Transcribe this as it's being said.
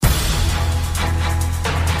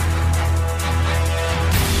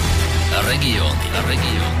Regióny.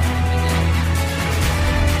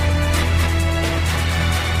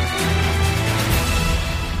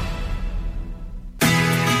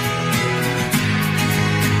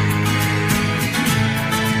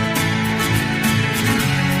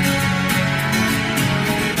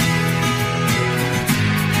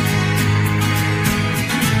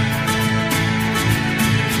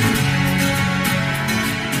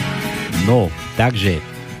 No, takže,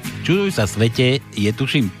 čuduj sa svete, je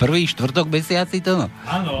tuším prvý štvrtok mesiaci to?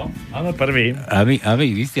 Áno, prvý. A my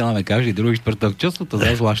vysielame každý druhý štvrtok. Čo sú to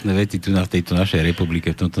za zvláštne veci tu v tejto našej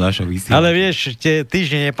republike, v tomto našom vysielaní? Ale vieš, tie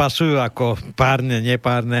týždne nepasujú ako párne,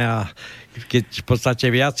 nepárne a keď v podstate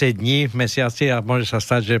viacej dní v mesiaci a môže sa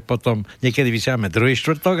stať, že potom niekedy vysielame druhý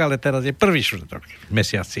štvrtok, ale teraz je prvý štvrtok v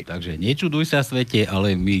mesiaci. Takže nečuduj sa svete,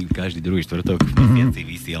 ale my každý druhý štvrtok v mesiaci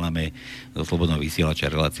vysielame do Slobodného vysielača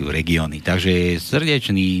reláciu Regióny. Takže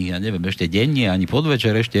srdečný, ja neviem, ešte denne, ani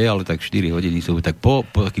podvečer ešte, ale tak 4 hodiny sú tak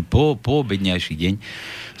taký poobedňajší deň.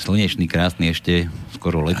 Slnečný, krásny ešte,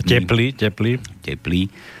 skoro letný. A teplý.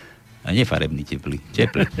 A nefarebný teplý.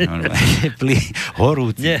 Teplý,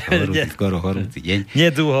 horúci, skoro horúci deň.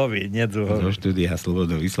 Nedúhový. Zo štúdia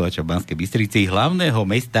Slobodného vysielača Banskej Bystrici, hlavného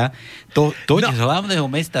mesta, hlavného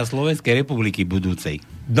mesta Slovenskej republiky budúcej.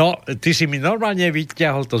 No, ty si mi normálne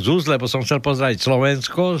vyťahol to z úst, lebo som chcel pozrieť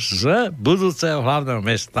Slovensko z budúceho hlavného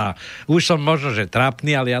mesta. Už som možno, že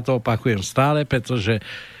trápny, ale ja to opakujem stále, pretože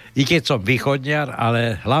i keď som východniar,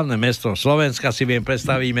 ale hlavné mesto Slovenska si viem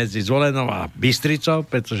predstaviť medzi Zvolenou a Bystricou,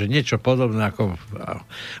 pretože niečo podobné ako v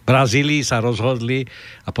Brazílii sa rozhodli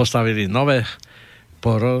a postavili nové.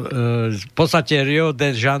 V podstate Rio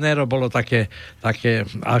de Janeiro bolo také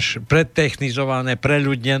až predtechnizované,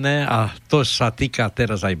 preľudnené a to sa týka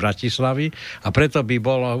teraz aj Bratislavy a preto by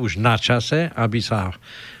bolo už na čase, aby sa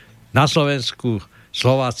na Slovensku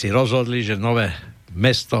Slováci rozhodli, že nové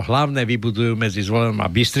mesto hlavné vybudujú medzi Zvolenou a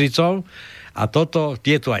Bystricou a toto,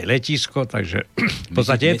 je tu aj letisko, takže v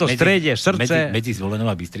podstate je to v strede, srdce. Medzi Zvolenou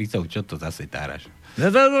a Bystricou, čo to zase táraš? No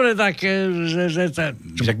dobre, tak...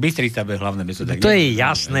 Však Bystrica bude hlavné mesto. Tak to je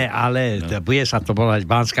jasné, ale bude sa to volať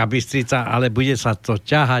Banská Bystrica, ale bude sa to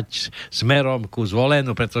ťahať smerom ku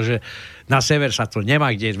Zvolenu, pretože na sever sa to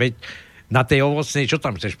nemá kde, veď na tej ovocnej, čo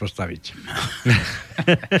tam chceš postaviť?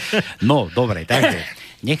 No, dobre, takže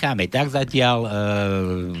necháme tak zatiaľ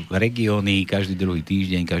Regióny každý druhý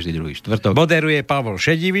týždeň, každý druhý štvrtok. Moderuje Pavol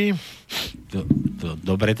Šedivý.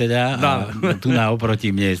 Dobre teda. No. A tu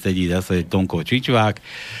oproti mne sedí zase Tonko Čičvák.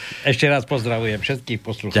 Ešte raz pozdravujem všetkých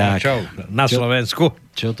poslucháčov na Slovensku.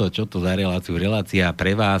 Čo to za reláciu? Relácia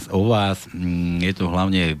pre vás, o vás. Je to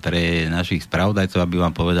hlavne pre našich spravodajcov, aby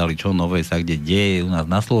vám povedali, čo nové sa kde deje u nás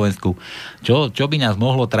na Slovensku. Čo by nás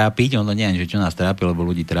mohlo trápiť, ono nie je, že čo nás trápi, lebo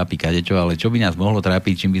ľudí trápi kadečo, ale čo by nás mohlo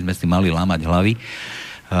trápiť, čím by sme si mali lámať hlavy.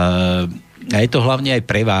 A je to hlavne aj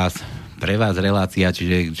pre vás relácia,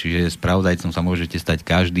 čiže spravodajcom sa môžete stať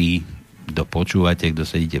každý, kto počúvate, kto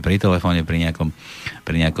sedíte pri telefóne, pri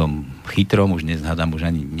nejakom chytrom, už dnes hádam, už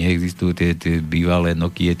ani neexistujú tie bývalé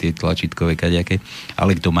Nokie, tie tlačítkové kaďaké,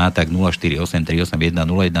 ale kto má, tak 048 381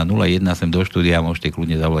 0101 sem do štúdia, môžete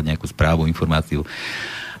kľudne zavolať nejakú správu, informáciu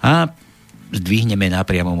a zdvihneme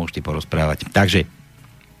napriamo, môžete porozprávať. Takže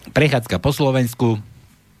prechádzka po Slovensku,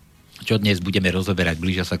 čo dnes budeme rozoberať,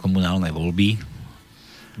 blížia sa komunálne voľby.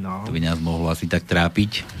 No. To by nás mohlo asi tak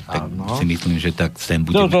trápiť. Tak si myslím, že tak sem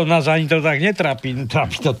budeme... To nás ani to tak netrápi.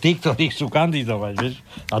 Trápi to tí, ktorí chcú kandidovať, vieš?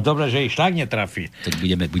 A dobre, že ich tak netrápi. Tak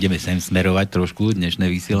budeme sem smerovať trošku dnešné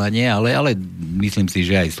vysielanie, ale myslím si,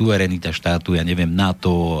 že aj suverenita štátu, ja neviem,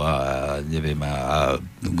 NATO a neviem, a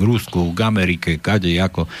k Rusku, k Amerike, kade,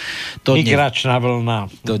 ako... Migračná vlna.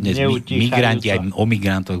 To dnes migranti, aj o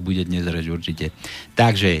migrantoch bude dnes reč určite.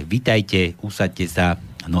 Takže, vitajte, usaďte sa,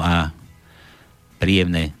 no a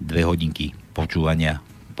príjemné 2 hodinky počúvania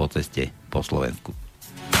po ceste po Slovensku.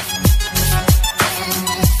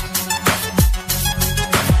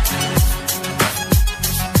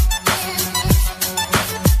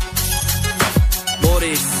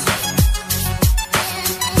 Boris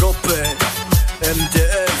Trope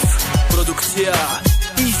MDF Produkcia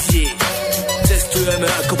Easy. Cestujeme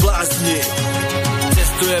ako blázni.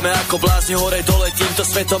 Cestujeme ako blázni hore dole týmto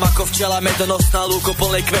svetom ako včela medonosná lúko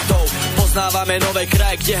plnej kvetov. Poznávame nové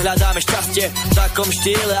kraje, kde hľadáme šťastie v takom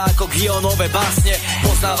štýle ako Gionové básne.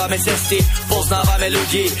 Poznávame cesty, poznávame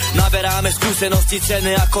ľudí, naberáme skúsenosti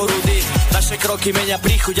cenné ako rudy. Naše kroky menia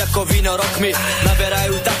príchuť ako víno rokmi,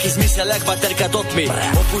 naberajú taký zmysel jak baterka do tmy.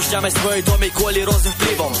 Opúšťame svoje domy kvôli rôznym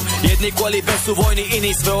vplyvom, jedni kvôli besu vojny,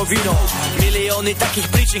 iní svojou vinou. Milióny takých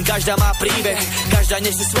príčin, každá má príbeh, každá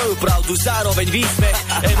nesie svoju pravdu, zároveň výsmech.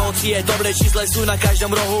 Emócie dobre či zlé sú na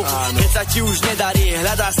každom rohu. Keď sa ti už nedarí,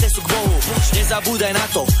 hľadá cestu k Bohu. Nezabúdaj na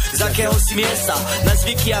to, z akého si miesta. Na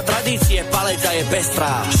zvyky a tradície paleta je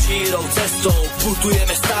pestrá. Šírou cestou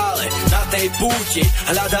putujeme stále. Na tej púti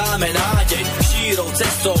hľadáme nádej. Šírou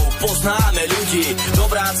cestou poznáme ľudí,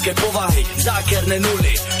 dobránske povahy, zákerné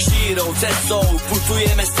nuly. Šírou cestou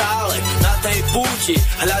putujeme stále. Na tej púti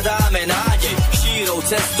hľadáme nádej. Šírou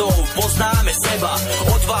cestou poznáme seba.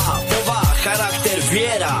 Odvaha, povaha, charakter,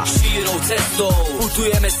 viera. Šírou cestou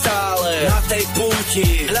putujeme stále. Na tej púti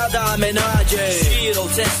hľadáme nádej. Šírou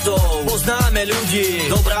cestou poznáme ľudí,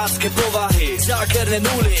 dobránske povahy, zákerné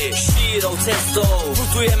nuly. Šírou cestou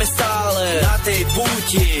putujeme stále. Na tej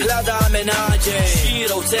púti hľadáme nádej.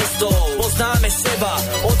 Šírou cestou poznáme seba.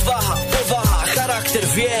 Odvaha, povaha, charakter,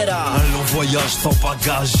 viera. Un long voyage sans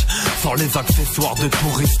bagage, sans les accessoires de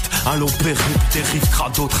touristes. Un long périple, des rives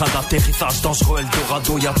crado, train d'atterrissage dangereux,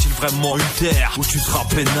 Eldorado. Y a-t-il vraiment une terre où tu seras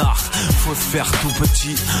peinard? Faut se faire tout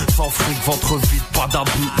petit, sans fric, ventre vide, pas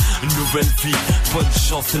d'abus. Une nouvelle vie, bonne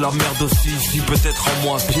chance, c'est la merde aussi. Ici peut-être en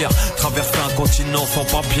moins pire. Traverser un continent sans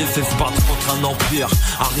papier, c'est se battre contre un empire.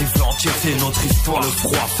 Arriver entier, c'est notre histoire. Le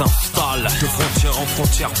froid s'installe, de frontière en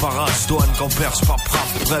frontière, barrage, douane, gamberge,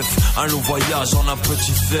 paperasse. Bref, un long voyage en un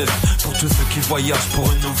petit zèbre. Pour tous ceux qui voyagent pour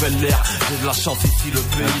une nouvelle ère. J'ai de la chance ici, le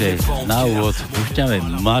pays est pas en na úvod púšťame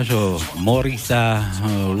Mažo Morisa,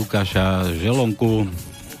 Lukáša Želonku,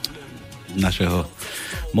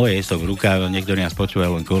 moje jeso v rukách, niektorí nás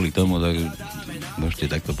počúvajú len kvôli tomu, tak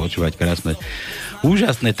môžete takto počúvať krásne,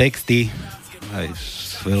 úžasné texty, aj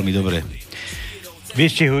veľmi dobre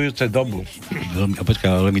vystihujúce dobu.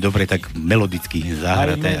 Veľmi dobre tak melodicky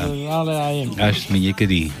zahraté. Ale aj až mi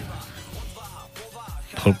niekedy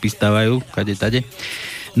chlpy stávajú, kade tade.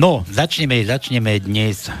 No, začneme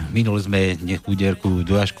dnes. Minul sme úderku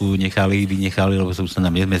Dášku vynechali, lebo sa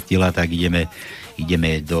nám nezmestila, tak ideme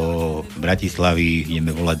do Bratislavy,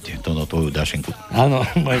 ideme volať tvoju Dášenku. Áno,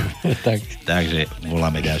 tak. Takže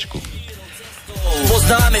voláme Dášku.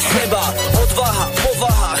 Poznáme seba, odvaha,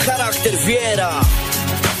 povaha, charakter, viera.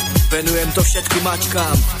 Venujem to všetkým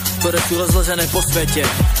mačkám, ktoré sú rozložené po svete,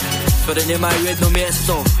 ktoré nemajú jedno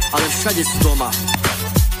miesto, ale všade sú doma.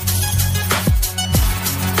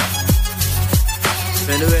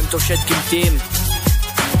 Venujem to všetkým tým,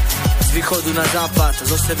 z východu na západ,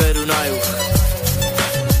 zo severu na juh.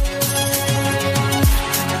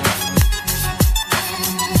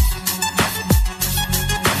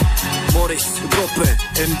 Moris, Gope,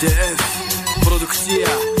 MDF, produkcia,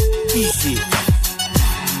 Easy.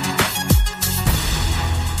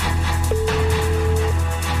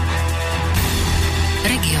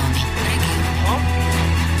 Regióny.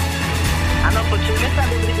 Áno, počujeme sa,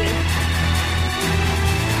 dobrý deň.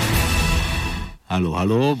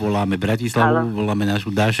 Haló, voláme Bratislavu, voláme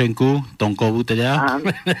našu Dášenku, Tonkovú teda.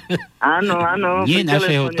 Áno. Nie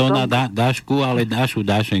našeho Tona Dášku, ale našu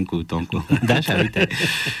Dášenku, Tonku. Dáša, vítaj.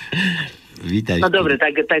 Vítaj. No dobre,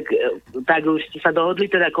 tak už ste sa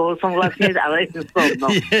dohodli, teda koho som vlastne, ale som,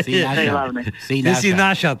 no. Si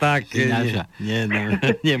naša, tak. Si naša.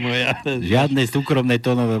 Nie moja. Žiadne súkromné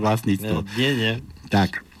tónové vlastníctvo. Nie.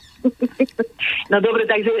 Tak. No dobre,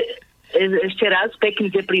 takže ešte raz,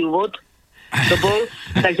 pekný teplý úvod. To bol,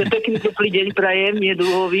 takže pekný teplý deň prajem, nie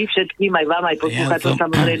dúhový, všetkým, aj vám, aj poslucháčom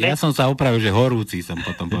samozrejme. Ja som sa opravil, že horúci som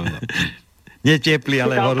potom povedal. Nie teplý,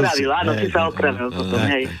 ale horúci. Áno, si sa opravil potom,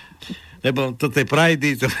 hej. Lebo to tie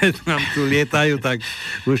prajdy, ktoré nám tu lietajú, tak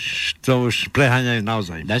to už preháňajú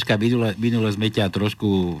naozaj. Dáška, minule sme ťa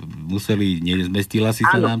trošku nezmestila si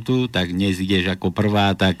sa nám tu, tak dnes ideš ako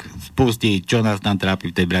prvá, tak spusti, čo nás tam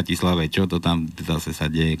trápi v tej Bratislave, čo to tam zase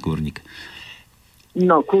sa deje, kurník.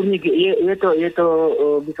 No, kurník, je to,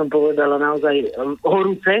 by som povedala, naozaj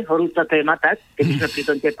horúca téma, tak? Keď sme pri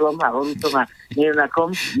tom teplom a horúcom a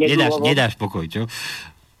nejednakom. Nedáš pokoj, čo?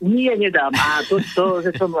 Nie, nedám. A to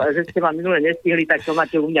že ste ma minule nestihli, tak to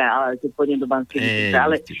máte u mňa, ale keď pôjdem do Banskej Bystrice.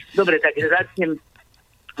 Ale dobre, takže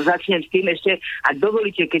začnem s tým ešte. Ak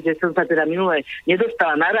dovolíte, keďže som sa teda minule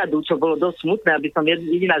nedostala na radu, čo bolo dosť smutné, aby som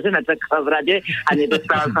jediná žena čakala v rade a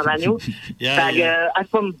nedostala sa na ňu, tak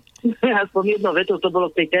aspoň jednou vetou to bolo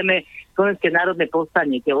v tej téme Slovenské národné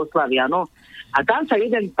povstanie, tie oslavy, áno. A tam sa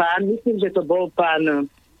jeden pán, myslím, že to bol pán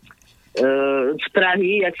z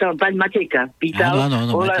Prahy, jak sa vám pani Matejka pýtal,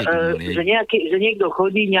 že niekto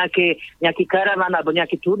chodí, nejaký karavan alebo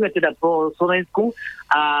nejaký turné teda po Slovensku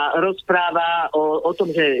a rozpráva o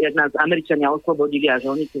tom, že jak nás Američania oslobodili a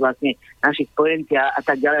že oni sú vlastne naši spojenci a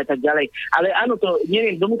tak ďalej. Ale áno, to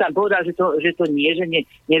neviem, kto mu tam povedal, že to nie, že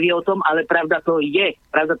nevie o tom, ale pravda to je.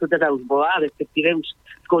 Pravda to teda už bola, respektíve už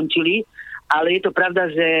skončili, ale je to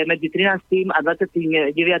pravda, že medzi 13. a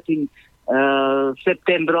 29.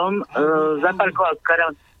 septembrom zaparkoval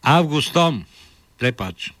karavan. Augustom,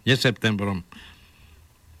 prepáč, nie septembrom.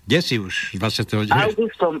 Kde si už? 29.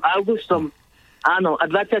 Augustom, áno, a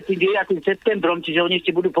 29. septembrom, čiže oni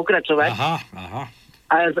ešte budú pokračovať. Aha.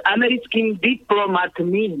 A s americkými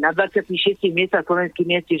diplomatmi na 26 miestach slovenských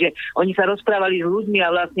miest, že oni sa rozprávali s ľuďmi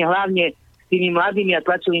a vlastne hlavne s tými mladými a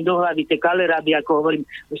tlačili do hlavy tie kaleráby, ako hovorím,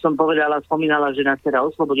 už som spomínala, že nás teda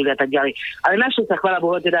oslobodili a tak ďalej. Ale našli sa, chvála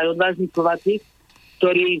Bohu, teda aj odvážni Slováci,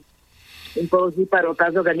 ktorí im položili pár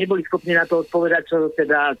otázok a neboli schopní na to odpovedať, čo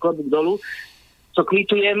teda klobúk dolu, čo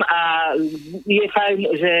kvitujem a je fajn,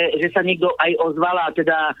 že sa niekto aj ozval a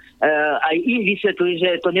teda aj im vysvetlili,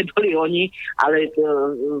 že to neboli oni, ale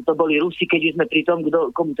to boli Rusi, keď už sme pri tom,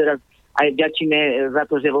 komu teraz aj vďačíme za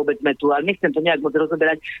to, že vôbec sme tu. Ale nechcem to nejak moc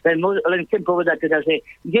rozoberať, len chcem povedať teda, že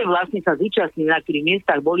kde vlastne sa zúčastnili, na ktorých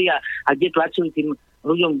miestach boli a kde tlačili tým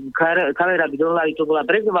ľuďom kaleráby do hlavy. To bola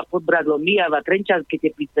Brezová, Podbradlo, Mijava, Trenčanské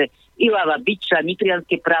Teplice, Ilava, Byča,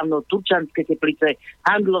 Nitrianske Právno, Turčanské Teplice,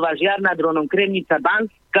 Handlova, Žiar nad Hronom, Kremnica,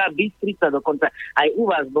 Banská Bystrica dokonca. Aj u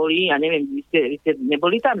vás boli, ja neviem, vy ste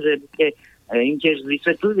neboli tam, že ste im tiež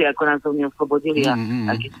vysvetlili, ako nás oni oslobodili a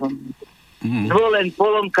aký som... Zvolen,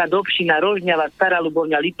 Polomka, Dobšina, Rožňava, Stará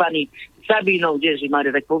Ľubovňa, Lipany, Sabínov, Dežimare,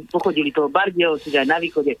 tak pochodili toho Bardieho, čiže aj na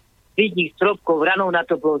východe, Vidník, Stropkov, Ranov na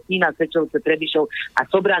Toplo, Snína, Sečovce, Trebišov a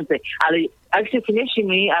Sobrance. Ale ak ste si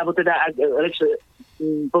nevšimli, alebo teda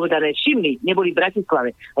povedané všimli, neboli v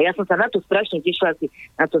Bratislave. A ja som sa na to strašne tešila, asi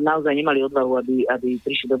na to naozaj nemali odvahu, aby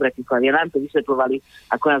prišli do Bratislavy. A nám to vysvetľovali,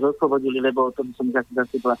 ako nás oslobodili, lebo to by som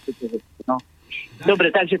zase bola späť. No. Dobre,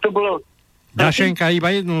 takže to bolo... Dašenka,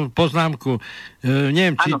 iba jednu poznámku.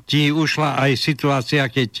 Neviem, či ti ušla aj situácia,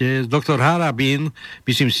 keď doktor Harabín,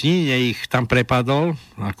 myslím, Sníne ich tam prepadol,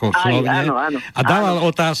 ako slovne, áno, a dával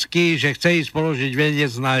otázky, že chce ísť položiť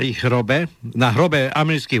veniec na ich hrobe, na hrobe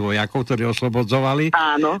amerických vojakov, ktorí oslobodzovali,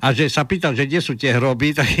 a že sa pýtal, že kde sú tie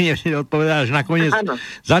hroby, tak nevedel odpovedať, až nakoniec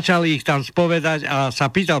začali ich tam spovedať a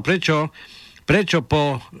sa pýtal, prečo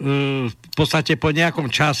v podstate po nejakom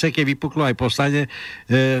čase, keď vypuklo aj povstanie,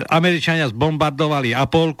 Američania zbombardovali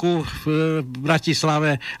Apolku v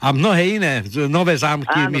Bratislave a mnohé iné nové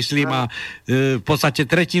zámky, myslím, a v podstate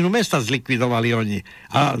tretinu mesta zlikvidovali oni.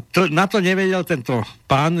 A na to nevedel tento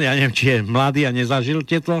pán, ja neviem, či je mladý a nezažil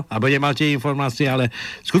tieto, alebo nemal tie informácie, ale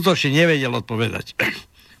skutočne nevedel odpovedať.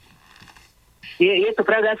 Je to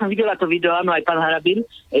pravda, ja som videla to video, áno, aj pán Harabín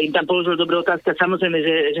im tam položil dobrú otázku, samozrejme,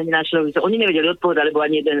 že nenašli, oni nevedeli odpovedať, lebo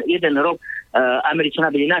ani jeden rok Američania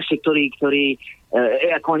byli našli, ktorí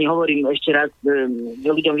ako oni hovorím ešte raz,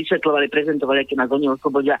 ľuďom vysvetľovali, prezentovali, aké nás oni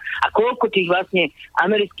oslobodia a koľko tých vlastne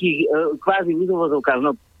amerických kvázi v úzovozovkách,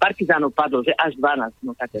 no partizánov padlo, že až 12,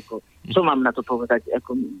 no tak ako, čo mám na to povedať,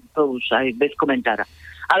 ako, to už aj bez komentára.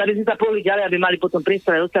 Ale aby sme sa pohli ďalej, aby mali potom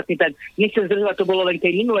priestor aj ostatní, tak nechcem zdržovať, to bolo len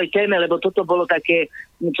tej minulej téme, lebo toto bolo také,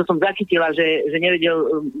 čo som zachytila, že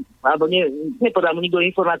nevedel, alebo nepodal mu nikto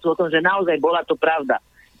informáciu o tom, že naozaj bola to pravda.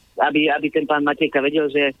 Aby ten pán Matejka vedel,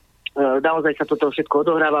 že naozaj sa toto všetko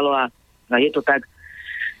odohrávalo a je to tak.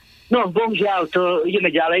 No, bohužiaľ, to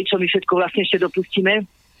ideme ďalej, čo my všetko vlastne ešte dopustíme.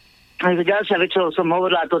 Ďalšia vec, čo som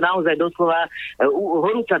hovorila, to naozaj doslova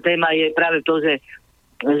horúca téma je práve to, že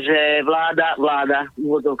vláda,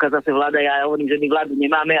 úvodzovka zase vláda, ja hovorím, že my vládu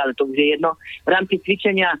nemáme, ale to už je jedno. V rámci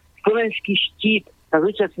cvičenia Slovenský štít sa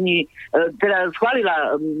zúčastní, teda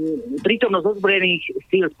schválila prítomnosť ozbrojených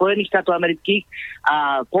síl Spojených štátov amerických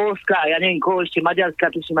a Poľska a ja neviem koho ešte,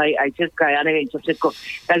 Maďarska, tuším aj Česká, ja neviem čo všetko.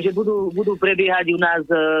 Takže budú prebiehať u nás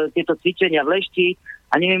tieto cvičenia v Lešti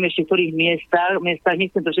a neviem ešte v ktorých miestach,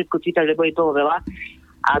 nechcem to všetko čítať, lebo je toho veľa.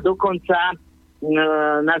 A dokonca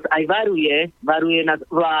nás aj varuje nás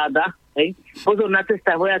vláda. Hej. Pozor na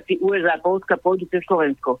cestách, vojaci USA a Poľska pôjdu cez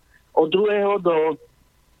Slovensko. Od 2. do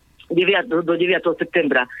 9.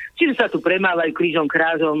 septembra. Čiže sa tu premávajú krížom,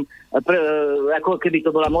 krážom, ako keby to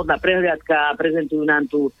bola modná prehliadka, prezentujú nám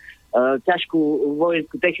tu ťažkú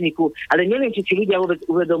vojenskú techniku, ale neviem, či si ľudia vôbec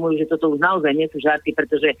uvedomujú, že toto už naozaj nie sú žarty,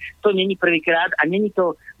 pretože to není prvýkrát a není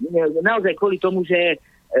to naozaj kvôli tomu, že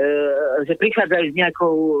prichádzajú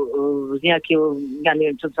s nejakou, ja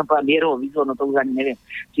neviem, čo som povedal, mierovou výzvou, no to už ani neviem,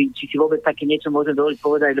 či si vôbec také niečo môžem dovoliť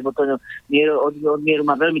povedať, lebo to od mieru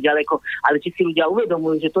má veľmi ďaleko, ale či si ľudia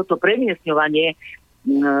uvedomujú, že toto premiestňovanie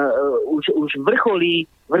už vrcholí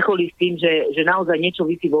s tým, že naozaj niečo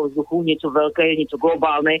visí vo vzduchu, niečo veľké, niečo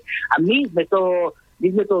globálne a my sme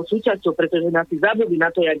toho súčasťou, pretože nás si zabudli na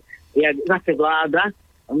to, jak zase vláda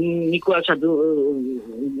Mikuláša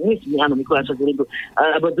Durindu,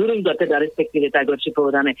 alebo Durindu, teda respektíve tak lepšie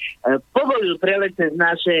povedané, povolil prelet cez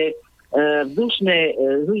naše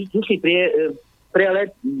vzdušný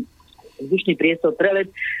prelet vzdušný priestor, prelet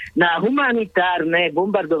na humanitárne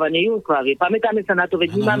bombardovanie Jugoslávie. Pamätáme sa na to,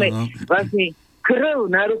 veď my máme vlastne krv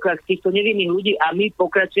na rukách týchto nevinných ľudí a my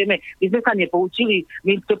pokračujeme. My sme sa nepoučili,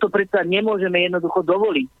 my toto predsa nemôžeme jednoducho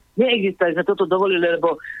dovoliť. Neexistuje, že toto dovolili,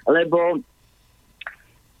 lebo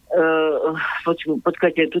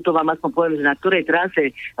počkajte, tuto vám aspoň poviem, že na ktorej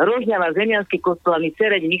trase Rožňava, Zemianske Kostolany,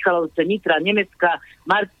 Sereď, Michalovce, Nitra, Nemecká,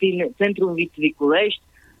 Martin, Centrum výcviku Lešť,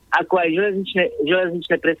 ako aj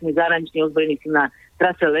železničné presne zahraničné ozbrojený síl na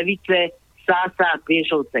trase Levice, Sása a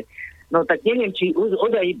Priešovce. No tak neviem, či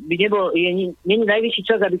odaj by nie najvyšší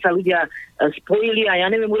čas, aby sa ľudia spojili a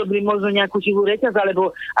ja neviem, urobili možno nejakú živú reťaz,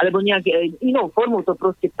 alebo nejak inou formou to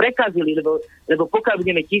proste prekazili, lebo pokiaľ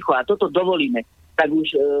budeme ticho a toto dovolíme, tak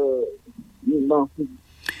už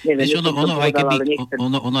neviem.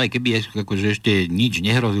 Ono aj keby akože ešte nič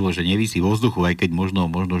nehrozilo, že nevisí vo vzduchu, aj keď možno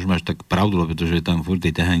už máš tak pravdu, pretože tam furt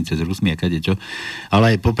tej ťahanice s Rusmi a kadečo.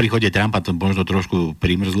 Ale aj po príchode Trumpa to možno trošku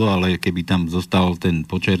primrzlo, ale keby tam zostal ten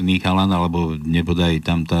počerný chalan, alebo nebodaj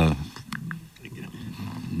tam tá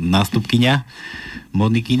nástupkyňa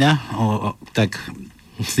Monikina, tak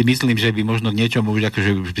si myslím, že by možno k niečomu už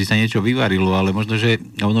akože by sa niečo vyvarilo, ale možno, že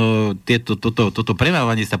ono, toto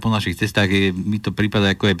premávanie sa po našich cestách mi to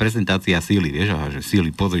prípada ako je prezentácia síly, vieš, že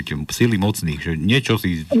síly, pozrite, síly mocných, že niečo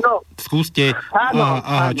si skúste,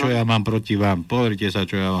 čo ja mám proti vám, pozrite sa,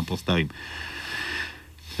 čo ja vám postavím.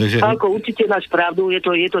 Takže... Pálko, určite máš pravdu, je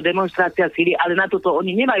to demonstrácia síly, ale na toto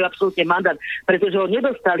oni nemajú absolútne mandát, pretože ho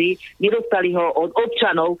nedostali ho od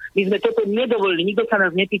občanov, my sme toto nedovolili, nikto sa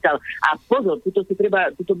nás nepýtal. A pozor,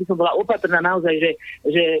 tuto by som bola opatrná naozaj,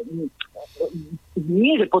 že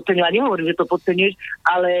nie, že podceňovať, nehovorím, že to podceňuješ,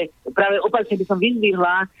 ale práve opačne by som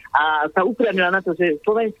vyzdvihla a sa upriamila na to, že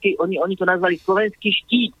oni to nazvali slovenský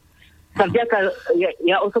štít. Tak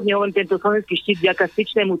ja osobne hovorím tento slovenský štít vďaka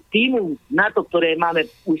styčnému tímu NATO, ktoré máme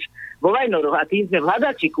už vo Vajnoroch a tým sme v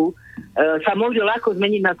Hľadačiku, sa môže ľahko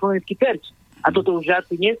zmeniť na slovenský terč. A toto už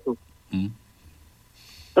žiadci nie sú.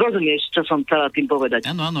 Rozumieš, čo som chcela tým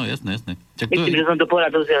povedať? Áno, jasné. Myslím, že som to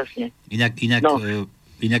povedal dosť jasne.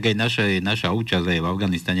 Inak aj naša účasť aj v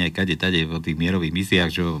Afganistane, aj kade v tých mierových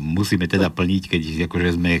misiách, čo musíme teda plniť, keď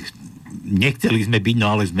akože nechceli sme byť,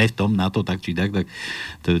 no ale sme v tom NATO, tak či tak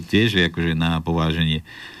to tiež je akože na pováženie.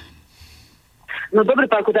 No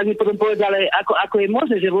dobre, Pálko, tak mi potom povedz, ale ako je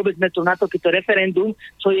možné, že vôbec sme tu na to, keď to referendum,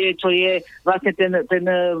 čo je vlastne ten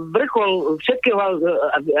vrchol všetkého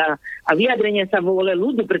a vyjadrenie sa vo vole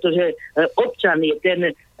ľudu, pretože občan je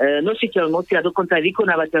ten nositeľ moci a dokonca aj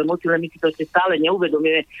vykonávateľ moci, len my si to ešte stále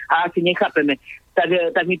neuvedomíme a asi nechápeme.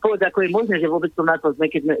 Tak mi povedz, ako je možné, že vôbec to na to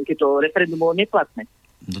sme, keď to referendum bolo neplatné.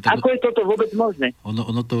 No, ako je toto vôbec možné?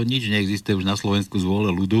 Ono to nič neexistuje už na Slovensku z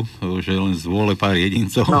vôle ľudu, že len z vôle pár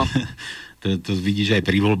jedincov. No. To vidíš aj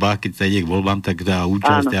pri voľbách, keď sa ide k voľbám, tak tá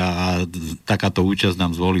účasť a takáto účasť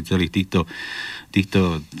nám zvolí celých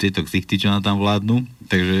týchto ksichty, čo nám tam vládnu.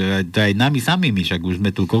 Takže aj nami samými, však už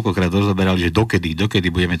sme tu koľkokrát rozoberali, že dokedy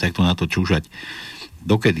budeme takto na to čúšať.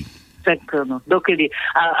 Dokedy? Tak dokedy.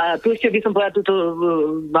 A tu ešte by som povedala,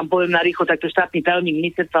 vám poviem na rýchlo, takto štátny tajomník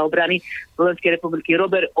ministerstva obrany Slovenskej republiky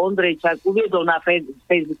Robert Ondrejčák uviedol na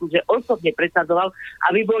Facebooku, že osobne presadzoval,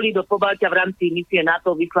 aby boli do Pobaltia v rámci misie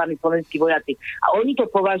NATO vyslaní slovenskí vojaci. A oni to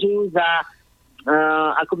považujú za,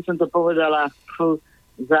 ako by som to povedala,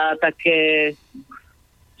 za také...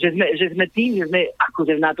 Že sme tým, že sme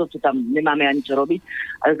akože na to, čo tam nemáme ani čo robiť,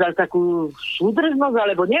 za takú súdržnosť,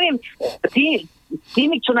 alebo neviem,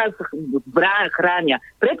 tými, čo nás chránia.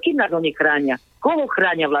 Pred kým nás oni chránia? Koho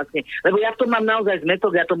chránia vlastne? Lebo ja v tom mám naozaj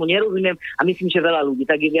zmetok, ja tomu nerozumiem a myslím, že veľa ľudí.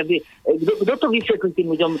 Tak kto to vysvetlí tým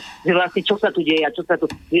ľuďom, že vlastne čo sa tu deje a čo sa tu...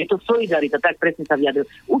 Je to solidarita, tak presne sa vyjadril.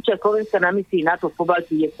 Účasť Slovenska na misii NATO v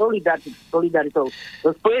Pobaltí je solidaritou so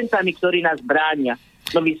spojencami, ktorí nás bránia.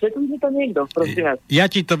 No vysvetlí mi to niekto, prosím vás. Ja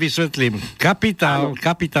ti to vysvetlím.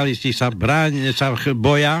 Kapitalisti sa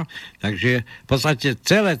boja, takže v podstate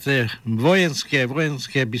celé tie vojenské,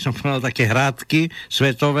 by som povedal, také hrádky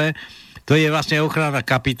svetové, to je vlastne ochrana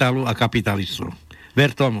kapitálu a kapitalistu.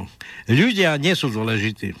 Ver tomu. Ľudia nie sú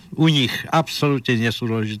dôležití. U nich absolútne nie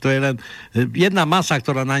sú dôležití. To je len jedna masa,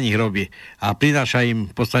 ktorá na nich robí a prináša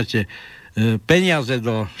im v podstate peniaze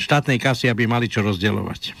do štátnej kasy, aby mali čo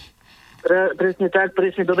rozdeľovať. Presne tak,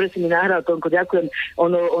 dobre si mi nahral, Tonko, ďakujem.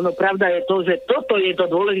 Ono pravda je to, že toto je to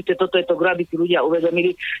dôležité, toto je to, aby si ľudia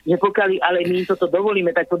uvedomili, že pokiaľ ale my im toto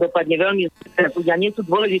dovolíme, tak to dopadne veľmi. Ľudia nie sú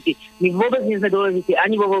dôležití. My vôbec nie sme dôležití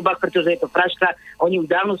ani vo voľbách, pretože je to fraška. Oni už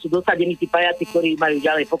dávno sú dosadení tí pajaci, ktorí majú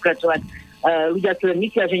ďalej pokračovať. ľudia, ktorí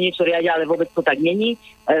myslia, že niečo riadia, ale vôbec to tak není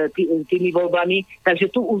tými voľbami. Takže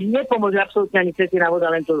tu už nepomôže absolútne ani cestina voda,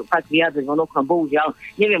 len to fakt vyjadriť von oknom. Bohužiaľ,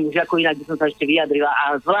 neviem už ako inak by som sa ešte vyjadrila.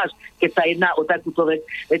 A zvlášť, keď sa jedná o takúto vec.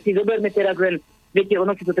 Veď si zoberme teraz len, viete,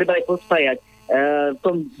 ono si to treba aj pospájať. V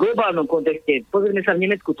tom globálnom kontexte. Pozrime sa v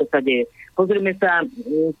Nemecku, čo sa deje. Pozrime sa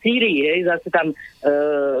v Sýrii, zase tam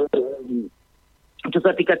čo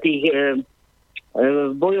sa týka tých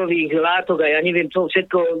bojových látok a ja neviem čo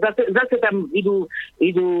všetko. Zase tam idú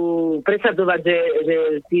presadzovať, že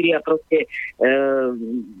Sýria proste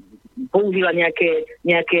používa nejaké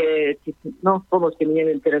no pomôžte mi,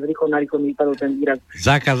 neviem teraz rýchlo mi vypadol ten výraz.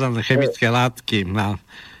 Zakázané chemické látky.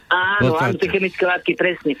 Áno, tie chemické látky,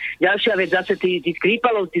 presne. Ďalšia vec, zase tí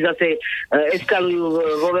Skripalovci zase eskalujú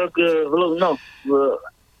v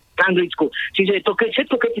Anglicku. Čiže to,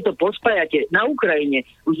 všetko, keď si to pospájate na Ukrajine,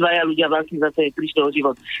 už dvaja ľudia vlastne zase prišli o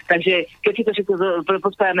život. Takže keď si to všetko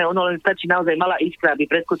pospájame, ono len stačí naozaj malá iskra,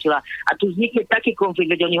 aby preskočila. A tu vznikne taký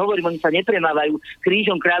konflikt, veď oni sa nepremávajú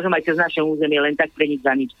krížom, krázom aj cez naše územie, len tak pre nič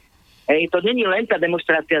za nič. To není len tá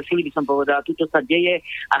demonštrácia sily, by som povedala. Tuto sa deje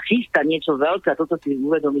a chystá niečo veľké, a toto si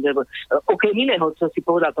uvedomiť, lebo okrem iného, čo si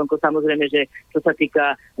povedal, Tonko, samozrejme, že čo sa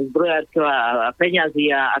týka zbrojárstva a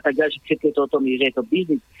peňazí a tak ďalšie, všetko je to o tom, že je to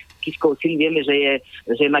biznis. Kiskov syn vieme, že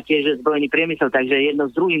má tiež zbrojný priemysel, takže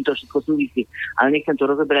jedno s druhým to všetko súvisí. Ale nechcem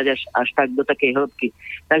to rozoberať až tak do takej hĺbky.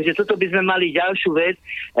 Takže toto by sme mali ďalšiu vec,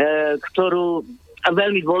 ktorú a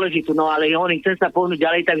veľmi dôležitú, no ale chcem sa pohnúť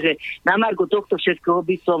ďalej, takže na margo tohto všetkoho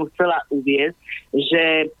by som chcela uviesť,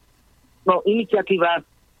 že iniciatíva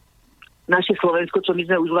naše Slovensko, čo my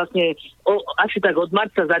sme už vlastne asi tak od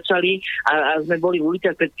marca začali a sme boli v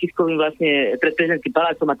uliciach pred Kiskovým vlastne, pred prezidentským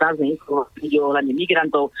palácom a tam sme informovali ohľadne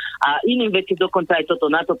migrantov a iným veci dokonca aj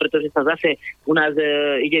toto na to, pretože sa zase u nás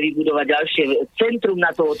ide vybudovať ďalšie centrum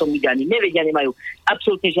na to, o tom ľudia ani nevedia, nemajú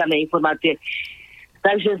absolútne žiadne informácie.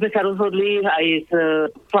 Takže sme sa rozhodli aj s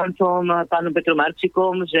poslancom, pánom Petrom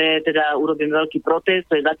Marčikom, že teda urobím veľký protest,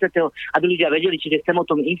 to je 20. aby ľudia vedeli, čiže chcem o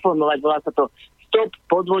tom informovať, volá sa to Stop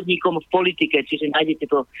podvodníkom v politike, čiže nájdete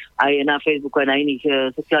to aj na Facebooku, aj na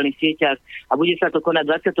iných sociálnych sieťach a bude sa to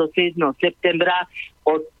konať 27. septembra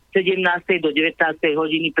od 17. do 19.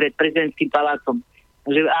 hodiny pred prezidentským palácom.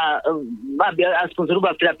 Aspoň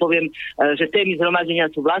zhruba teda poviem, že témy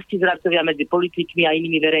zhromaždenia sú vlastizradcovia medzi politikmi a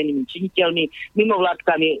inými verejnými činiteľmi,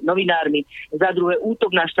 mimovládkami, novinármi, za druhé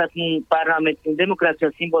útok na štátnu parlamentnú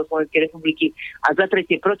demokraciu a symbol Slovenskej republiky a za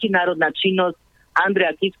tretie protinárodná činnosť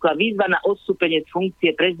Andreja Kisku a výzva na odstúpenie z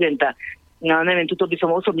funkcie prezidenta. No neviem, tuto by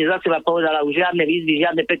som osobne za seba povedala, už žiadne výzvy,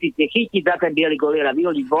 žiadne petície, chytiť za ten biely golier a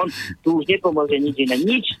vyhodiť von, tu už nepomôže nič iné.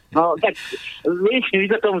 Nič. No tak, vy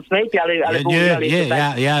sa tomu smejete, ale bohužiaľ je to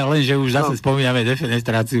tak. Ja len, že už zase spomíname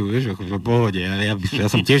defenestráciu, vieš, ako v pohode. Ja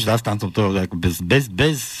som tiež zastancom toho, ako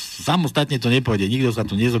bez samostatne to nepôjde. Nikto sa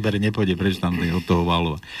tu nezobere, nepôjde preč tam od toho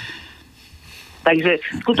Valova. Takže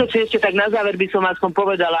skutočne ešte tak na záver by som aspoň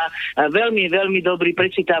povedala, veľmi, veľmi dobrý,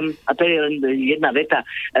 prečítam, a to je len jedna veta,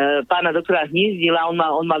 pána doktora Hnízdila,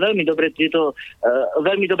 on má veľmi dobre tieto,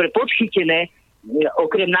 veľmi dobre podchytené,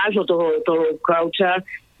 okrem nášho toho kauča,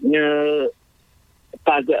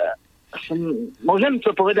 tak môžem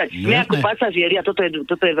to povedať, sme ako pasažieri, a toto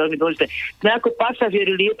je veľmi dôležité, sme ako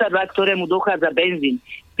pasažieri lietadla, ktorému dochádza benzín.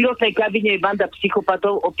 V pilotnej kabine je banda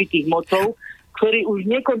psychopatov opitých mocov, ktorí už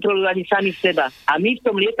nekontrolujú ani sami seba. A my v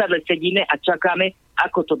tom lietadle sedíme a čakáme,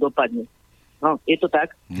 ako to dopadne. No, je to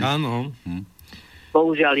tak? Áno.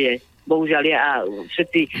 Bohužiaľ je a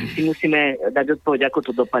všetci si musíme dať odpoveď, ako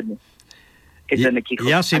to dopadne.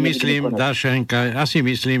 Ja si myslím, Dášenka,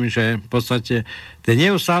 že v podstate to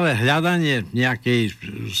neustále hľadanie nejakej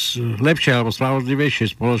lepšej alebo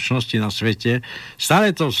spravodlivejšej spoločnosti na svete,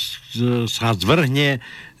 stále to sa zvrhne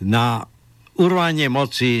na urvanie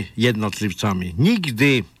moci jednotlivcami.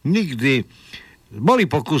 Nikdy boli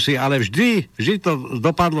pokusy, ale vždy to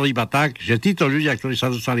dopadlo iba tak, že títo ľudia, ktorí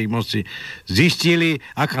sa dostali k moci, zistili,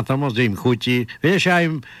 aká to moc im chutí. Vieš, aj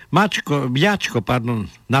Bďačko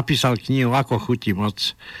napísal knihu Ako chutí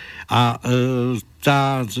moc. A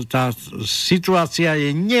tá situácia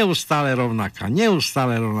je neustále rovnaká.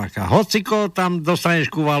 Hociko tam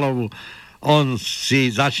dostaneš ku Valovu, on si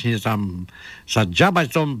začne tam sa džabať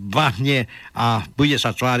v tom bahne a bude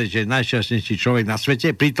sa tváriť, že je najšťastnejší človek na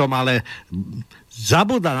svete, pritom ale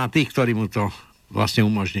zabúda na tých, ktorí mu to vlastne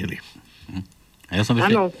umožnili. A ja som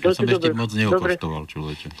ešte moc neokoštoval,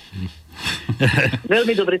 človeče.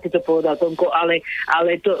 Veľmi dobre si to povedal, Tomko, ale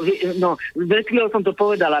to, veľmi som to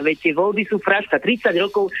povedala, viete, voľby sú fraška. 30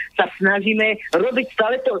 rokov sa snažíme robiť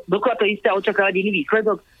stále to, dokiaľ to isté a očakávať iný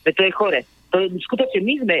výsledok, veď to je chore. To je skutočne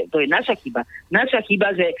to je naša chyba. Naša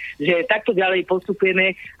chyba, že takto ďalej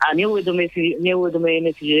postupujeme a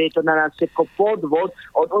neuvedomujeme si, že je to na nás všetko podvod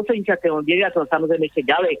od 89. Samozrejme ešte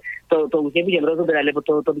ďalej, to už nebudem rozoberať, lebo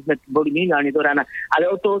to by sme boli minimálne do rána,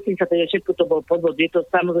 ale od toho 89. všetko to bol podvod. Je to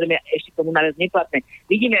samozrejme ešte tomu naviac neplatné.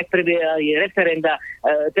 Vidíme, jak prebiehali referenda,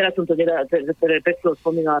 teraz som to predtým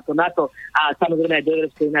spomínala to NATO a samozrejme aj do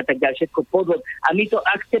Európskej únie a tak ďalej, všetko podvod. A my to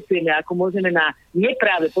akceptujeme, ako môžeme na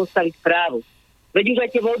nepráve postaviť právu. Veď už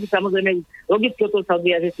aj tie voľby, samozrejme, logicky o to sa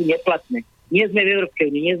odvíja, že sú neplatné. Nie sme v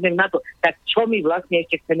Európskej únii, nie sme v NATO. Tak čo my vlastne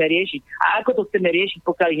ešte chceme riešiť? A ako to chceme riešiť,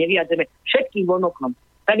 pokiaľ ich nevyjadreme všetkým von oknom?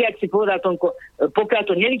 Tak, jak si povedal, Tonko, pokiaľ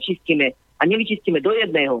to nevyčistíme do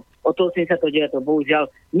jedného, od toho 89. bohužiaľ,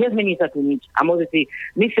 nezmení sa tu nič. A môže si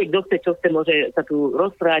myslieť, kto chce, čo chce, môže sa tu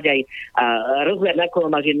rozprávať aj a rozvíjať na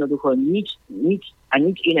kolom, až jednoducho nič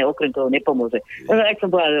iné okrem toho nepomôže. Jak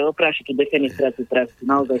som bola oprášiť tú defenestráciu teraz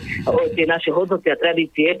naozaj tie naše hodnoty a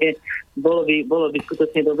tradície, bolo by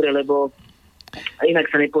skutočne dobre, lebo inak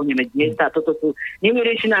sa nepohneme dnes a toto tu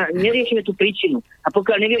neriešime tú príčinu. A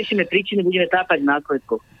pokiaľ nevyriešime príčinu, budeme tápať v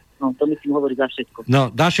následkoch. No, to myslím hovoriť za všetko.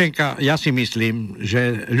 No, Dášenka, ja si myslím,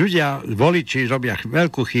 že ľudia, voliči robia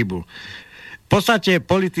veľkú chybu. V podstate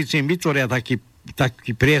politici im vytvoria taký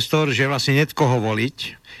priestor, že vlastne nie koho voliť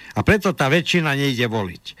a preto tá väčšina nejde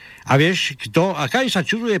voliť. A vieš, kto, a každý sa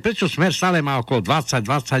čuduje, prečo Smer stále má okolo 20,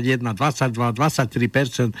 21, 22,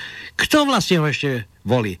 23%. Kto vlastne ho ešte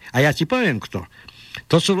volí? A ja ti poviem, kto.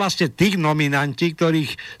 To sú vlastne tí nominanti,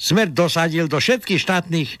 ktorých Smer dosadil do všetkých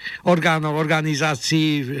štátnych orgánov,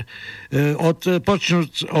 organizácií,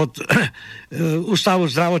 počnúc od Ústavu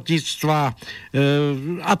zdravotníctva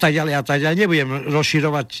a tak ďalej. Nebudem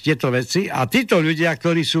rozširovať tieto veci. A títo ľudia,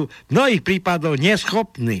 ktorí sú v mnohých prípadoch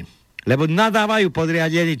neschopní, lebo nadávajú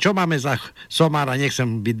podriadení, čo máme za somára,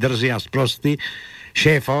 nechcem byť drzý a sprostý,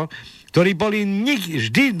 šéfov, ktorí boli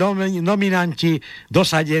vždy nominanti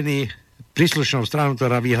dosadení príslušnou stranu,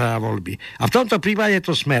 ktorá vyhrá voľby. A v tomto prípade je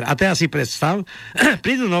to Smer. A teraz si predstav,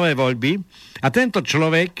 prídu nové voľby a tento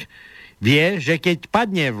človek vie, že keď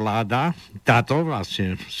padne vláda, táto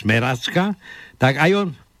vlastne smerácka, tak aj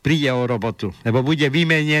on príde o robotu, lebo bude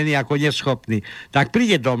vymenený ako neschopný. Tak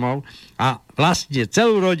príde domov a vlastne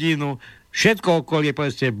celú rodinu, všetko okolie,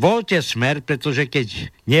 povedzte, voľte Smer, pretože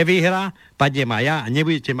keď nevyhrá, padnem aj ja a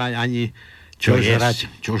nebudete mať ani čo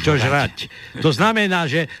žrať. To znamená,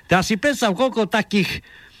 že teraz si predstav, koľko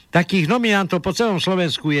takých nominantov po celom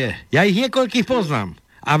Slovensku je. Ja ich niekoľkých poznám.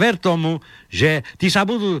 A ver tomu, že tí sa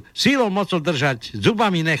budú sílou mocou držať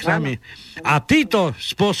zubami, nechtami. A títo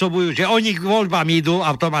spôsobujú, že oni k voľbám idú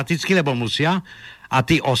automaticky, lebo musia. A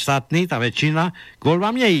tí ostatní, tá väčšina, k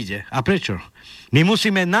voľbám nejde. A prečo? My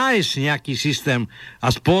musíme nájsť nejaký systém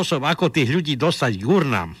a spôsob, ako tých ľudí dostať k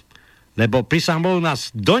urnám. Lebo prísam bol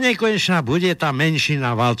nás do nekonečna bude tá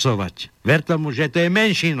menšina valcovať. Ver tomu, že to je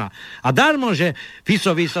menšina. A darmo, že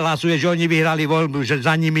Fico vyhlasuje, že oni vyhrali voľbu, že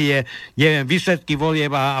za nimi je, neviem, výsledky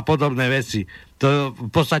volieb a podobné veci. To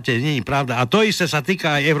v podstate nie je pravda. A to isté sa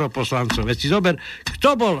týka aj europoslancov. Veď si zober,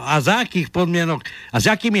 kto bol a za akých podmienok a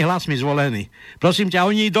s akými hlasmi zvolení. Prosím ťa,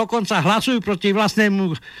 oni dokonca hlasujú proti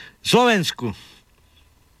vlastnému Slovensku.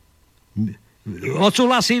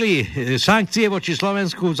 Odsúhlasili sankcie voči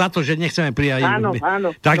Slovensku za to, že nechceme prijať. Áno.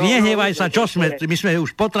 Tak nehnevaj sa, čo sme, my sme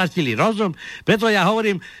už potratili rozum, preto ja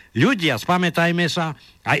hovorím, ľudia, spamätajme sa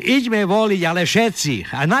a ideme voliť, ale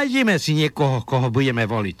všetci. A nájdeme si niekoho, koho budeme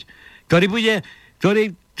voliť.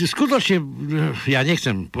 Ktorý skutočne, ja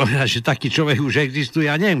nechcem povedať, že taký človek už existuje,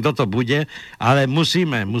 ja neviem, kto to bude, ale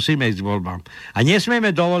musíme ísť voľbám. A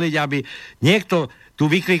nesmieme dovoliť, aby niekto tu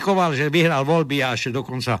vyklikoval, že vyhral voľby a ešte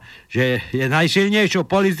dokonca, že je najsilnejšou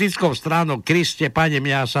politickou stranou. Kriste, pane,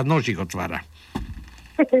 mňa sa nožík otvára.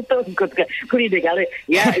 Krídek, ale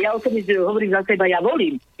ja osobne hovorím za seba, ja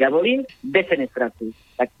volím defenestráciu.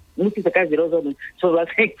 Tak musí sa každý rozhodnúť, čo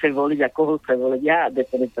vlastne chce voliť a koho chce voliť. Ja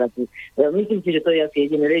defenestráciu. Myslím si, že to je asi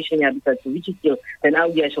jediné riešenie, aby sa tu vyčistil ten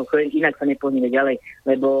audiačný chrén, inak sa nepohneme ďalej,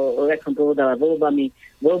 lebo, jak som povedala, voľbami,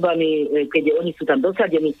 keď oni sú tam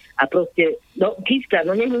dosadení a proste, Kiska,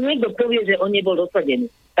 niekto povie, že on nebol dosadený.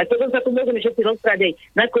 Tak potom sa tu môžeme všetci rozprávať aj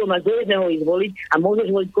na kolo máš do jedného ísť voliť a môžeš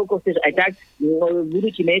voliť koľko chceš aj tak.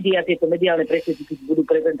 Budúci médiá, tieto mediálne presvedky budú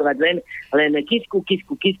prezentovať len Kisku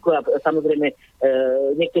a samozrejme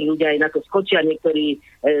niektorí ľudia aj na to skočia, niektorí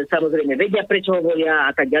samozrejme vedia, prečo ho volia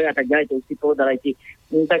a tak ďalej, to už si povedal aj ty.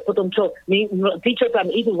 Tak potom čo? Tí, čo tam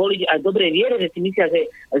idú voliť a v dobrej viere, že si myslia,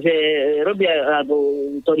 že robia, alebo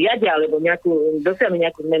to riadia, alebo dosiahnu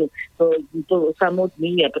nejakú zmenu, to sa moc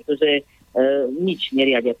mília, pretože nič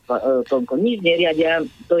neriadia, Tonko. Nič neriadia,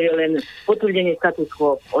 to je len potvrdenie status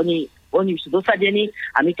quo. Oni oni už sú dosadení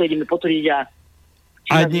a my to ideme potvrdiť a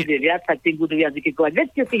či nás bude viac, tak tým budú viac vykikovať. Veď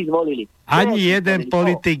ste si ich zvolili. Ani jeden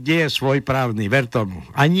politik nie je svojprávny, ver tomu.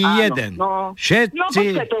 Ani jeden.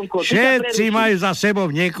 Všetci majú za sebou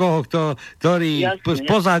niekoho, ktorý z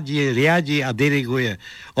pozadí riadi a diriguje.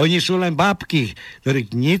 Oni sú len babky, ktorí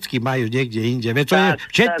nícky majú niekde inde. Veď to je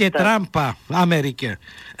včetne Trumpa v Amerike.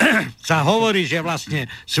 Sa hovorí, že vlastne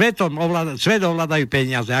svet ovládajú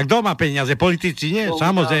peniaze. A kto má peniaze? Politici nie.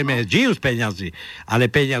 Samozrejme, žijú z peniazy. Ale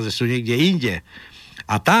peniaze sú niekde inde.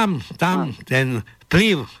 A tam ten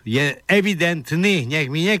vplyv je evidentný.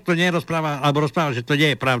 Nech mi niekto nerozpráva, alebo rozpráva, že to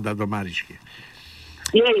nie je pravda do Marišky.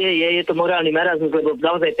 Je to morálny marazmus, lebo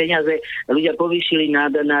naozaj peniaze ľudia povýšili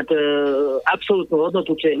nad absolútnu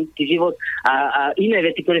hodnotu, čo je ľudský život a iné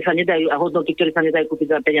veci, ktoré sa nedajú, a hodnoty, ktoré sa nedajú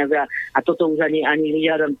kúpiť za peniaze a toto už ani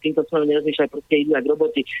ľudia týmto smerom nerozmýšľajú, proste idú aj k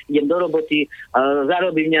roboty, idem do roboty,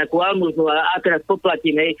 zarobím nejakú almužnu a teraz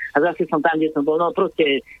poplatím, hej, a zase som tam, kde som bol. No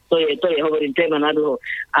proste, to je hovorím, téma na dlho.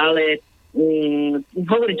 Ale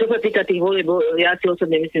hovorím, čo sa týka tých volieb, ja si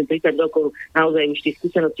osobne myslím, 30 rokov naozaj už tých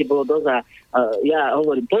skúseností bolo dosť a ja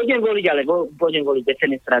hovorím, pôjdem voliť, ale pôjdem voliť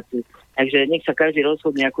defenestráciu. Takže nech sa každý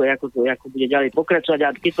rozhodne, ako bude ďalej pokračovať,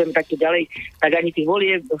 a keď pôjdem takto ďalej, tak ani tých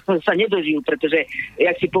volieb sa nedožijú, pretože,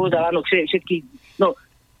 jak si povedal, áno, všetky, no,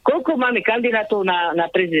 koľko máme kandidátov na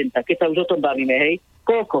prezidenta, keď sa už o tom bavíme, hej?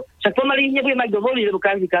 Koľko? Však pomaly ich nebude mať kto voliť, lebo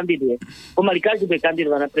každý kandiduje. Pomaly každý bude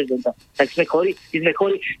kandidovať na prezidenta. Tak sme chorí.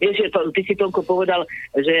 Ty si Tonko povedal,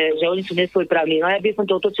 že oni sú nesvojprávni. No ja by som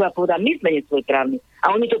to otočila a povedal, my sme nesvojprávni.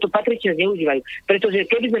 A oni toto patrične zneužívajú. Pretože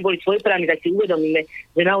keby sme boli svojprávni, tak si uvedomíme,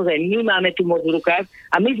 že naozaj my máme tú moc v rukách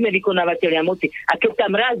a my sme vykonávatelia moci. A keď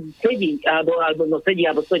tam raz sedí, alebo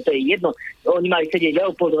stojí, to je jedno, oni mali sedieť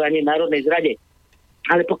Leopoldov a nie v Národnej zrade.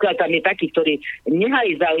 Ale pokiaľ tam je taký, ktorý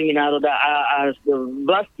nehají záujmy národa a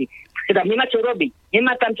vlasti, teda nemá čo robiť.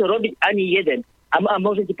 Nemá tam čo robiť ani jeden. A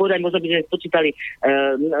môžem ti povedať, možno by sme spočítali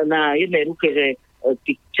na jednej ruke, že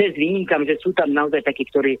tých 6 výnimkám, že sú tam naozaj takí,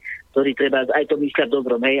 ktorí treba aj to mysľať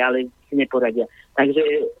dobrom, hej, ale si neporadia. Takže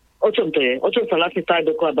o čom to je? O čom sa vlastne stále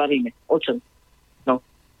dokola bavíme? O čom? No.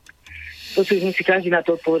 To si musí každý na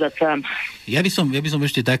to odpovedať sám. Ja by som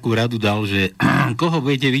ešte takú radu dal, že koho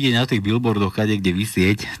budete vidieť na tých billboardoch, kde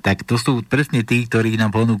vysieť, tak to sú presne tí, ktorí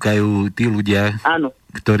nám ponúkajú tí ľudia, áno,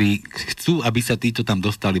 ktorí chcú, aby sa títo tam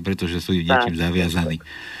dostali, pretože sú niečím zaviazaní.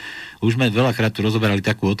 Už sme veľakrát tu rozoberali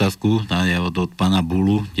takú otázku od pána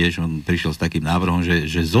Bulu, tiež on prišiel s takým návrhom,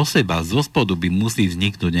 že zo seba, zo spodu by musí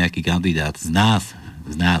vzniknúť nejaký kandidát. Z nás.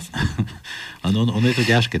 Ono je to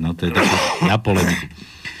ťažké, no to je také na polemiku.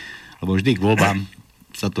 Lebo vždy k voľbám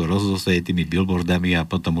sa to rozoseje tými billboardami a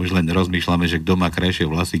potom už len rozmýšľame, že kto má krajšie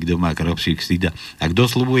vlasy, kto má krajšie ksída. A kto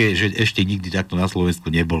sľubuje, že ešte nikdy takto na Slovensku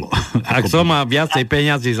nebolo. A kto má viacej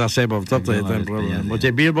peňazí za sebou, toto je ten problém. Bo tie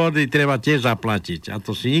billboardy treba tiež zaplatiť a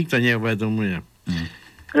to si nikto neuvedomuje.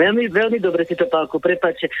 Veľmi dobre si to, Pálko,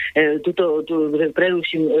 prepáč, že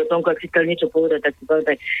preruším, Tonko, ak si chcel niečo povedať, tak si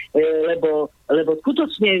povedať, lebo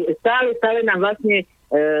skutočne stále nám vlastne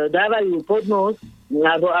dávajú podnos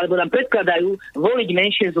alebo nám predkladajú voliť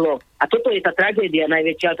menšie zlo. A toto je tá tragédia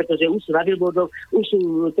najväčšia, pretože už sú na billboardoch, už sú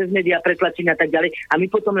cez médiá pretlačení a tak ďalej a my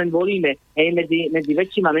potom len volíme medzi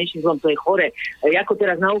väčším a menším zlom. To je chore. Ako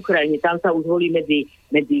teraz na Ukrajine, tam sa už volí medzi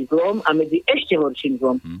zlom a medzi ešte horším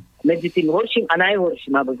zlom. Medzi tým horším a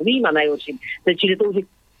najhorším, alebo zlým a najhorším. Čiže to už je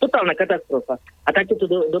totálna katastrofa. A takto to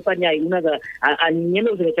dopadne aj u nás a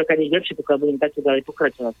nemôžeme čakať nič lepšie, pokiaľ budeme takto ďalej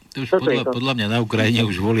pokračovať. Podľa mňa na Ukrajine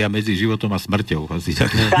už volia medzi životom a smrťou. Asi tak.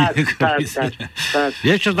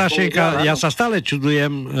 Vieš čo, Dáška, ja sa stále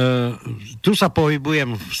čudujem, tu sa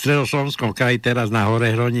pohybujem v stredoslovenskom kraji teraz na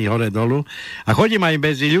Regióny, hore dolu a chodím aj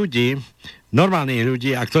medzi ľudí, normálnych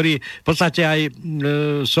ľudí, a ktorí v podstate aj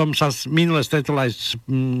som sa minule stretol aj s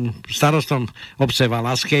starostom obce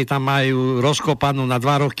Valaskej, tam majú rozkopanú na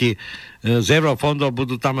 2 roky z eurofondov,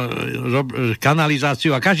 budú tam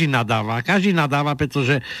kanalizáciu a každý nadáva,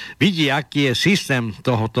 pretože vidí, aký je systém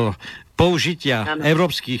tohoto použitia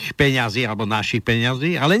európskych peňazí alebo našich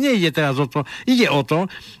peňazí, ale nejde teraz o to. Ide o to,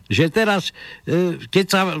 že teraz, keď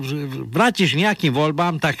sa vrátiš k nejakým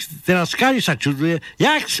voľbám, tak teraz každý sa čuduje,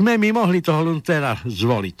 jak sme my mohli toho Luntera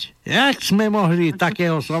zvoliť. Jak sme mohli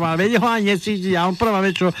takého slova, veď ho ani necítiť a on prvá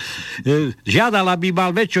vec, čo žiadal, aby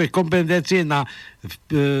mal väčšie kompetencie na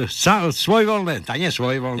svojvoľné,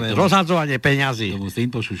 rozhadzovanie peňazí. Tomu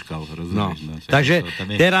syn pošuškal, rozumieš. No. Takže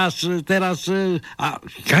teraz a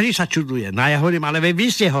každý sa čuduje. No ja hovorím, ale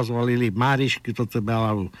vy ste ho zvolili, Márišky, toto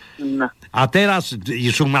Belavu. No. A teraz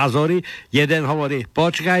sú názory, jeden hovorí,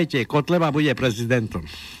 počkajte, Kotleba bude prezidentom.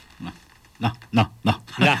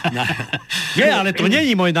 Nie, ale to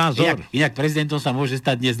není môj názor. Inak prezidentom sa môže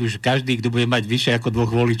stať dnes už každý, kto bude mať vyššie ako 2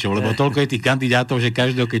 voličov, lebo toľko je tých kandidátov, že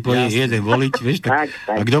každého, keď povie jeden volič, vieš, tak,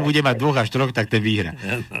 a kto bude mať 2 až 3, tak ten vyhra.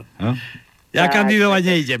 No? Ja kandidovať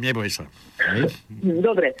neidem, neboj sa.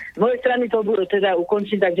 Dobre, z mojej strany to teda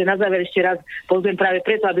ukončím, takže na záver ešte raz pozvem práve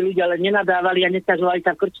preto, aby ľudia len nenadávali a nesťažovali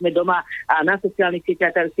sa v krčme doma a na sociálnych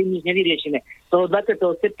sieťach s tým nič nevyriešime. Toho 20.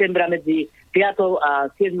 septembra medzi 5. a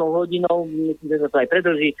 7. hodinou, myslím, že sa to aj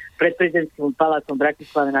predĺží, pred prezidentským palácom v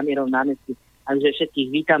Bratislave na Mierovom námestí. Takže všetkých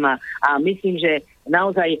vítam a myslím, že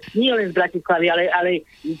naozaj nie len z Bratislavy, ale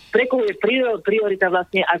pre koho je priorita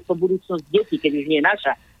vlastne až po budúcnosť detí, keď už nie je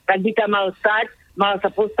naša, tak by tam mal stať, mal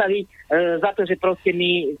sa postaviť za to, že proste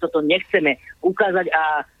my toto nechceme ukázať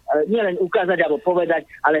a nielen ukázať alebo povedať,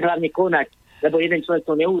 ale hlavne konať, lebo jeden človek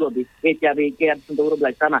to neurobí. Viete, ja by som to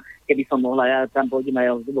urobila aj sama, keby som mohla, ja tam pôjdem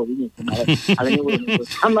aj z zubov vyniesem, ale neurobím to.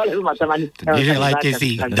 Ale ma tam ani... Neželajte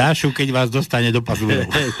si Dášu, keď vás dostane do pazúrov.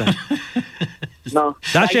 No,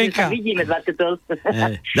 Dášenka. Vidíme 28.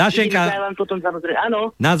 Dášenka.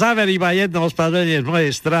 Áno. Na záver iba jedno ospravedlnenie z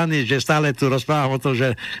mojej strany, že stále tu rozprávam o tom,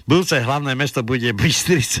 že budúce hlavné mesto bude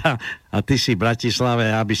Bystrica a ty si v Bratislave,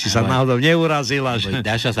 aby si sa náhodou neurazila. Že...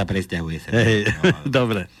 Dáša sa presťahuje.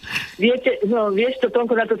 Dobre. Vieš to,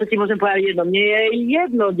 Tonko, na to ti môžem povedať jedno. Mne je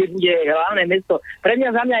jedno, kde bude hlavné mesto. Pre mňa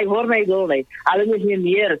za mňa aj v Hornej Dolnej. Ale nech je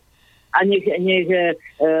mier. A nech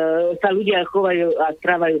sa ľudia chovajú a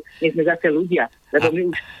strávajú, nech sme zase ľudia. Lebo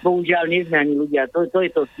my už bohužiaľ nie sme ani ľudia. To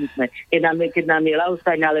je to smutné. Keď nám je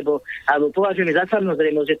ľahostajné, alebo považujeme za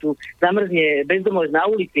samozrejmosť, že tu zamrzne bezdomovec na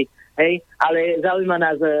ulici, hej, ale zaujíma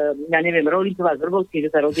nás, ja neviem, Rolíková s Vrbovským,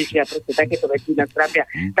 že sa rozlišia, proste takéto veci nás trápia.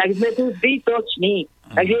 Tak sme tu zbytoční.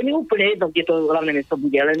 Takže je mi úplne jedno, kde to hlavné mesto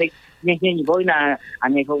bude, ale nech nie je vojna a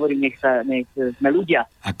nech hovorím, nech sme ľudia.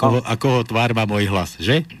 A koho tvár má môj hlas,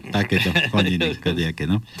 že? Takéto koniny,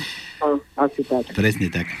 kadejaké, no. Asi tak.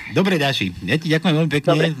 Presne tak. Dobre, Dáši, ja ti ďakujem veľmi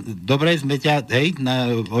pekne. Dobre sme ťa,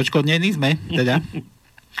 odškodnení sme, teda.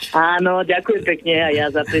 Áno, ďakujem pekne a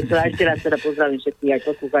ja za to ešte raz teda pozdravím všetkých aj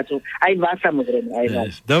poslucháčov. Aj vás samozrejme, aj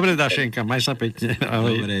vás. Dobre, Dášenka, maj sa pekne.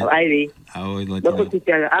 Ahoj. Dobre. Aj vy. Ahoj, do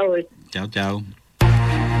počutia. Ahoj. Čau, čau.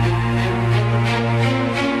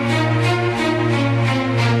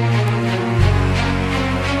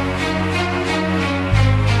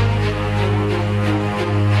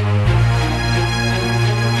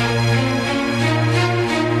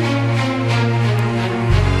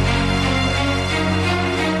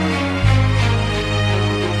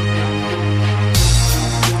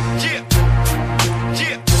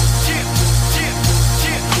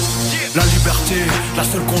 La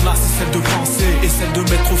seule qu'on a c'est celle de penser et celle de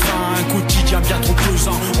mettre fin à un quotidien bien trop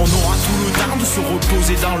pesant. On aura tout le temps de se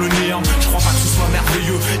reposer dans le néant. Je crois pas que ce soit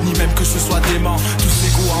merveilleux, ni même que ce soit dément. Tous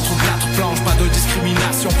égaux entre 4 planches, pas de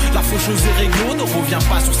discrimination. La faucheuse et réglo ne revient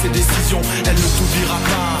pas sur ses décisions. Elle ne t'oubliera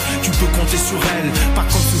pas, tu peux compter sur elle. Pas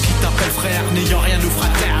comme ceux qui t'appellent frère, n'ayant rien de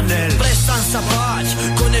fraternel. Prestaň sa báť,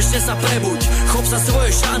 konečne sa prebuď. Chop sa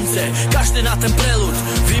svoje šance, kašli na ten prelud.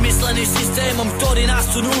 Vymyslený systémom, ktorý nás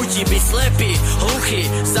tu núti byť slepý, hluchý,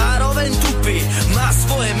 zároveň tupý. Má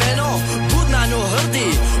svoje meno, buď na ňo hrdý.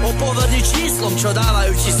 Opovrni číslom, čo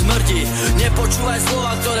dávajú ti smrti. Nepočúvaj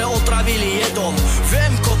slova, ktoré otravili jedom.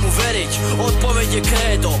 Viem komu veriť, odpovede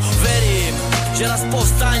krédo. Verím, že raz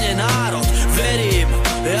povstane národ. Verím,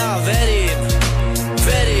 ja verím.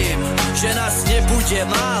 Verím, že nás nebude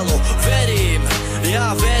málo. Verím,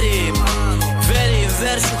 ja verím. Verím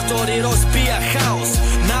veršu, ktorý rozbíja chaos.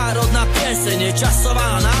 Národná pieseň je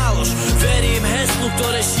časová nálož. Verím heslu,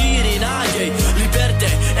 ktoré šíri nádej. Liberté,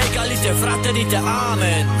 égalité, fraternité,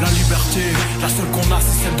 amen. La liberté, la seule qu'on a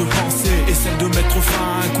c'est celle de penser et celle de mettre fin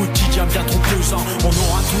à un quotidien bien trop pesant. On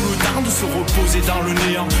aura tout le temps de se reposer dans le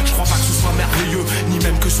néant. Je crois pas que ce soit merveilleux, ni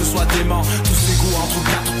même que ce soit dément. Tous égaux entre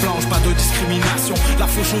 4 planches, pas de discrimination. La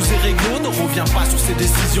faucheuse et réglo ne revient pas sur ses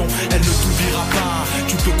décisions. Elle ne t'oubliera pas,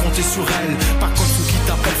 tu peux compter sur elle. Pas comme ceux qui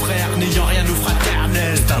t'appellent frère, n'ayant rien de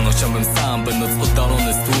fraternel. Stanąć chciałbym sam, będąc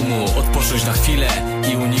oddalony z tłumu. Odpocząć na chwilę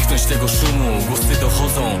i uniknąć tego szumu. Głosy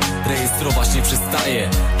dochodzą, rejestrować nie przestaje.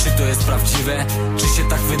 Czy to jest prawdziwe? Czy się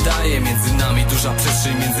tak wydaje? Między nami duża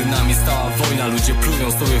przestrzeń, między nami stała wojna. Ludzie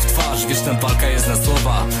plują sobie w twarz, wieczna walka jest na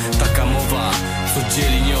słowa. Taka mowa, co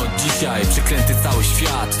dzieli nie od dzisiaj. Przeklęty cały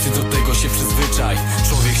świat, ty do tego się przyzwyczaj.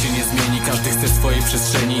 Człowiek się nie zmieni, każdy chce swojej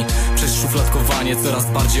przestrzeni. Przez szufladkowanie coraz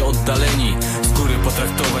bardziej oddaleni. Z góry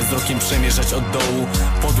potraktować, wzrokiem przemierzać od dołu.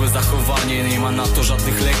 Podłe zachowanie, nie ma na to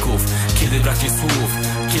żadnych leków. Kiedy braknie słów,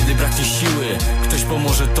 kiedy brak ci siły, ktoś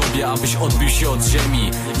pomoże tobie, abyś odbił się od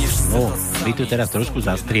ziemi. No, my tu teraz trošku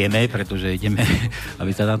zastrieme, pretože ideme,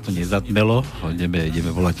 aby sa nám tu nezatmelo,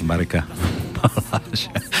 ideme volať Mareka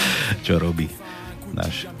Baláža, čo robí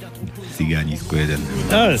náš cigánisko jeden.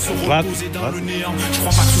 No, sladý. Je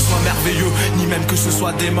crois pas que ce soit merveilleux, ni même que ce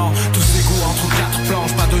soit dément. Tous égaux entre quatre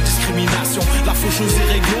planches, pas de discrimination. La faucheuse et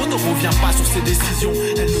réglo ne revient pas sur ses décisions.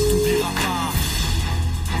 Elle ne t'oubliera pas.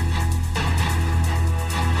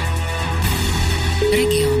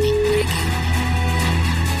 Regióny.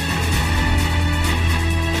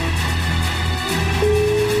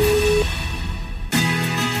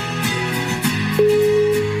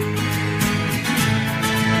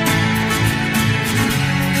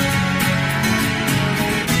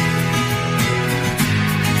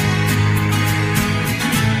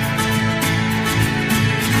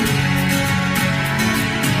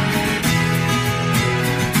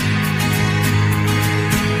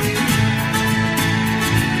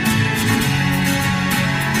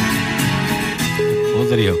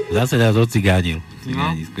 Pozri ho, zase nás ocigánil.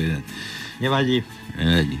 Cigánisko jeden. Nevadí.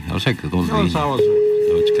 Nevadí, ale však to No, samozrejme.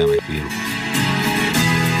 Dočkáme chvíľu.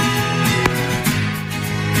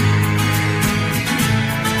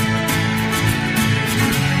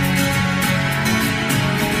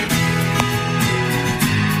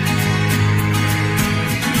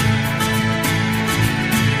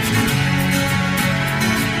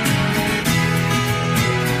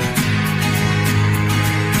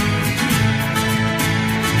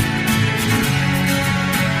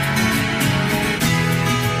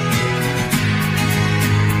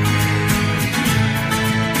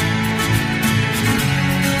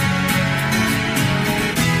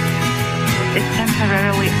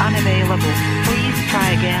 Unavailable. Please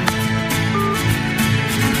try again.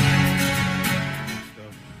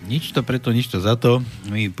 Nič to preto, nič to za to.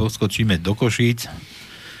 My poskočíme do Košíc.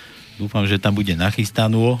 Dúfam, že tam bude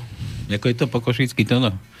nachystanú. Ako je to po košícky to,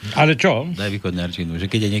 no? Ale čo? Daj východňarčinu, že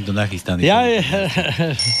keď je niekto nachystaný.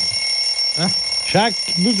 Však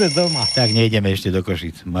bude doma. Tak nejdeme ešte do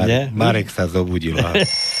Košíc. Marek sa zobudil.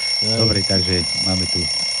 Dobre, takže máme tu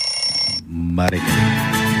Mareka.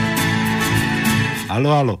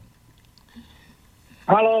 Haló.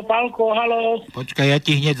 Haló, Pálko, haló. Počkaj, ja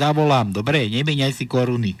ti hneď zavolám. Dobre, nemieňaj si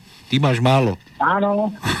koruny. Ty máš málo.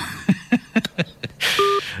 Áno.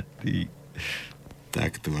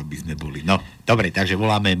 Tak tu, aby sme boli. No, dobre, takže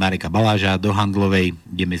voláme Mareka Baláža do Handlovej.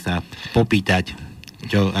 Ideme sa popýtať,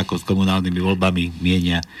 čo ako s komunálnymi voľbami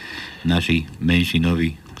mienia naši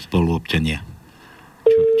menšinoví spoluobčania.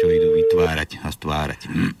 Čo idú vytvárať a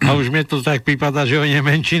stvárať. A už mi to tak prípada, že on je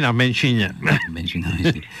menšina. Menšina.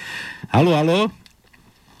 Haló.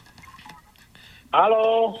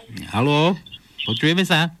 Haló, Počujeme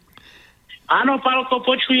sa? áno, Pálko,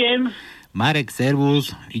 počujem. Marek,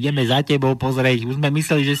 servus, ideme za tebou pozrieť. Už sme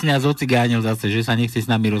mysleli, že si nás ocigánil zase, že sa nechce s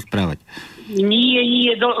nami rozprávať.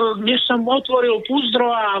 Nie, dnes som otvoril púzdro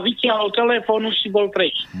a vytiahol telefón, už si bol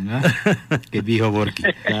preč. No,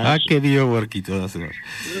 aké výhovorky to zase máš.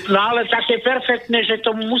 No ale také perfektné, že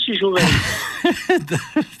tomu musíš uveriť.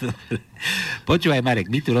 Počúvaj, Marek,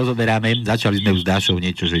 my tu rozoberáme, začali sme už s Dášou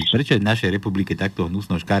niečo, že prečo je v našej republike takto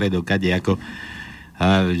hnusno škaredo, kade ako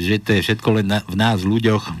že to je všetko len v nás,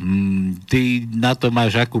 ľuďoch. Ty na to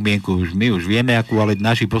máš akú mienku? My už vieme akú, ale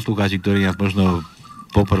naši poslucháči, ktorí nás možno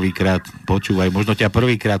poprvýkrát počúvajú, možno ťa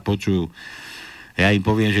prvýkrát počujú. Ja im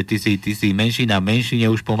poviem, že ty si menšina v menšine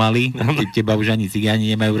už pomaly. Teba už ani cigáni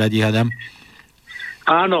nemajú radi, hadam.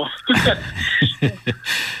 Áno.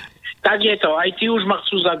 Tak je to, aj ty už ma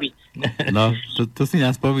chcú zabiť. No, to si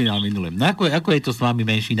nás spomínal minule. No ako je to s vami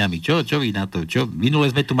menšinami? Čo vy na to? Minule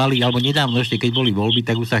sme tu mali, alebo nedávno ešte, keď boli voľby,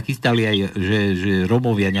 tak už sa chystali aj, že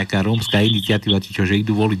Rómovia, nejaká rómska iniciatíva, či čo, že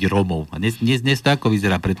idú voliť Rómov. A dnes to ako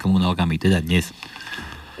vyzerá pred komunálkami? Teda dnes.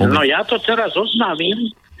 No ja to teraz oznámim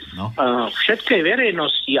všetkej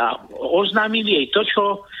verejnosti a oznámim jej to,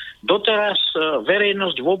 čo doteraz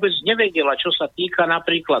verejnosť vôbec nevedela, čo sa týka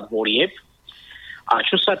napríklad volieb. A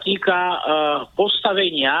čo sa týka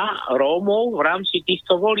postavenia Rómov v rámci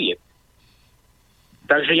týchto volieb.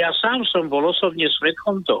 Takže ja sám som bol osobne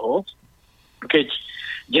svedkom toho, keď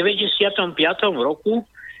v 95. roku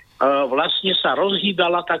vlastne sa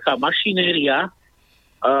rozhýbala taká mašinéria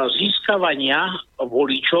získavania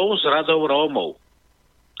voličov z radov Rómov.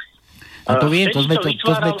 No to viem,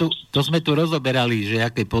 to sme tu rozoberali, že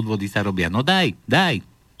aké podvody sa robia. No daj.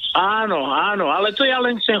 Áno, ale to ja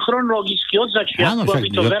len chcem chronologicky od začiatku,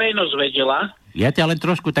 aby to verejnosť vedela. Ja ťa len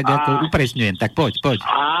trošku tak ako upresňujem, tak poď.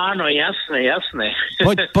 Áno, jasné.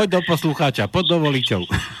 Poď do poslucháča, poď do voličov.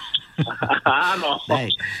 Áno.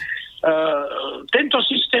 Daj. tento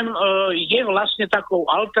systém je vlastne takou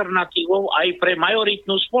alternatívou aj pre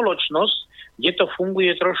majoritnú spoločnosť, kde to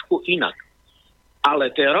funguje trošku inak. Ale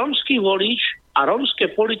ten rómsky volič a rómske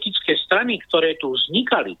politické strany, ktoré tu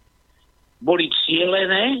vznikali, boli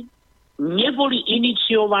cielené, neboli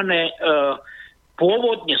iniciované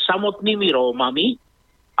pôvodne samotnými Rómami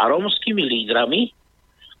a rómskymi lídrami,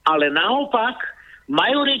 ale naopak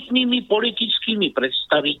majoritnými politickými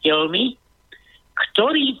predstaviteľmi,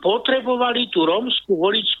 ktorí potrebovali tú rómsku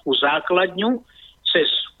voličskú základňu cez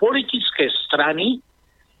politické strany,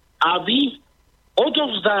 aby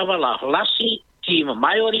odovzdávala hlasy tým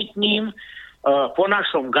majoritným po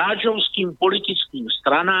našom gáčovským politickým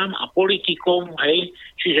stranám a politikom, hej,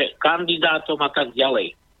 čiže kandidátom a tak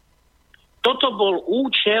ďalej. Toto bol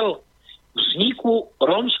účel vzniku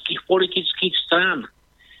rómskych politických strán.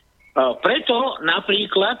 Preto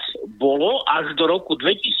napríklad bolo až do roku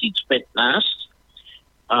 2015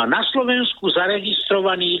 na Slovensku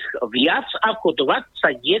zaregistrovaných viac ako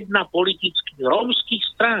 21 politických rómskych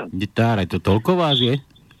strán. To toľko vás je?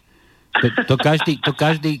 To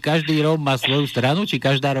každý Róm má svoju stranu, či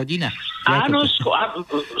každá rodina? Áno,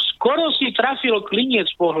 skoro si trafil klinec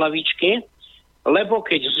po hlavičke, lebo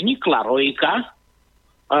keď vznikla Rojka,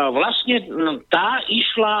 vlastne tá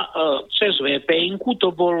išla cez VPN-ku,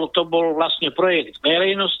 to bol vlastne projekt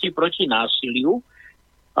verejnosti proti násiliu.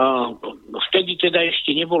 Vtedy teda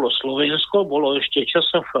ešte nebolo Slovensko, bolo ešte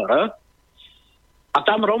ČSFR. A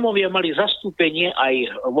tam Rómovia mali zastúpenie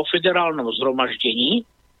aj vo federálnom zhromaždení.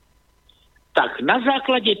 Tak na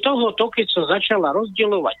základe tohoto, keď sa začala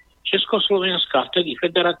rozdeľovať Československá, vtedy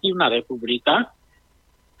Federatívna republika,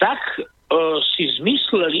 tak si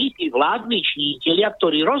zmysleli tí vládni činitelia,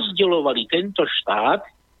 ktorí rozdeľovali tento štát,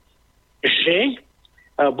 že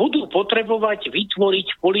budú potrebovať vytvoriť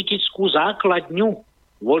politickú základňu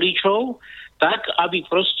voličov, tak, aby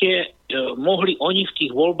proste mohli oni v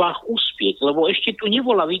tých voľbách uspieť. Lebo ešte tu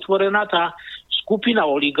nebola vytvorená tá skupina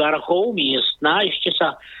oligarchov miestna, ešte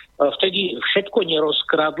sa vtedy všetko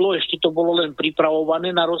nerozkradlo, ešte to bolo len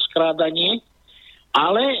pripravované na rozkrádanie,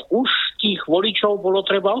 ale už tých voličov bolo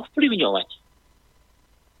treba ovplyvňovať.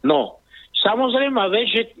 No, samozrejme,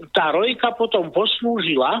 že tá Rojka potom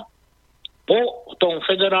poslúžila po tom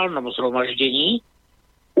federálnom zhromaždení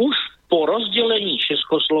už po rozdelení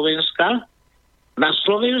Československa na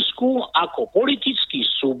Slovensku ako politický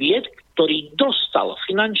subjekt, ktorý dostal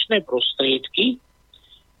finančné prostriedky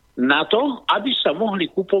na to, aby sa mohli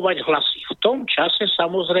kupovať hlasy. V tom čase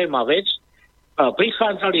samozrejme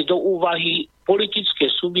prichádzali do úvahy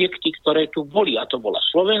politické subjekty, ktoré tu boli. A to bola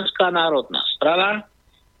Slovenská národná strana,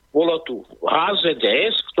 bolo tu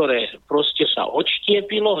HZDS, ktoré proste sa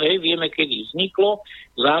odštiepilo, vieme, kedy vzniklo,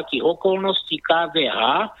 za akých okolností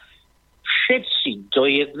KDH. Všetci do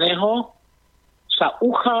jedného sa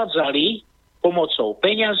uchádzali pomocou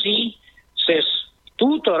peňazí cez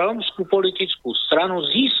túto rómsku politickú stranu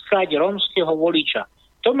získať rómskeho voliča.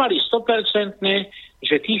 To mali 100%,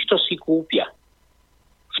 že týchto si kúpia.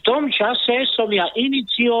 V tom čase som ja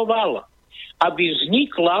inicioval, aby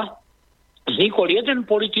vznikol jeden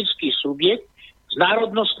politický subjekt z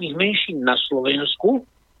národnostných menšín na Slovensku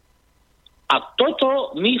a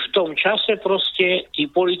toto my v tom čase proste tí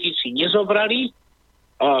politici nezobrali.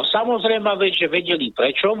 Samozrejme, že vedeli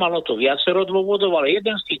prečo, malo to viacero dôvodov, ale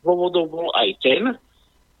jeden z tých dôvodov bol aj ten,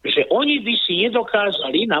 že oni by si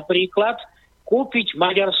nedokázali napríklad kúpiť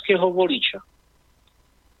maďarského voliča.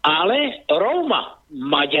 Ale Róma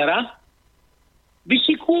Maďara by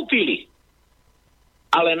si kúpili.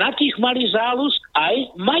 Ale na tých mali záľusk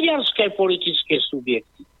aj maďarské politické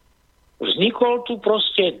subjekty. Vznikol tu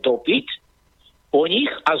proste dopyt po nich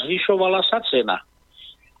a zvyšovala sa cena.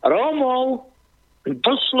 Rómov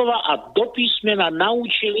doslova a do písmena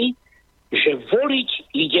naučili, že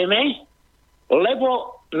voliť ideme,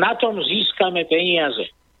 lebo na tom získame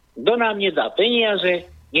peniaze. Kto nám nedá peniaze,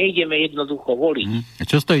 nejdeme jednoducho voliť.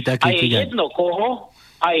 Čo stojí taký? A je jedno koho,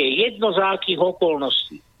 a je jedno za akých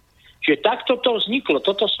okolností. Čiže takto to vzniklo,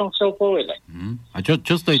 toto som chcel povedať. A čo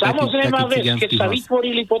stojí samozrejme, taký keď sa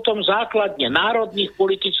vytvorili potom základne národných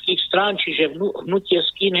politických strán, čiže hnutie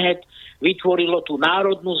Skinhead vytvorilo tú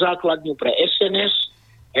národnú základňu pre SNS,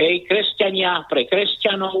 kresťania pre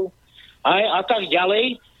kresťanov a tak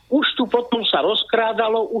ďalej. Už tu potom sa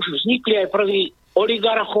rozkrádalo, už vznikli aj prví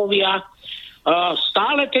oligarchovia.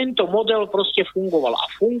 Stále tento model proste fungoval a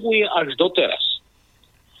funguje až doteraz.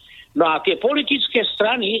 No a tie politické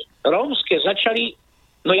strany rómske začali,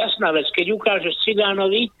 no jasná vec, keď ukážeš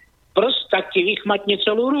cigánovi prst, tak ti vychmatne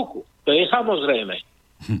celú ruku. To je samozrejme.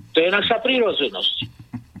 To je naša prirodzenosť.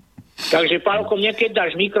 Takže, Pálko, mne keď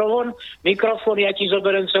dáš mikrofón, ja ti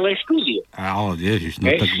zoberiem celé štúdio. Áno, ježiš,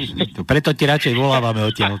 no tak, preto ti radšej volávame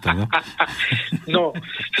odtiaľto, no. No,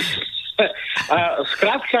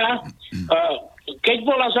 skrátka, keď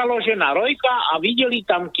bola založená Rojka a videli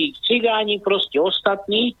tam tí cigáni, proste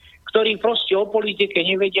ostatní, ktorí proste o politike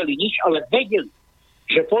nevedeli nič, ale vedeli,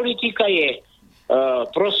 že politika je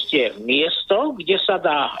proste miesto, kde sa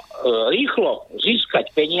dá rýchlo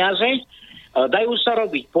získať peniaze, dajú sa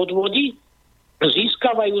robiť podvody,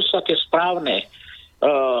 získavajú sa tie správne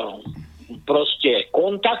proste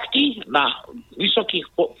kontakty na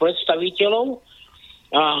vysokých predstaviteľov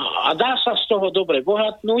a dá sa z toho dobre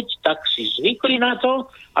bohatnúť, tak si zvykli na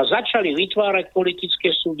to a začali vytvárať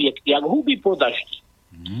politické subjekty, jak huby po daždi.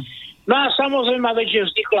 No a samozrejme,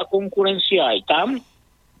 že vznikla konkurencia aj tam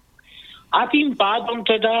a tým pádom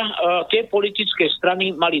teda tie politické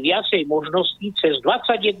strany mali viacej možností cez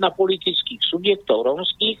 21 politických subjektov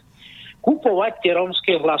rómskych kupovať tie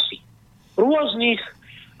rómske hlasy. V rôznych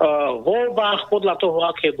voľbách podľa toho,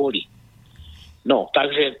 aké boli. No,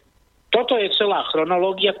 takže toto je celá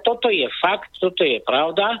chronológia, toto je fakt, toto je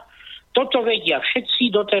pravda, toto vedia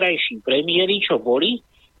všetci doterajší premiéri, čo boli,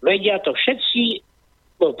 vedia to všetci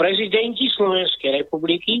prezidenti Slovenskej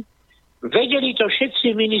republiky, vedeli to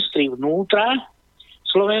všetci ministri vnútra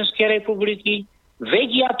Slovenskej republiky,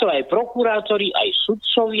 vedia to aj prokurátori, aj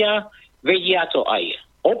sudcovia, vedia to aj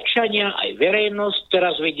občania, aj verejnosť,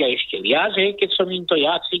 teraz vedia ešte viac, keď som im to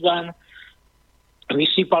ja, cigán,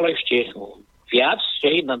 vysypal ešte viac,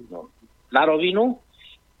 na rovinu.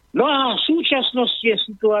 No a v súčasnosti je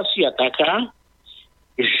situácia taká,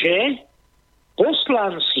 že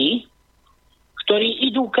poslanci, ktorí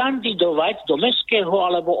idú kandidovať do mestského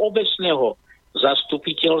alebo obecného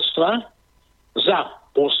zastupiteľstva za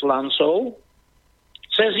poslancov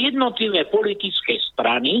cez jednotlivé politické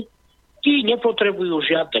strany, tí nepotrebujú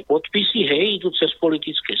žiadne podpisy, idú cez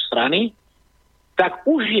politické strany, tak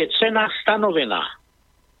už je cena stanovená.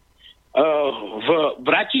 V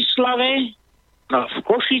Bratislave, v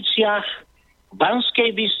Košiciach, v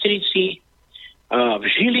Banskej Bystrici, v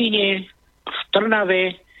Žiline, v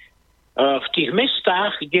Trnave, v tých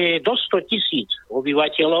mestách, kde je do 100 000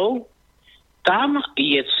 obyvateľov, tam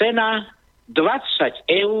je cena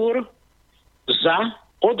 20 eur za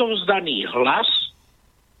odovzdaný hlas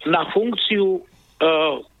na funkciu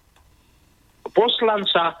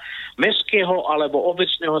poslanca mestského alebo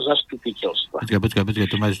obecného zastupiteľstva. Počkaj,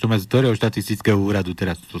 to máš z ktorého štatistického úradu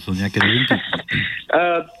teraz? To sú nejaké novinky?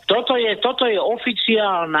 Toto je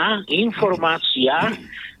oficiálna informácia.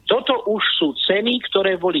 Toto už sú ceny,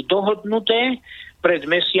 ktoré boli dohodnuté pred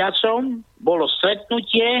mesiacom. Bolo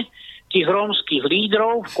stretnutie tých rómskych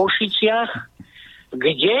lídrov v Košiciach,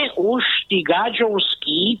 kde už tí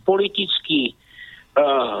gáčovskí politickí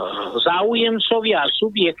záujemcovia a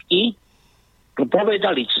subjekty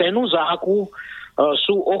povedali cenu, za akú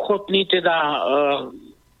sú ochotní teda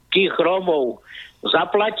tých Rómov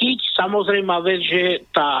zaplatiť. Samozrejme vec, že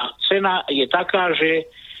tá cena je taká, že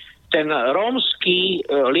ten rómsky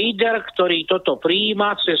líder, ktorý toto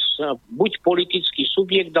prijíma cez buď politický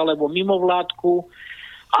subjekt, alebo mimovládku,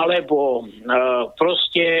 alebo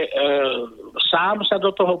proste sám sa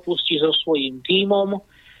do toho pustí so svojím tímom,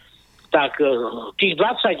 tak tých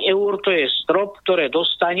 20 eur to je strop, ktoré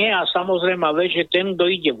dostane a samozrejme vie, že ten, kto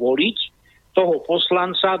ide voliť toho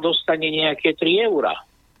poslanca, dostane nejaké 3 eurá.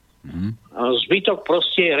 Zbytok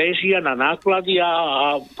proste je réžia na náklady a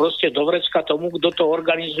proste do vrecka tomu, kto to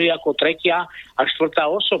organizuje ako 3. a 4.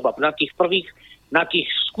 osoba. Na tých prvých, na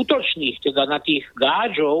tých skutočných, teda na tých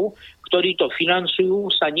gáčov, ktorí to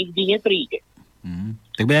financujú, sa nikdy nepríde.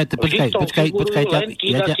 Tak počkaj,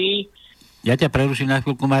 ja ťa preruším na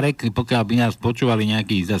chvíľku, Marek, pokiaľ by nás počúvali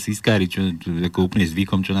nejakí zasískári, čo ako úplne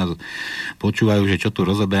zvykom, čo nás počúvajú, že čo tu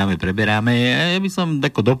rozoberáme, preberáme. Ja by som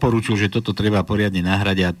tako doporučil, že toto treba poriadne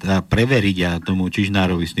nahrať a preveriť a tomu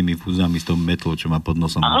Čižnárovi s tými fúzami, s tom metlou, čo má pod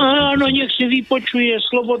nosom. Áno, nech si vypočuje,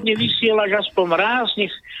 slobodne vysielač aspoň raz,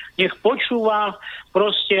 nech počúva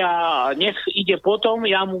proste a nech ide potom.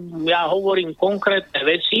 Ja hovorím konkrétne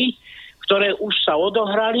veci, ktoré už sa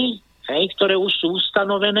odohrali, ktoré už sú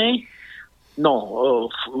ustanovené.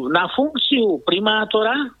 No, na funkciu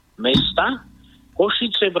primátora mesta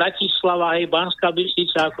Košice, Bratislava aj Banská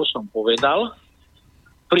Bystrica, ako som povedal,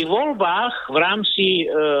 pri voľbách v rámci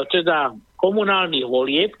teda komunálnych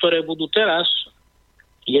volieb, ktoré budú teraz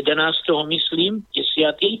 11. myslím,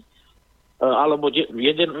 10. alebo 11.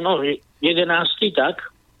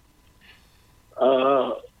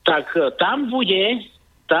 tak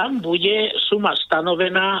tam bude suma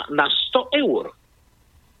stanovená na 100 eur.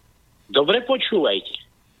 Dobre počúvajte.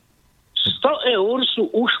 100 eur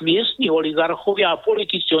sú už miestni oligarchovia a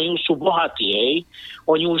politici, oni už sú bohatí, hej.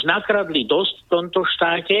 Oni už nakradli dosť v tomto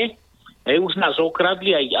štáte, hej, už nás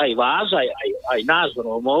okradli aj vás, aj nás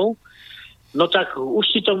Rómov. No tak už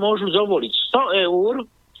si to môžu dovoliť. 100 eur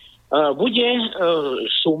bude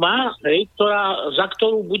suma, hej, za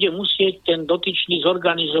ktorú bude musieť ten dotyčný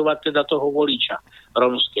zorganizovať teda toho voliča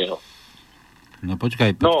rómskeho. No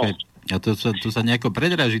počkaj. A to sa nejako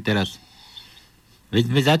predraží teraz. Veď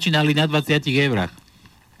sme začínali na 20 eurách.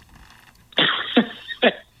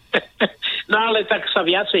 No ale tak sa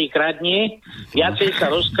viacej kradne, viacej sa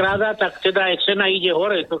rozkráda, tak teda aj cena ide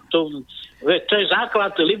hore. To je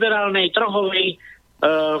základ liberálnej, trhovej,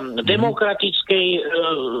 demokratickej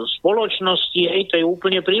spoločnosti, hej, to je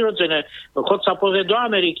úplne prirodzené. Chod sa pozrieť do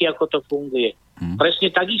Ameriky, ako to funguje. Presne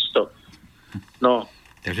takisto. No.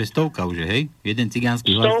 Takže 100 už, hej? Jeden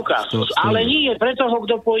cigánsky hlas. 100. Ale nie je pre toho,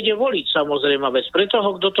 kto pôjde voliť, samozrejme, vec. Pre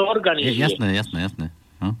toho, kto to organizuje. Jasné.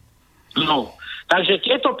 No. Takže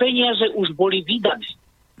tieto peniaze už boli vydané.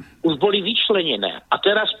 Už boli vyčlenené. A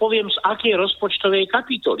teraz poviem, z akej rozpočtovej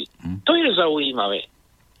kapitoly. To je zaujímavé.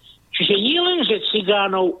 Čiže nie len, že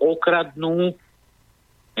cigánov okradnú,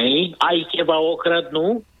 aj teba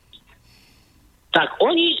okradnú, tak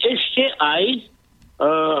oni ešte aj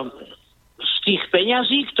z tých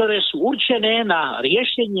peňazí, ktoré sú určené na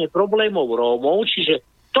riešenie problémov Rómov, čiže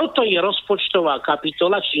toto je rozpočtová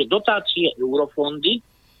kapitola, čiže dotácie eurofondy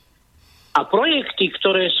a projekty,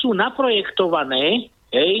 ktoré sú naprojektované,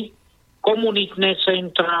 komunitné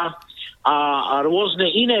centra a rôzne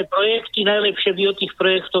iné projekty, najlepšie by o tých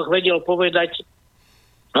projektoch vedel povedať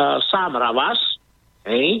sám Ravas,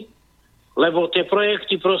 lebo tie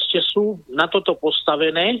projekty proste sú na toto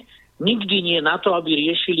postavené, nikdy nie na to, aby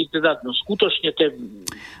riešili teda skutočne ten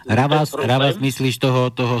Ravas, myslíš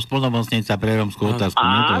toho splnomocnenca pre rómsku otázku?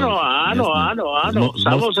 Áno,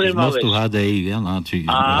 samozrejme. Z mostu HDI, áno.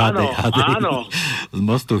 Z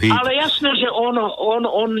mostu HIT. Ale jasné, že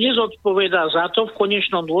on nezodpovedá za to, v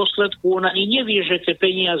konečnom dôsledku on ani nevie, že tie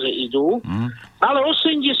peniaze idú, ale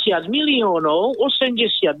 80 miliónov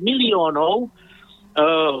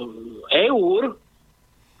eur,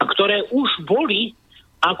 ktoré už boli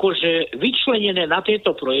akože vyčlenené na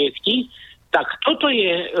tieto projekty, tak toto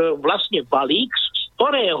je vlastne balík, z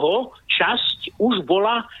ktorého časť už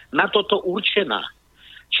bola na toto určená.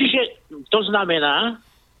 Čiže to znamená,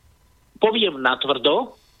 poviem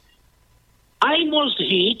natvrdo, aj Most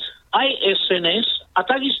Hit, aj SNS a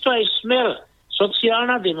takisto aj Smer,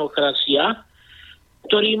 sociálna demokracia,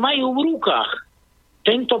 ktorí majú v rukách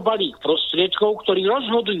tento balík prostriedkov, ktorí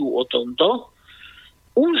rozhodujú o tomto,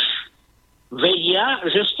 už vedia,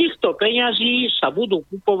 že z týchto peňazí sa budú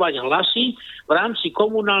kupovať hlasy v rámci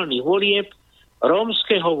komunálnych volieb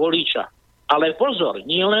rómskeho voliča. Ale pozor,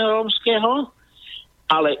 nie len rómskeho,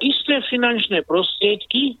 ale isté finančné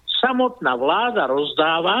prostriedky samotná vláda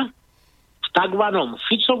rozdáva v takvanom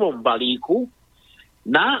Ficovom balíku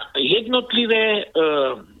na jednotlivé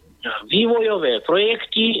vývojové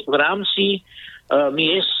projekty v rámci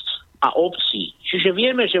miest a obcí. Čiže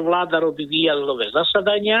vieme, že vláda robí výjazdové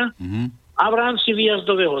zasadania, a v rámci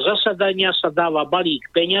výjazdového zasadania sa dáva balík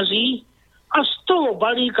peňazí a z toho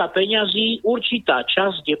balíka peňazí určitá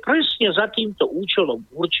časť je presne za týmto účelom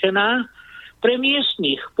určená pre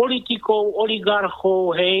miestnych politikov,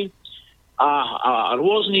 oligarchov, a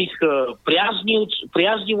rôznych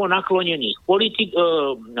priaznivo naklonených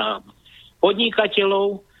podnikateľov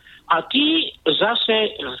a tí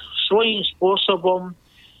zase svojím spôsobom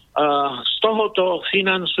z tohoto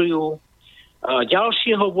financujú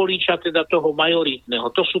ďalšieho voliča, teda toho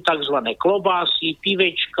majoritného. To sú tzv. Klobásy,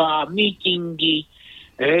 pivečka, mítingy,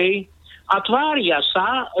 a tvária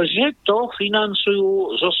sa, že to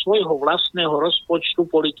financujú zo svojho vlastného rozpočtu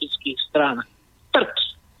politických strán.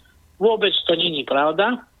 Vôbec to není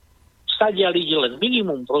pravda. Stadiaľ ide len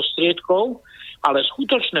minimum prostriedkov, ale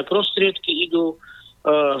skutočné prostriedky idú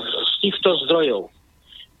z týchto zdrojov.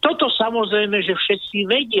 Toto samozrejme, že všetci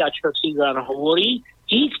vedia, čo cigán hovorí,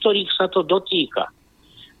 tí, ktorých sa to dotýka.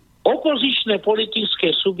 Opozičné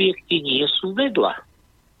politické subjekty nie sú vedľa.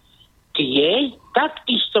 Tie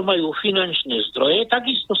takisto majú finančné zdroje,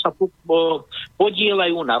 takisto sa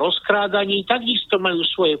podieľajú na rozkrádaní, takisto majú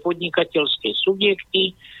svoje podnikateľské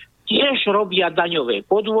subjekty, tiež robia daňové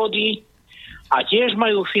podvody a tiež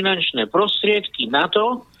majú finančné prostriedky na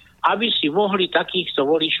to, aby si mohli takýchto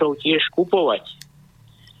voličov tiež kupovať.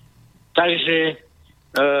 Takže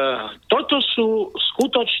toto sú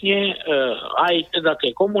skutočne aj teda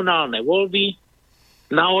tie komunálne voľby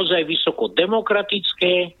naozaj vysoko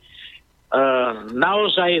demokratické,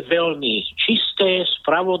 naozaj veľmi čisté,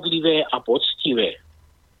 spravodlivé a poctivé.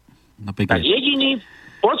 Napríklad. Tak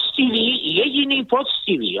Poctivý, jediný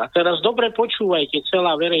poctivý, a teraz dobre počúvajte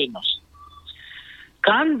celá verejnosť.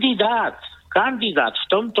 Kandidát v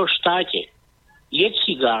tomto štáte je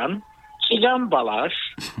cigán Baláž,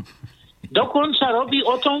 dokonca robí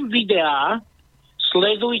o tom videá,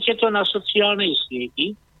 sledujte to na sociálnej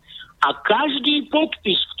sieti, a každý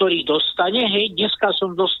podpis, ktorý dostane, dneska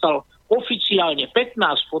som dostal oficiálne 15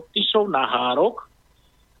 podpisov na hárok,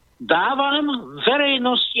 dávam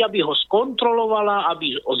verejnosti, aby ho skontrolovala,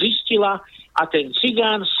 aby ho zistila, a ten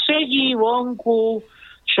cigán sedí vonku,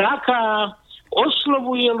 čaká,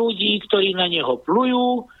 oslovuje ľudí, ktorí na neho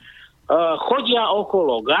plujú, chodia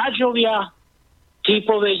okolo gáčovia, tí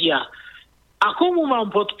povedia, a komu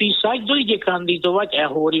mám podpísať, kto ide kandidovať? A ja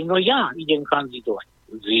hovorím, no ja idem kandidovať.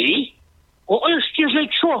 Vy? Ešte, že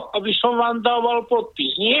čo? Aby som vám dával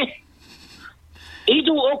podpis, nie?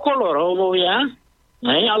 Idú okolo Rómovia,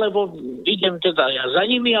 alebo idem teda ja za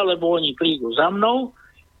nimi, alebo oni prídu za mnou,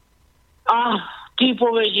 a tí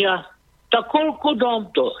povedia, tak koľko dám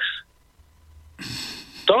tož?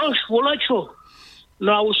 Tož, volačo?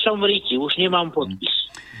 No a už som v ríti, už nemám podpis.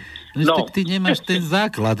 No. Tak ty nemáš ten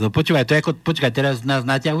základ. No, počúvaj, to je ako, počkaj, teraz nás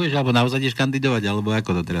naťahuješ, alebo naozaj ideš kandidovať, alebo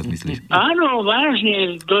ako to teraz myslíš? Áno,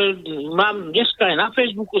 vážne. Mám dneska aj na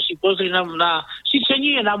Facebooku, si pozri síce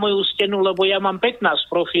nie na moju stenu, lebo ja mám 15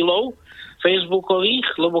 profilov facebookových,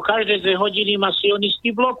 lebo každé 2 hodiny ma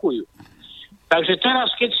sionisti blokujú. Takže teraz,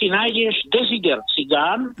 keď si nájdeš Desider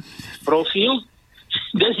Cigán, profil,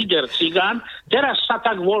 Desider Cigán, teraz sa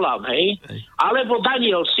tak volám, hej? Alebo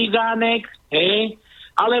Daniel Cigánek, hej?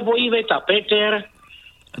 Alebo Iveta Peter,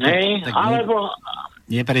 hej? Alebo...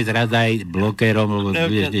 Neprezradaj blokérom, lebo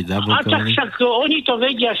budeš deť zablokovaný. A tak však oni to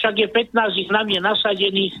vedia, však je 15 ich na mne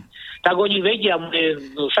nasadených, tak oni vedia,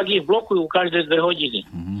 však ich blokujú každé 2 hodiny.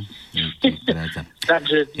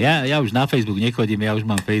 Takže... Ja už na Facebook nechodím, ja už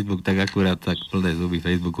mám Facebook, tak akurát tak plné zuby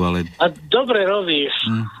Facebooku, ale... A dobre robíš.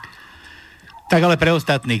 Tak ale pre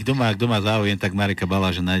ostatných, kto má záujem, tak Mareka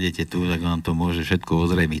Baláža nájdete tu, tak vám to môže všetko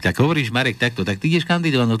ozrejmiť. Tak hovoríš, Marek, takto, tak ty ideš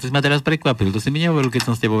kandidovať, no to si ma teraz prekvapil, to si mi nehovoril, keď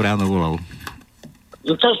som s tebou ráno volal.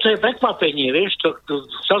 No to je prekvapenie, vieš, to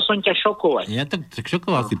chcel som ťa šokovať. Ja tak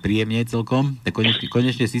šokoval si príjemne celkom, tak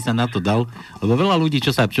konečne si sa na to dal, lebo veľa ľudí, čo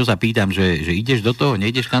sa pýtam, že ideš do toho,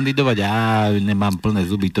 neideš kandidovať, nemám plné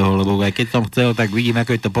zuby toho, lebo aj keď som chcel, tak vidím,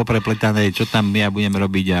 ako je to poprepletané, čo tam ja budem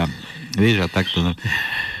robiť a vieš, a takto. No.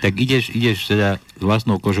 Tak ideš teda s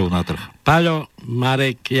vlastnou kožou na trh. Paľo,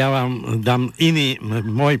 Marek, ja vám dám iný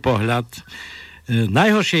môj pohľad.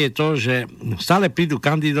 Najhoršie je to, že stále prídu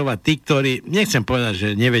kandidovať tí, ktorí, nechcem povedať,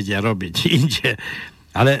 že nevedia robiť inde,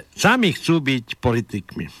 ale sami chcú byť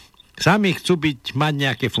politikmi. Sami chcú mať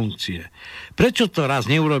nejaké funkcie. Prečo to raz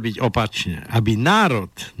neurobiť opačne? Aby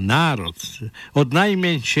národ od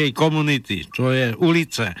najmenšej komunity, to je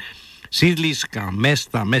ulice, sídliska,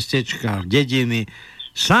 mesta, mestečka, dediny,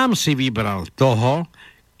 sám si vybral toho,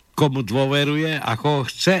 komu dôveruje a koho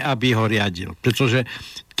chce, aby ho riadil. Pretože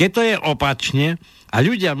keď to je opačne a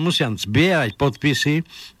ľudia musia zbierať podpisy,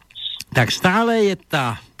 tak stále je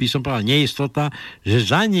tá, by som povedal, neistota, že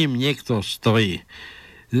za ním niekto stojí.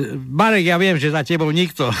 Marek, ja viem, že za tebou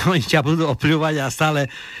nikto, oni ťa budú opľúvať a stále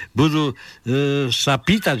budú sa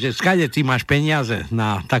pýtať, že skade ty máš peniaze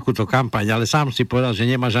na takúto kampaň, ale sám si povedal, že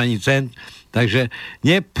nemáš ani cent, takže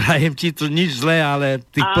neprajem ti tu nič zlé, ale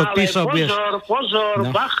tých podpisov... Ale pozor,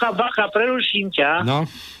 no. bacha, preruším ťa. No.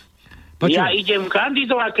 Ja idem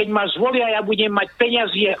kandidovať, keď ma zvolia, ja budem mať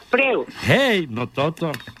peniazy jak plev. Hej, no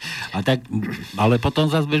toto. A tak, ale potom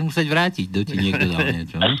zase budeš musieť vrátiť, do ti niekto dal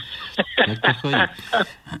niečo, ne? Tak to chodí.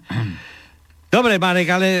 Dobre,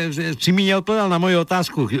 Marek, ale si mi neodpovedal na moju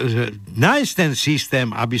otázku. Nájsť ten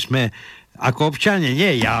systém, aby sme, ako občania,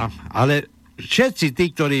 nie ja, ale všetci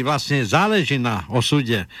tí, ktorí vlastne záleží na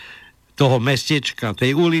osude toho mestečka,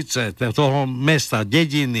 tej ulice, toho mesta,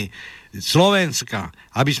 dediny, Slovenska,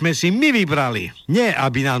 aby sme si my vybrali. Nie,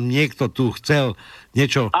 aby nám niekto tu chcel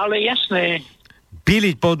niečo... Ale jasné.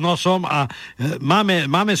 Píliť pod nosom a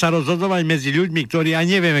máme sa rozhodovať medzi ľuďmi, ktorí aj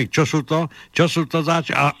nevieme, čo sú to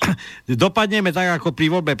zač. A dopadneme tak, ako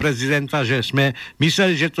pri voľbe prezidenta, že sme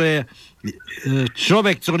mysleli, že to je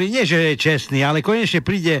človek, ktorý nie, že je čestný, ale konečne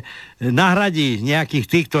príde, nahradí nejakých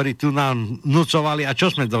tých, ktorí tu nám nucovali. A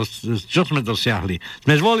čo sme dosiahli?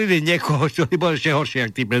 Sme zvolili niekoho, ktorý bol ešte horší,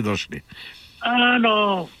 ako tí predošli.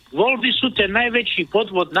 Áno, voľby sú ten najväčší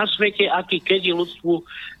podvod na svete, aký kedy ľudstvu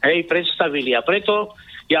predstavili. A preto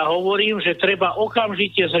ja hovorím, že treba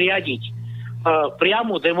okamžite zriadiť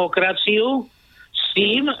priamu demokraciu s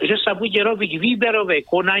tým, že sa bude robiť výberové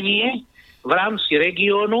konanie v rámci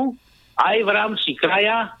regiónu, aj v rámci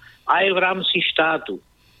kraja, aj v rámci štátu.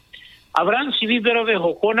 A v rámci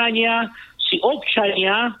výberového konania si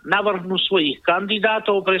občania navrhnú svojich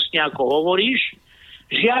kandidátov, presne ako hovoríš,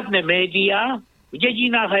 žiadne médiá, v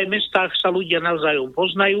dedinách aj mestách sa ľudia navzájom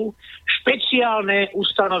poznajú, špeciálne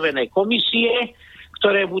ustanovené komisie,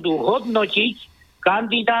 ktoré budú hodnotiť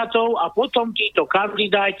kandidátov a potom títo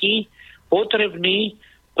kandidáti potrební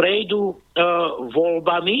prejdú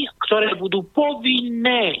voľbami, ktoré budú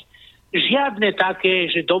povinné. Žiadne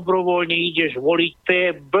také, že dobrovoľne ideš voliť, to je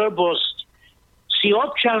blbosť. Si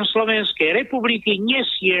občan Slovenskej republiky,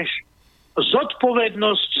 nesieš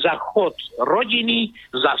zodpovednosť za chod rodiny,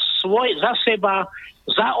 za seba,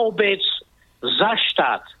 za obec, za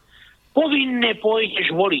štát. Povinne pôjdeš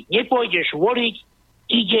voliť. Nepôjdeš voliť,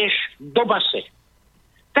 ideš do base.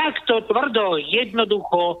 Takto tvrdo,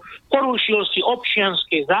 jednoducho porušil si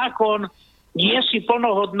občiansky zákon, nie si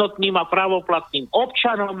plnohodnotným a pravoplatným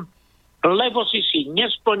občanom, lebo si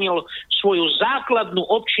nesplnil svoju základnú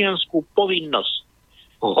občiansku povinnosť.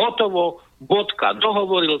 Hotovo, bodka,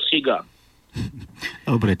 dohovoril cigán.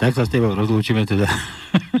 Dobre, tak sa s tebou rozlúčime teda.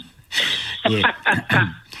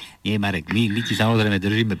 Nie, Marek, my ti samozrejme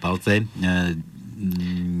držíme palce.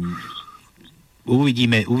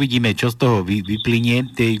 Uvidíme, čo z toho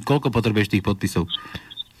vyplynie. Koľko potrebuješ tých podpisov?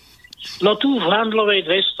 No tu v Handlovej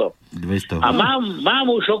 200. A mám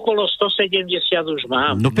už okolo 170, už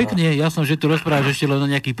mám. No pekne, ja som, že tu rozprávaš ešte len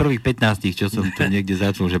o nejakých prvých 15, čo som tu niekde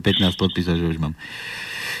začul, že 15 podpisov, že už mám.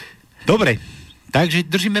 Dobre, takže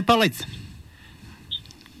držíme palec.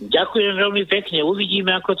 Ďakujem veľmi pekne,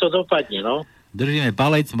 uvidíme, ako to dopadne, no. Držíme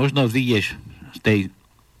palec, možno vzídeš z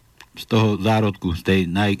toho zárodku, z tej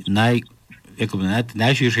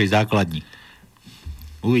najširšej základni.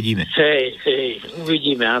 Uvidíme. Hej,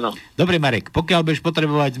 uvidíme, áno. Dobre, Marek, pokiaľ budeš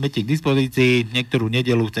potrebovať, sme ti k dispozícii, niektorú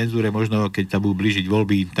nedeľu v cenzúre, možno keď sa budú blížiť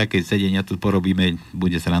voľby, také sedenia tu porobíme,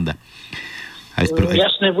 bude sranda.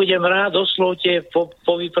 Jasne, budem rád, oslovte,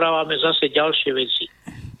 povyprávame zase ďalšie veci.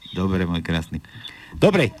 Dobre, môj krásny.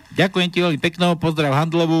 Dobre, ďakujem ti veľmi pekno, pozdrav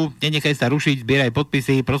Handlovú, nenechaj sa rušiť, zbieraj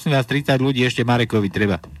podpisy, prosím vás, 30 ľudí ešte Marekovi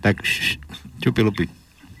treba. Tak, čupi-lupi.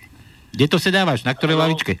 Kde to sedávaš? Na ktorej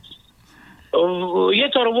lavičke? Je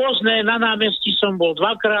to rôzne, na námestí som bol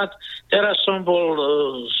 2-krát, teraz som bol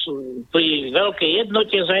pri Veľkej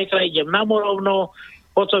Jednote, zajtra idem na Morovno,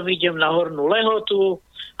 potom idem na Hornú Lehotu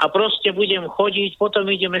a proste budem chodiť, potom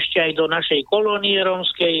idem ešte aj do našej kolónie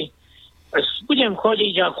rómskej. Budem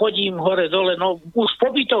chodiť a chodím hore-dole, no už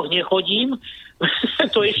po bytoch nechodím,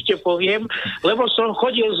 to ešte poviem, lebo som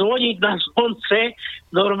chodil zvoniť na zvonce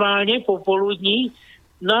normálne popoludní,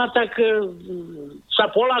 no a tak sa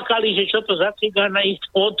polákali, že čo to za cigána ich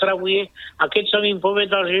to otravuje a keď som im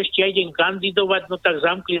povedal, že ešte idem kandidovať, no tak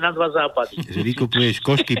zamkli na 2 západy. Že vykupuješ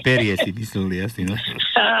košky perie, si mysleli asi, no?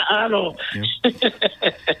 Áno.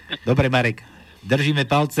 Dobre, Marek, držíme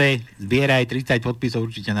palce, zbieraj 30 podpisov,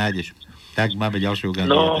 určite nájdeš. Tak máme ďalšieho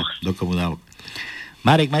kandidáta do komunálu.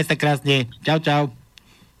 Marek, maj sa krásne. Čau, čau.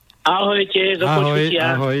 Ahojte, do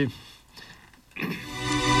počutia. Ahoj.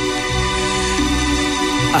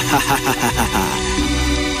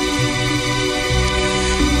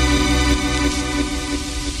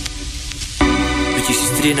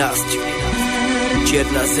 2013.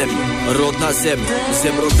 Čierna zem, rodná zem,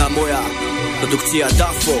 zem rodná moja. Produkcia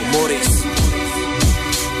Dafo, Morris.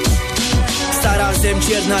 Stará zem,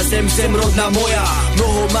 čierna zem, zem rodná moja.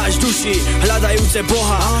 Mnoho máš duši, hľadajúce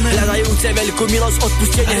Boha, hľadajúce veľkú milosť,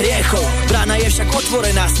 odpustenie hriechov. Brána je však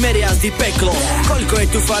otvorená, smer jazdy peklo. Koľko je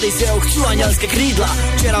tu farizeov, chcú anielské krídla.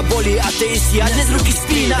 Včera boli ateisti a dnes ruky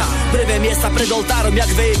spína. Prvé miesta pred oltárom,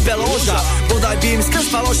 jak vejpe loža. Bodaj by im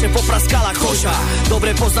skrz faloše popraskala koža.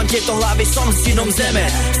 Dobre poznám tieto hlavy, som synom zeme.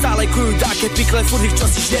 Stále kujú také pikle, furt ich čo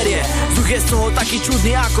si žerie. Vzduch je z toho taký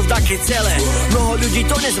čudný ako v takej cele. Mnoho ľudí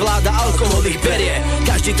to nezvláda, alkohol ich berie.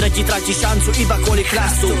 Každý tretí tratí šancu iba kvôli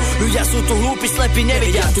chlastu. Ľudia sú tu hlúpi, slepí,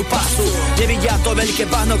 nevidia tú pasu. Nevidia to veľké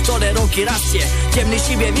bahno, ktoré roky rastie. Temný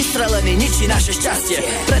šíp je vystrelený, ničí naše šťastie.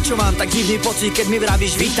 Prečo mám tak divný pocit, keď mi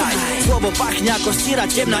vravíš vítaj? Slovo pachne ako síra,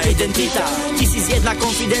 temná identita. 1001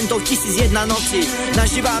 konfidentov, 1001 noci.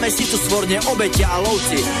 Nažívame si tu svorne obete a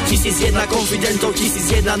lovci. 1001 konfidentov,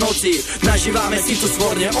 1001 noci. Nažívame si tu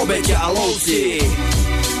svorne obete a lovci.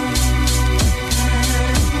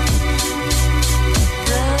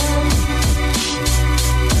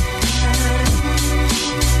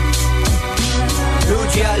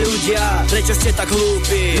 Ľudia, prečo ste tak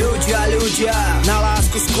hlúpi? Ľudia, na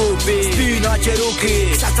lásku skúpi. Spínate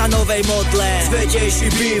ruky k satanovej modle.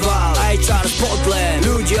 Svetejší býval aj Charles Bodler.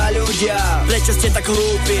 Ľudia, prečo ste tak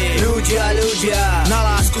hlúpi? Ľudia, na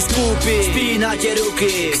lásku skúpi. Spínate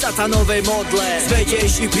ruky k satanovej modle.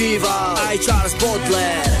 Svetejší býval aj Charles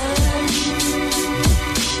Bodler.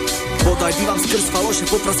 Bodaj by vám skrz faloše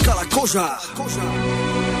popraskala koža.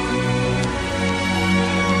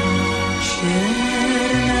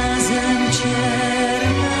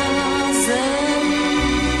 Černá zem,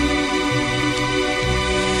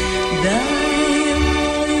 daj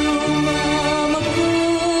moju mamku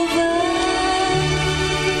ven.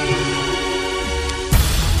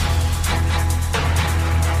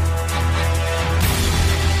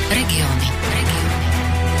 Regióny.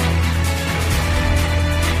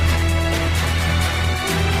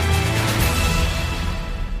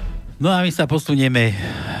 No a my sa posunieme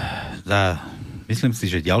za, myslím si,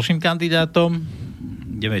 že ďalším kandidátom.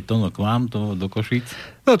 Ideme k vám, do Košíc.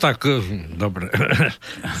 No tak, dobre.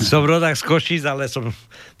 Som rodák z Košíc, ale som,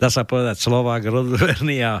 dá sa povedať, Slovák,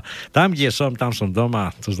 rodoverný a tam, kde som, tam som doma.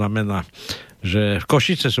 To znamená, že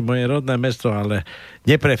Košice sú moje rodné mesto, ale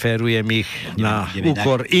nepreferujem ich na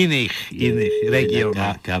úkor iných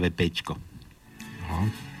regiónov. KVPčko. No.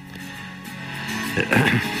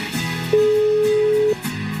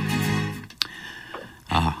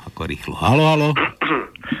 Aha, ako rýchlo. Haló.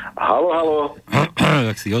 Haló.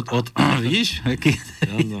 Tak si vidíš? Aký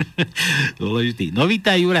dôležitý. No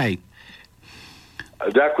vítaj, Juraj.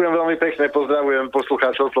 Ďakujem veľmi pekne, pozdravujem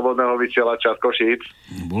poslucháčov Slobodného vysielača z Košíc.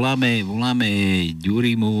 Voláme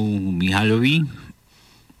Ďurimu Mihaľovi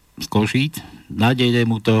z Košíc. Nádejde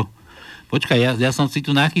mu to. Počkaj, ja som si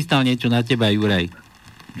tu nachystal niečo na teba, Juraj.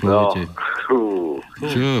 Čo,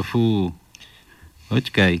 fú.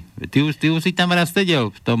 Počkaj, ty už si tam raz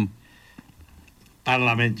sedel v tom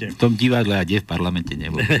parlamente. V tom divadle, a kde v parlamente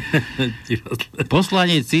nebol.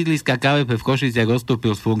 Poslanec sídliska KVP v Košiciach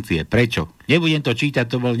odstúpil z funkcie. Prečo? Nebudem to čítať,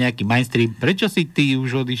 to bol nejaký mainstream. Prečo si ty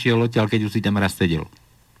už odišiel odtiaľ, keď už si tam raz sedel?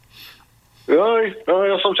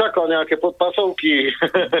 Ja som čakal nejaké podpasovky.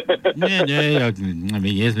 Nie, my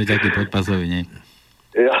nie sme takí podpasoví, nie.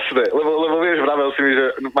 Jasné, lebo vieš, vravel si mi,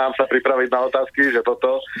 že mám sa pripraviť na otázky, že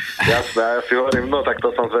toto, jasné, a ja si hovorím, no tak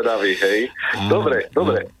to som zvedavý, hej. Dobre,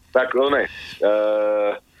 tak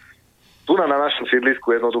tu na našom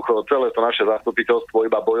sídlisku jednoducho celé to naše zastupiteľstvo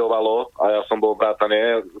iba bojovalo a ja som bol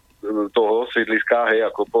vrátane toho sídliska, hej,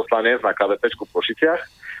 ako poslanec na KVPčku v Košiciach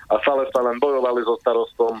a stále sa len bojovali so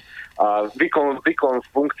starostom a výkon z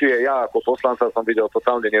funkcie ja ako poslanca som videl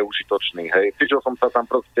totálne neužitočný, hej. Cítil som sa tam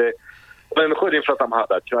proste len chodím sa tam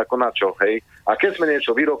hádať, ako na čo, hej. A keď sme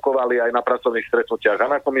niečo vyrokovali aj na pracovných stretnutiach a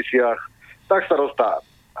na komisiách, tak sa roztáva.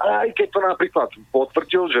 A aj keď to napríklad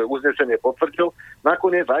potvrdil, že uznesenie potvrdil,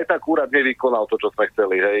 nakoniec aj tak úrad nevykonal to, čo sme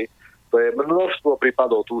chceli, hej. To je množstvo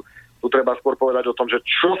prípadov. Tu treba skôr povedať o tom, že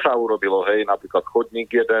čo sa urobilo, hej. Napríklad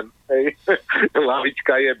chodník jeden, hej.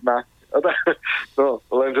 Lavička jedna. No,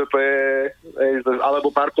 lenže to je, hej, alebo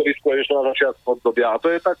parkovisko ešte na začiatku obdobia. A to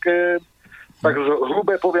je také... Tak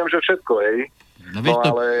hrubé poviem, že všetko, hej. No vieš,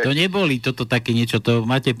 to neboli toto také niečo, to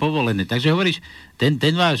máte povolené. Takže hovoríš, ten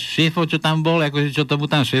váš šéfo, čo tam bol, akože čo tomu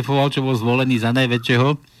tam šéfoval, čo bol zvolený za najväčšieho,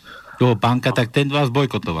 toho pánka, tak ten vás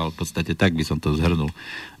bojkotoval v podstate, tak by som to zhrnul.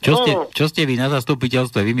 Čo ste vy na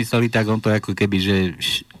zastupiteľstve vymysleli, tak on to ako keby, že...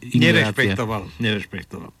 Nerešpektoval.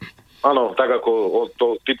 Áno, tak ako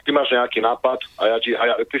ty máš nejaký nápad a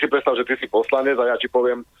ty si predstav, že ty si poslanec a ja ti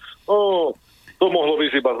poviem, to mohlo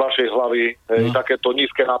vyjsť iba z vašej hlavy. Takéto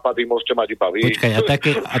nízke nápady môžete mať iba vy. Počkaj,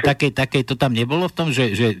 a také to tam nebolo v tom,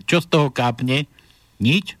 že čo z toho kápne?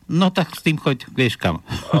 Nič? No tak s tým choď, vieš kam.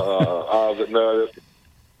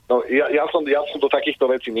 Ja som do takýchto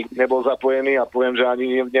vecí nikdy nebol zapojený a poviem, že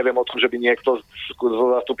ani neviem o tom, že by niekto zo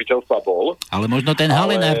zastupiteľstva bol. Ale možno ten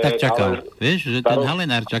Halenár tak čakal. Vieš, že ten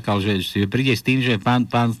Halenár čakal, že príde s tým, že pán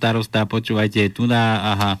starosta, počúvajte, tu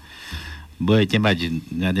budete mať,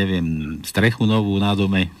 ja neviem, strechu novú na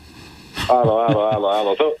dome.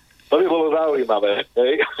 Áno. To by bolo zaujímavé,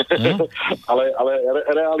 hej? No? ale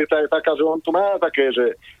realita je taká, že on tu má také,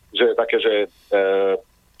 že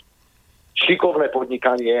šikovné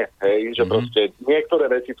podnikanie, hej? Že proste niektoré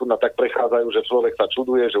veci tu tak prechádzajú, že človek sa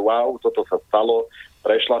čuduje, že wow, toto sa stalo,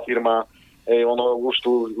 prešla firma, hej, ono už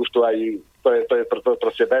tu aj to je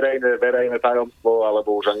proste verejné tajomstvo,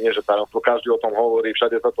 alebo už ani nie, že tajomstvo, každý o tom hovorí,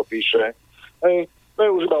 všade sa to píše. Hej, to je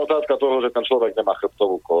už iba otázka toho, že ten človek nemá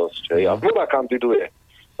chrbtovú kosť. Hej, a znova kandiduje.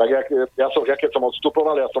 Tak ja keď som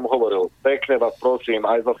odstupoval, ja som hovoril, pekne vás prosím,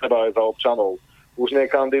 aj za seba, aj za občanov, už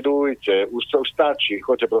nekandidujte, už stačí,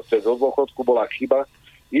 choďte proste zo dôchodku, bola chyba,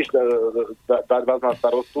 dať vás na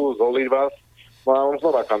starostu, zvoliť vás, no a on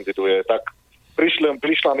znova kandiduje. Tak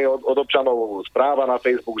prišla mi od občanov správa na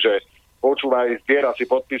Facebook, že počúvaj, zbiera si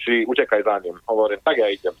podpisy, utekaj za ním. Hovorím, tak ja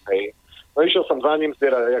idem, hej. No išiel som za ním,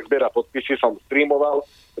 jak zbiera podpisy, som streamoval,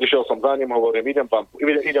 prišiel som za ním, hovorím,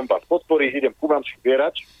 idem vás podporiť, idem ku vám si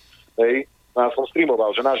zbierať, hej. No a som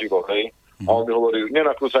streamoval, že naživo, hej. A on mi hovorí,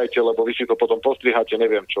 nenakrúcajte, lebo vy si to potom postriháte,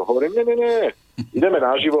 neviem čo. Hovorím, nie. Ideme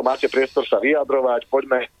naživo, máte priestor sa vyjadrovať,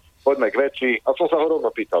 poďme k veci. A som sa ho rovno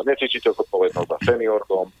pýtal, necítite zodpovednosť za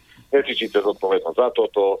seniordom, necítite zodpovednosť za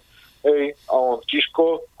toto. Hej, a on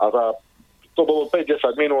tiško a to bolo 5-10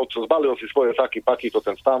 minút, zbalil si svoje saky, paky, to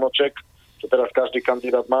ten stánoček, čo teraz každý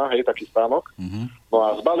kandidát má, hej, taký stánok. No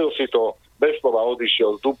a zbalil si to, bez slova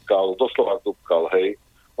odišiel, zdúbkal, doslova zdúbkal, hej.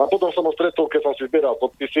 A potom som ho stretol, keď som si zbieral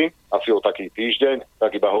podpisy, asi o taký týždeň,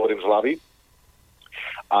 tak iba hovorím z hlavy.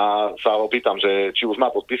 A sa ho pýtam, že či už má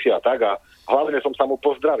podpisy a tak. A hlavne som sa mu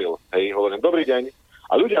pozdravil. Hej, hovorím, dobrý deň.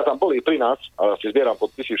 A ľudia tam boli pri nás, a si zbieram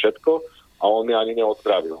podpisy, všetko, a on mi ani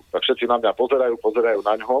neodzdravil. Tak všetci na mňa pozerajú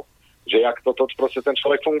na ňo, že jak toto proste ten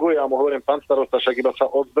človek funguje. A mu hovorím, pán starosta, však iba sa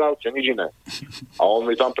odzdravte, nič iné. A on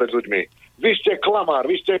mi tam pred ľuďmi, vy ste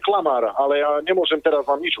klamár, ale ja nemôžem teraz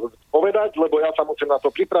vám nič povedať, lebo ja sa musím na to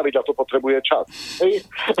pripraviť a to potrebuje čas. Hej?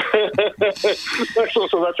 Tak som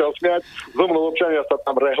sa začal smiať, so mnou občania sa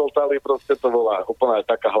tam reholtali, proste to bola úplná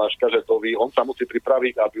taká hláška, že to on sa musí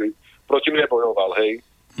pripraviť, aby proti mne bojoval, hej.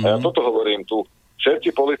 A ja toto hovorím tu.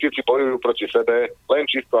 Všetci politici bojujú proti sebe, len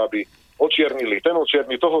čisto, aby očiernili, ten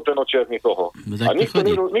očierni toho. A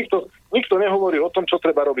nikto nehovorí o tom, čo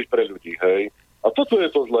treba robiť pre ľudí, hej. A toto je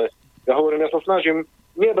to zle. Ja hovorím, ja sa snažím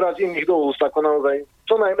nebrať iných do úst, ako naozaj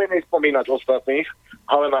čo najmenej spomínať ostatných.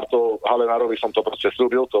 Halenárovi som to proste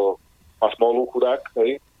slúbil, to má smolu chudák,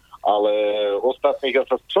 hej. Ale ostatných ja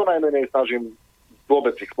sa čo najmenej snažím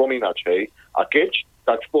vôbec ich spomínať, hej. A keď,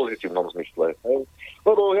 tak v pozitívnom zmysle, hej.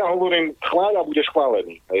 Lebo ja hovorím, chváľa budeš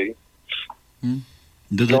chválený, hej.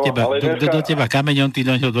 Do teba kameňom, ty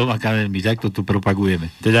do ňoho doma kameňmi, tak to tu propagujeme.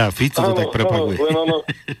 Teda Fico to tak propaguje. Áno,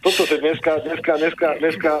 toto sa dneska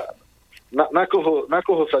na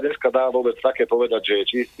koho sa dneska dá vôbec také povedať, že je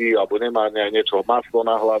čistý, alebo nemá niečo maslo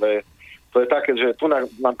na hlave. To je také, že tu nám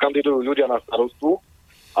kandidujú ľudia na starostu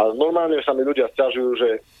a normálne sa mi ľudia sťažujú,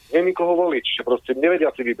 že nie nikoho voliť, že proste nevedia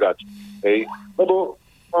si vybrať. Hej. Lebo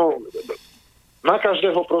na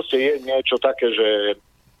každého proste je niečo také, že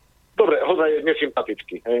dobre, hozaj je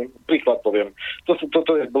nesympatický. Hej. Príklad poviem.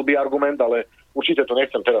 Toto je blbý argument, ale určite to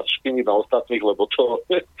nechcem teraz špiniť na ostatných, lebo to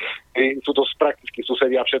sú to prakticky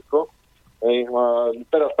susedia všetko. A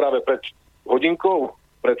teraz práve pred hodinkou,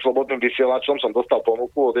 pred slobodným vysielačom som dostal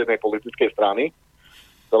ponuku od jednej politickej strany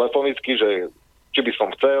telefonicky, že či by som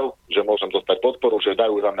chcel, že môžem dostať podporu, že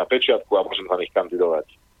dajú za mňa pečiatku a môžem za nich kandidovať.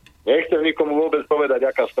 Nechcem nikomu vôbec povedať,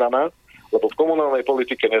 aká strana, lebo v komunálnej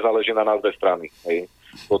politike nezáleží na názve strany. Hej.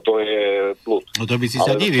 To je plus. No to by si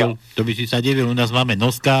sa divil. To by si sa divil. U nás máme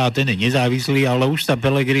Noska a ten je nezávislý, ale už sa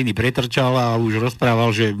Pellegrini pretrčal a už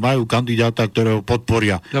rozprával, že majú kandidáta, ktorého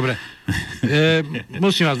podporia. Dobre.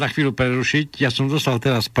 Musím vás na chvíľu prerušiť. Ja som dostal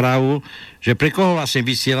teraz správu, že pre koho vlastne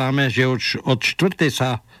vysielame, že od 4.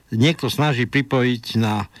 sa niekto snaží pripojiť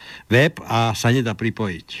na web a sa nedá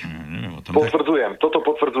pripojiť. Potvrdzujem, toto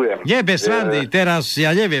potvrdzujem. Nie, bez srandy. Teraz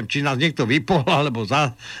ja neviem, či nás niekto vypol, alebo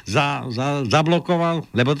zablokoval,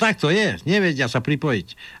 lebo tak to je. Nevedia sa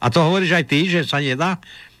pripojiť. A to hovoríš aj ty, že sa nedá?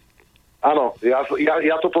 Áno, ja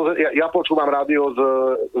počúvam rádio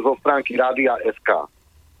zo stránky Rádia.sk.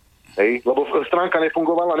 Hej, lebo stránka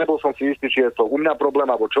nefungovala, nebol som si istý, či je to u mňa problém,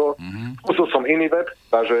 alebo čo. Skúsil som iný web,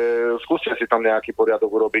 takže skúste si tam nejaký poriadok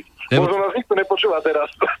urobiť. Možno nás nikto nepočúva teraz.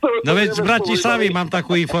 No veď z Bratislavy mám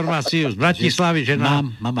takú informáciu. Z Bratislavy, že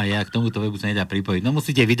nám... Mama, ja k tomuto webu sa nedá pripojiť. No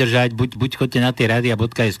musíte vydržať, buď chodte na tie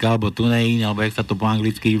radia.sk, alebo TuneIn, alebo jak sa to po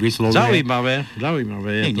anglicky vyslovuje. Zaujímavé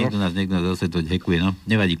je to. Niekto nás zase to hackuje, no,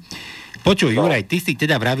 nevadí. Počuj, Juraj, ty si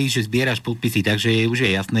teda vravíš, že zbieraš podpisy, takže už je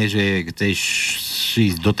jasné, že chceš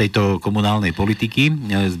ísť do tejto komunálnej politiky.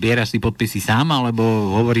 Zbieraš si podpisy sám, alebo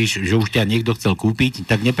hovoríš, že už ťa niekto chcel kúpiť,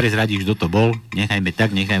 tak neprezradíš, kto to bol.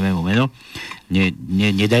 Nechajme mu meno.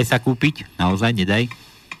 Nedaj sa kúpiť, naozaj, nedaj.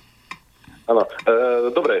 Áno,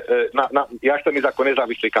 dobre, ja chcem ísť ako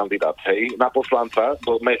nezávislý kandidát, hej, na poslanca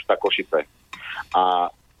do mesta Košice.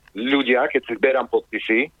 A ľudia, keď si zbieram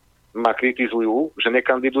podpisy, ma kritizujú, že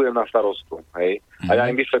nekandidujem na starostu. Hej? A ja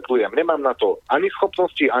im vysvetľujem. Nemám na to ani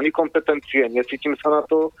schopnosti, ani kompetencie, necítim sa na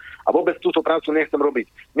to a vôbec túto prácu nechcem robiť.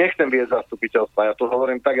 Nechcem viesť zastupiteľstva. Ja to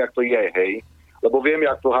hovorím tak, jak to je, hej. Lebo viem,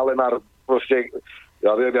 jak to Halenár proste...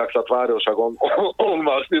 Ja viem, jak sa tváril, však on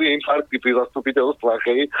má 4 infarkty pri zastupiteľstvách,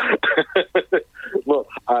 hej. No,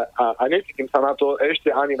 a necítim sa na to ešte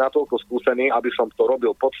ani natoľko skúsený, aby som to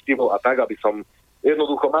robil poctivo a tak, aby som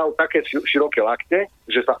jednoducho mal také široké lakte,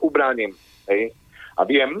 že sa ubránim. Hej. A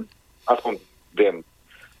aspoň viem.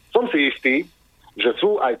 Som si istý, že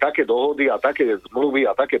sú aj také dohody a také zmluvy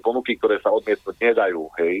a také ponuky, ktoré sa odmietnúť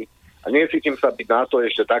nedajú. Hej. A necítim sa byť na to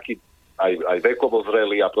ešte taký aj vekovo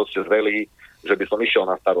zrelý a proste zrelý, že by som išiel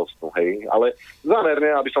na starostnú, hej. Ale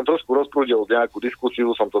zámerne, aby som trošku rozprúdil nejakú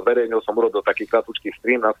diskusiu, som to zverejnil, som urobil taký kratučký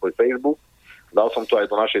stream na svoj Facebook, dal som to aj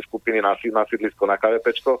do našej skupiny na sídlisko na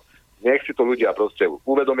KVPčko. Nech si to ľudia proste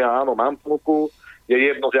uvedomia, áno, mám ponuku, je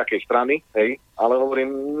jedno z jakej strany, hej, ale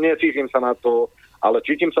hovorím, necítim sa na to, ale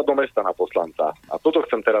cítim sa do mesta na poslanca. A toto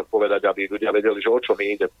chcem teraz povedať, aby ľudia vedeli, že o čo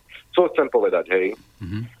mi ide. Co chcem povedať, hej?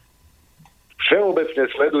 Všeobecne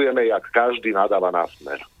sledujeme, jak každý nadáva na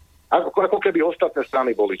Smer. Ako keby ostatné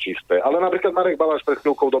strany boli čisté. Ale napríklad Marek Baláž pred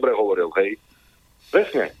chvíľkou dobre hovoril, hej?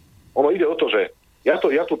 Presne. Ono ide o to, že ja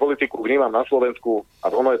tú politiku vnímam na Slovensku,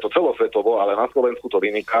 a ono je to celosvetovo, ale na Slovensku to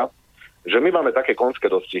vyniká, že my máme také konské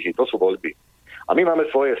dostihy, to sú voľby. A my máme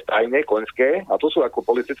svoje stajne koňské, a to sú ako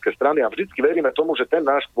politické strany, a vždycky veríme tomu, že ten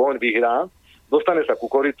náš kôň vyhrá, dostane sa ku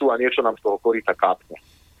korytu a niečo nám z toho koryta kápne.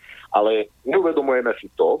 Ale neuvedomujeme si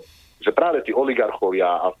to, že práve tí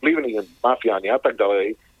oligarchovia a vplyvní mafiáni a tak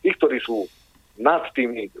ďalej, tí, ktorí sú nad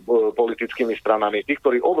tými politickými stranami, tí,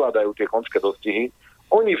 ktorí ovládajú tie konské dostihy,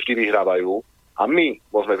 oni vždy vyhrávajú a my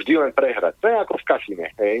môžeme vždy len prehrať. To je ako v kasíne,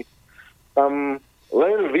 hej. Tam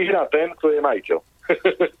len vyhrá ten, kto je majiteľ.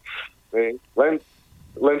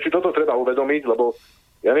 Len si toto treba uvedomiť, lebo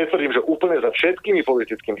ja netvrdím, že úplne za všetkými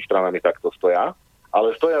politickými stranami takto stoja,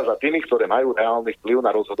 ale stoja za tými, ktoré majú reálny vplyv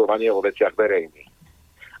na rozhodovanie o veciach verejných.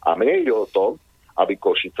 A mne ide o to, aby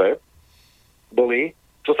Košice boli,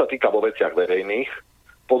 čo sa týka vo veciach verejných,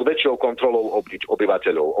 pod väčšou kontrolou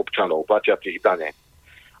obyvateľov, občanov, platiacich dane.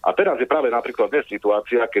 A teraz je práve napríklad dnes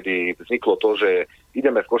situácia, kedy vzniklo to, že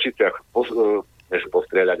ideme v Košiciach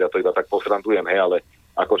postrieľať, ja to iba tak posrandujem, hej, ale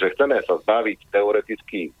akože chceme sa zbaviť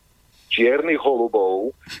teoreticky čiernych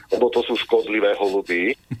holubov, lebo to sú škodlivé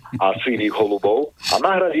holuby a sivých holubov a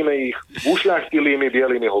nahradíme ich ušľachtilými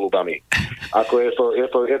bielými holubami. Ako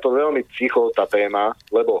je to veľmi psycho tá téma,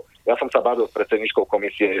 lebo ja som sa bavil s predsedničkou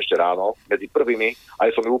komisie ešte ráno, medzi prvými,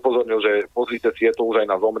 aj som ju upozornil, že pozrite si, je to už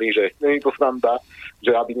aj na Zomri, že nie je to sranda,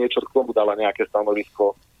 že aby niečo k tomu dala nejaké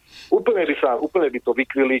stanovisko. Úplne by to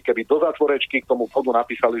vykryli, keby do zátvorečky k tomu bodu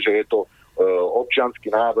napísali, že je to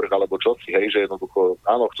občiansky návrh, alebo čosi, hej, že jednoducho,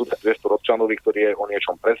 áno, chcú dať 200 občanovi, ktorý je o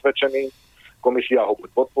niečom presvedčený, komisia ho buď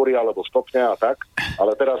podporí, alebo stopne a tak,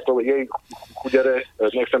 ale teraz to jej chudere,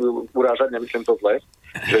 nechcem ju urážať, nemyslím to zle,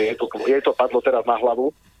 že jej to padlo teraz na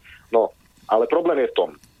hlavu, no, ale problém je v tom,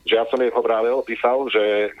 že ja som jej písal,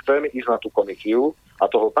 že chcem ísť na tú komisiu a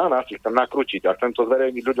toho pána si chcem nakrútiť a chcem to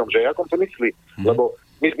zverejniť ľuďom, že ako to myslí, lebo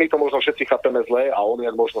my to možno všetci chápeme zle a on je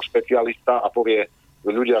možno špecialista a povie,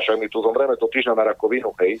 ľudia, však my tu zomreme do týždňa na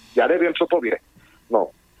rakovinu, hej, ja neviem, čo povie. No,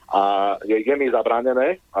 a je mi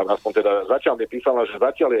zabránené, a aspoň teda zatiaľ mi písala, že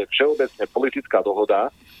zatiaľ je všeobecne politická dohoda,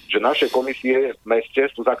 že naše komisie v meste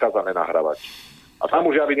sú zakázané nahrávať. A tam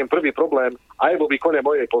už ja vidím prvý problém aj vo výkone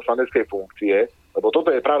mojej poslaneckej funkcie, lebo toto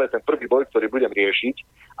je práve ten prvý boj, ktorý budem riešiť,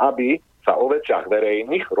 aby sa o veciach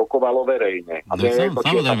verejných rokovalo verejne. A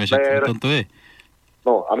samozrejme, že to je.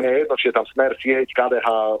 No, a mne je jedno, či je tam Smer, Sieť,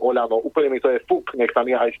 KDH, Oľano, úplne mi to je fuk, nech tam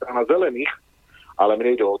je aj strana zelených, ale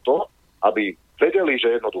mne ide o to, aby vedeli,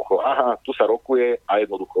 že jednoducho, aha, tu sa rokuje a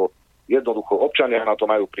jednoducho občania na to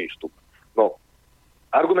majú prístup. No,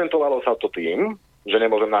 argumentovalo sa to tým, že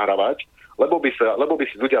nemôžem nahrávať, lebo by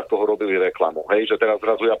si ľudia z toho robili reklamu. Hej, že teraz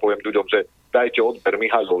zrazu ja poviem ľuďom, že dajte odber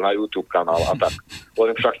MIHAЛOV na YouTube kanál a tak.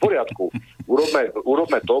 Poviem však v poriadku.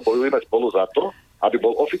 Urobme to, bojujeme spolu za to, aby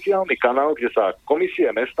bol oficiálny kanál, kde sa komisie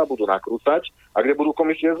mesta budú nakrúcať a kde budú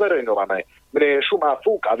komisie zverejňované. Mne je šum a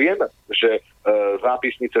fúk a viem, že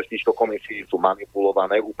zápisnice z týchto komisí sú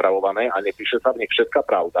manipulované, upravované a nepíše sa v nich všetká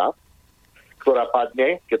pravda, ktorá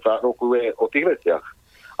padne, keď sa rokuje o tých veciach.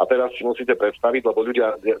 A teraz si musíte predstaviť, lebo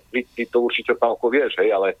ľudia, ty to určite Pálko vieš,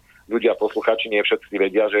 hej, ale ľudia, posluchači, nie všetci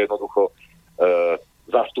vedia, že jednoducho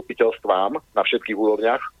zastupiteľstvám na všetkých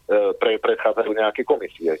úrovniach predchádzajú nejaké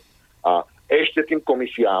komisie. A ešte tým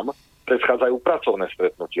komisiám predchádzajú pracovné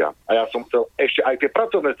stretnutia. A ja som chcel ešte aj tie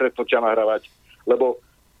pracovné stretnutia nahrávať, lebo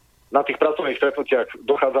na tých pracovných stretnutiach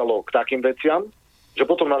dochádzalo k takým veciam, že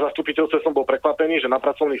potom na zastupiteľstve som bol prekvapený, že na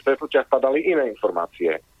pracovných stretnutiach padali iné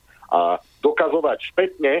informácie. A dokazovať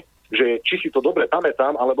spätne, že či si to dobre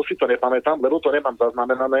pamätám, alebo si to nepamätám, lebo to nemám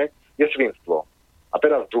zaznamenané, je svinstvo. A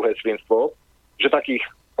teraz druhé svinstvo, že takých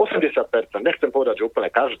 80%, nechcem povedať, že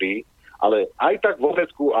úplne každý, ale aj tak vo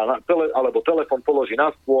vecku alebo telefon položí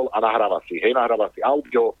na stôl a nahráva si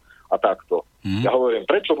audio a takto. Ja hovorím,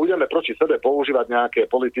 prečo budeme proti sebe používať nejaké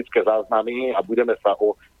politické záznamy a budeme sa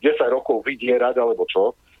o 10 rokov vydierať alebo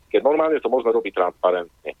čo, keď normálne to môžeme robiť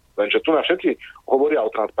transparentne. Lenže tu na všetci hovoria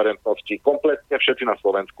o transparentnosti, kompletne všetci na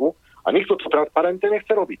Slovensku a nikto to transparentne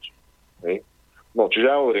nechce robiť. No,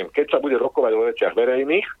 čiže ja hovorím, keď sa bude rokovať o veciach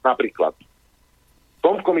verejných, napríklad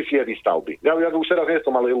som v komisii výstavby. Ja už teraz nie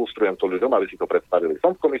som, ale ilustrujem to ľuďom, aby si to predstavili.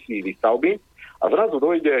 Som v komisii výstavby a zrazu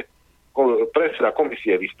dojde predseda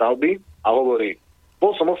komisie výstavby a hovorí,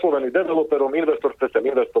 bol som oslovený developerom, investor chce sem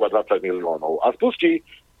investovať 20 miliónov a spustí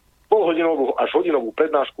polhodinovú až hodinovú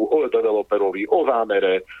prednášku o developerovi, o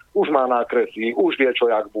zámere, už má nákresy, už vie, čo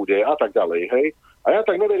jak bude a tak ďalej, hej. A ja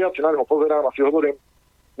tak neveriaci na neho pozerám a si hovorím,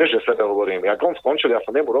 než že sebe hovorím, jak on skončil, ja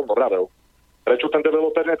som nemu rovno vravel. Prečo ten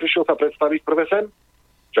developer neprišiel sa predstaviť prvé sem?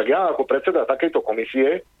 Však ja ako predseda takejto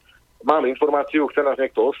komisie mám informáciu, chce nás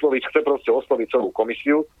niekto osloviť, chce proste osloviť celú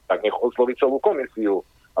komisiu, tak nech osloviť celú komisiu.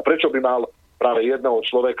 A prečo by mal práve jedného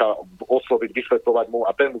človeka osloviť, vysvetľovať mu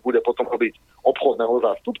a ten mu bude potom robiť obchodného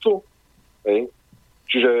zástupcu? Hej.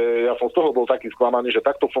 Čiže ja som z toho bol taký sklamaný, že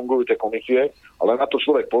takto fungujú tie komisie, ale na to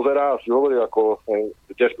človek pozerá a si hovorí ako,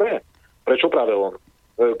 kde sme? Prečo práve on?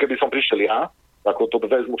 Keby som prišiel ja, ako to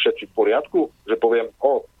vezmu všetci v poriadku, že poviem,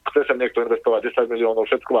 chce sem niekto investovať 10 miliónov,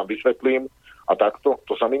 všetko vám vysvetlím a takto,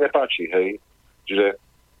 to sa mi nepáči, hej. Čiže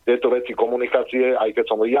tieto veci komunikácie, aj keď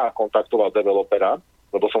som ja kontaktoval developera,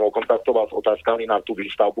 lebo som ho kontaktoval s otázkami na tú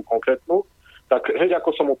výstavbu konkrétnu, tak hneď ako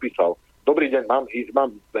som mu písal, dobrý deň,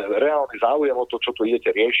 mám reálny záujem o to, čo tu idete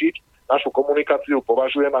riešiť, našu komunikáciu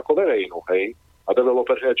považujem ako verejnú, hej. A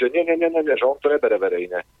developer že nie, že on to nebere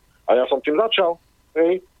verejne. A ja som tým začal,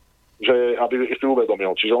 hej, že aby si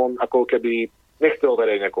uvedomil. Čiže on ako keby nechcel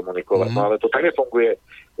verejne komunikovať. No ale to tak nefunguje,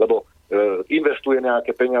 lebo investuje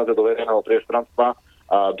nejaké peniaze do verejného priestranstva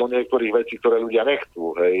a do niektorých vecí, ktoré ľudia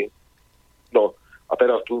nechcú, hej. No, a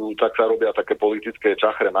teraz tu tak sa robia také politické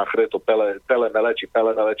čachre, machre, to pele meleči,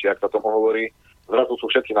 jak sa tomu hovorí. Zrazu sú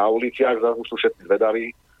všetci na uliciach, zrazu sú všetci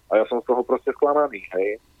zvedaví a ja som z toho proste sklamaný,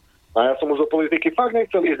 hej. A ja som už do politiky fakt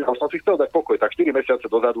nechcel ísť, ale som si chcel dať pokoj. Tak 4 mesiace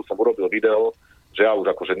dozadu som urobil video, že ja už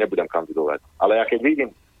akože nebudem kandidovať. Ale ja keď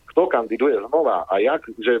vidím, kto kandiduje znova a jak,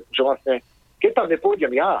 že vlastne, keď tam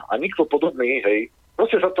nepôjdem ja a nikto podobný, hej,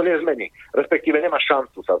 proste sa to nezmení. Respektíve nemá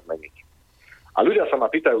šancu sa zmeniť. A ľudia sa ma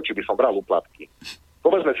pýtajú, či by som bral úplatky.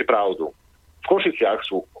 Povedzme si pravdu. V Košiciach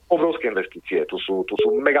sú obrovské investície, tu sú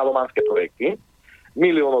megalománske projekty,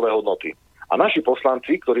 miliónové hodnoty. A naši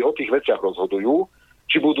poslanci, ktorí o tých veciach rozhodujú,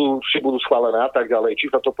 či budú schválené a tak ďalej,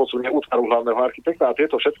 či sa to posunie útvaru hlavného architekta a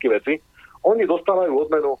tieto všetky veci, oni dostávajú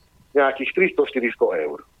odmenu nejakých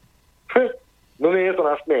 300-400 eur. No nie je to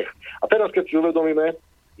na smiech. A teraz, keď si uvedomíme,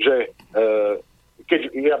 že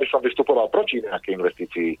keď ja by som vystupoval proti nejakej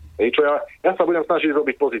investícii, čo ja sa budem snažiť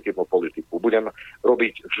robiť pozitívnu politiku. Budem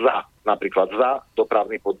robiť napríklad za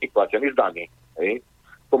dopravný podnik platený z daní.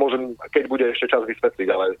 To môžem, keď bude ešte čas vysvetliť,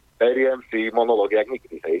 ale beriem si monológ jak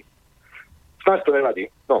nikdy. Snáď to nevadí.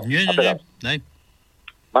 No, nie.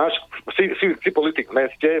 Si politik v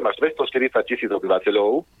meste, máš 240 000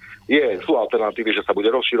 obyvateľov, sú alternatívy, že sa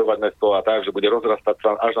bude rozširovať mesto a tak, že bude rozrastať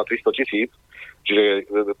sa až na 300 000, čiže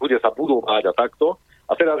bude sa budovať a takto.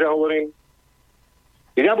 A teraz ja hovorím,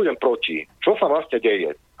 keď ja budem proti, čo sa vlastne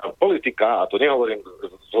deje? A politika, a to nehovorím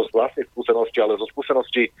zo vlastnej skúsenosti, ale zo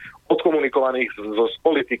skúseností odkomunikovaných s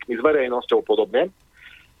politikmi, s verejnosťou podobne,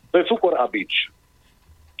 to je cukor a bič.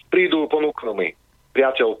 Prídu, ponúknú mi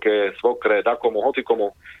priateľke, svokre, dakomu,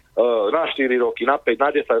 hocikomu, na 4 roky, na 5, na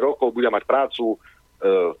 10 rokov bude mať prácu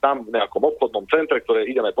tam v nejakom obchodnom centre, ktoré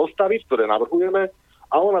ideme postaviť, ktoré navrhujeme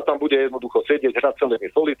a ona tam bude jednoducho sedieť, hrať celý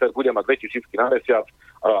soliter, bude mať 2000 na mesiac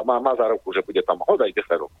a má za roku, že bude tam hodať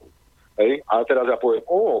 10 rokov. Hej? A teraz ja poviem,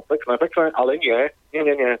 pekné, ale nie.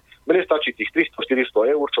 Mne stačí tých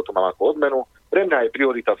 300-400 eur, čo tu mám ako odmenu, pre mňa je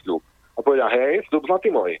priorita sľub. A povedia, hej, sľub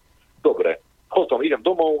zlatý môj. Dobre, potom idem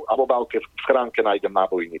domov a v obálke v schránke nájdem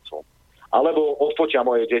nábojnicu. Alebo odfotia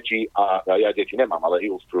moje deti, a ja deti nemám, ale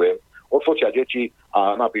ilustrujem, odfotia deti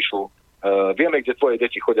a napíšu, vieme, kde tvoje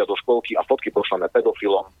deti chodia do školky a fotky pošleme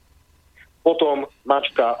pedofilom. Potom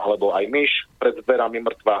mačka alebo aj myš pred dverami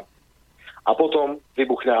mŕtva. A potom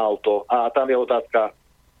vybuchne auto. A tam je otázka,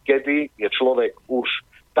 kedy je človek už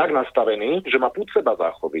tak nastavený, že má púd seba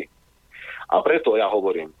záchovy. A preto ja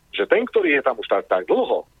hovorím, že ten, ktorý je tam už tak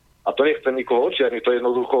dlho, a to nechcem nikoho očiarniť, to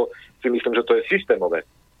jednoducho si myslím, že to je systémové.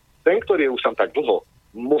 Ten, ktorý je už tam tak dlho,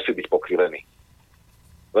 musí byť pokrivený.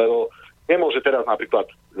 Lebo nemôže teraz napríklad,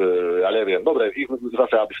 ja neviem, dobre,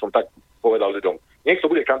 zase aby som tak povedal ľuďom, niekto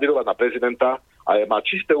bude kandidovať na prezidenta a má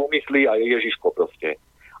čisté úmysly a je Ježiško proste.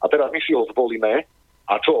 A teraz my si ho zvolíme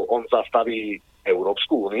a čo, on zastaví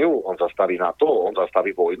Európsku úniu, on zastaví NATO, on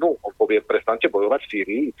zastaví vojnu, on povie, prestaňte bojovať v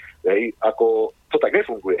Sýrii, ako to tak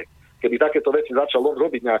nefunguje. Keby takéto veci začal on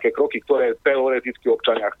robiť nejaké kroky, ktoré teoreticky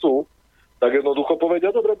občania chcú, tak jednoducho povedia,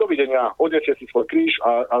 dobre, dovidenia, odniesie si svoj kríž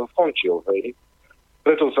a skončil, hej.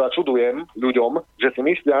 Preto sa čudujem ľuďom, že si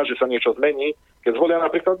myslia, že sa niečo zmení, keď zvolia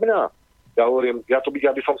napríklad mňa. Ja hovorím, ja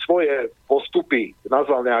by som svoje postupy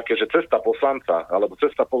nazval nejaké, že cesta poslanca alebo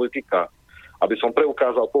cesta politika, aby som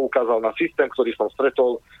poukázal na systém, ktorý som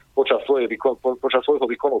stretol počas svojho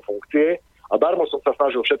výkonu funkcie a darmo som sa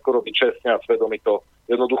snažil všetko robiť čestne a svedomito.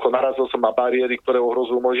 Jednoducho narazil som na bariéry, ktoré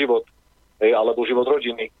ohrozujú môj život, alebo život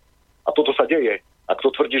rodiny. A toto sa deje. A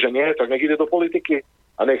kto tvrdí, že nie, tak nech ide do politiky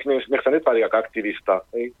a nech sa netvári ako aktivista.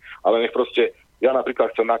 Ale nech proste, ja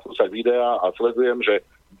napríklad chcem nakrúcať videá a sledujem, že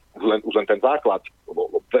už len ten základ,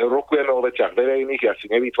 rokujeme o veciach verejných, ja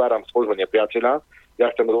si nevytváram svojho nepriateľa,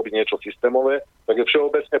 ja chcem robiť niečo systémové, tak je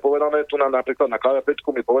všeobecne povedané, tu napríklad na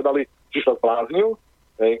Klavepeťku mi povedali, či sa zbláznil,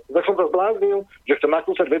 tak som sa zbláznil, že chcem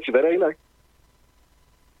nakrúcať veci verejné.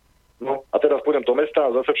 No a teraz pôjdem do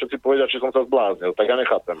mesta a zase všetci povedia, či som sa zbláznil, tak ja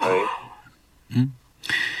nechápem,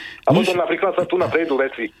 A potom napríklad sa tu prejdú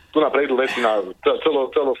veci na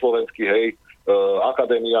celoslovenský,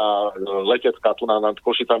 akadémia letecká tu nad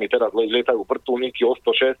Košicami, teraz lietajú vrtuľníky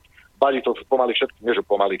O-106, balí to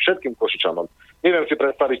všetkým Košičanom. Neviem si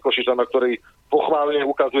predstaviť Košičana, ktorý pochválne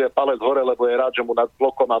ukazuje palec hore, lebo je rád, že mu nad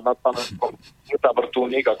blokom a nad panelkom lieta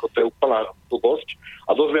vrtuľník, ako to je úplná blbosť.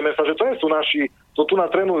 A dozvieme sa, že to sú naši, to tu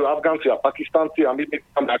natrénujú Afgánci a Pakistanci a my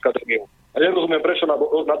máme akadémiu. A nerozumiem, prečo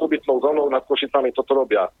nad obytnou zónou nad Košicami toto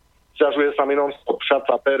robia. Sťažuje sa mi non-stop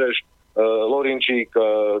Šaca, Pereš, Lorinčík,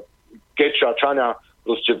 Keča, Čaňa,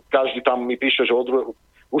 proste každý tam mi píše, že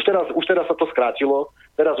už teraz sa to skrátilo,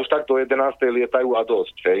 teraz už tak do 11. lietajú a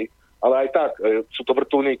dosť, hej. Ale aj tak, sú to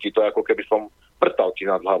vrtuľníky, to je ako keby som vrtal ti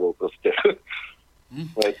nad hlavou, proste.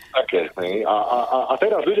 Také, hej. A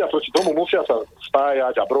teraz ľudia proti tomu musia sa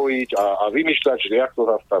spájať a brojiť a vymýšľať, že jak to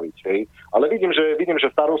zastaviť, hej. Ale vidím,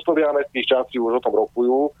 že starostovia mestských častí už o tom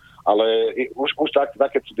rokujú, ale už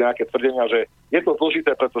také sú nejaké tvrdenia, že je to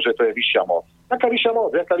zložité, pretože to je vyššia moc. Jaká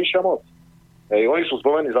vyššia moc? Hej, oni sú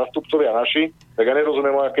zvolení zastupcovia naši, tak ja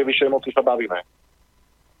nerozumiem, o aké vyššej moci sa bavíme.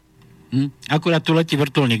 Akurát tu letí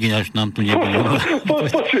vrtuľník, ináč nám tu nebolo.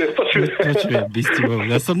 Počujem.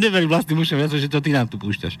 Ja som neveril vlastným ušom, že to ty nám tu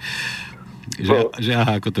púšťaš. Že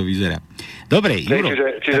aha, ako to vyzerá. Dobre, Juro.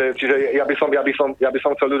 Čiže ja by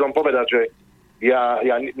som chcel ľuďom povedať, že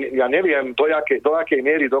ja neviem, do akej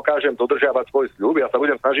miery dokážem dodržiavať svoj sľub. Ja sa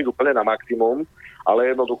budem snažiť úplne na maximum,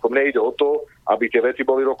 ale jednoducho mne ide o to, aby tie veci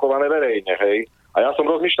boli rokované verejne, hej. A ja som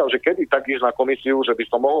rozmýšľal, že kedy tak ísť na komisiu, že by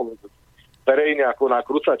som mohol verejne ako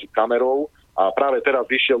nakrúcať kamerou a práve teraz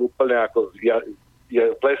vyšiel úplne ako je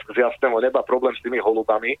blesk z jasného neba, problém s tými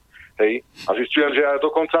holubami, hej. A zistujem, že ja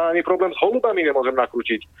dokonca ani problém s holubami nemôžem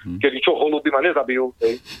nakrútiť. Kedy čo, holuby ma nezabijú,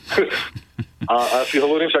 hej. A si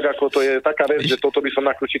hovorím však, ako to je taká vec, že toto by som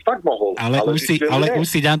nakrútiť fakt mohol. Ale už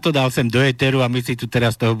si nám to dal sem do éteru a my si tu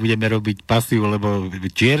teraz toho budeme robiť pasiu, lebo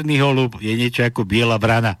čierny holub je niečo ako biela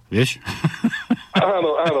vrana, vieš?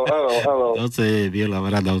 Áno. To je biela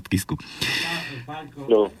vrana od Kisku.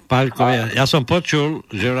 No. Pálko, ja som počul,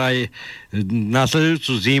 že aj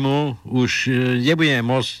nasledujúcu zimu už nebudeme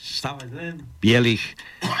môcť stavať len bielých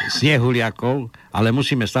snehuliakov, ale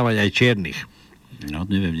musíme stavať aj čiernych. No,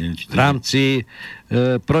 neviem, či v rámci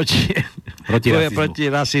proti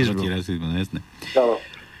rasizmu. No, jasné. No.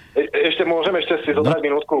 Môžem si zobrať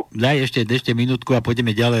minútku? Daj ešte minútku a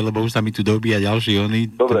pôjdeme ďalej, lebo už sa mi tu dobíja ďalší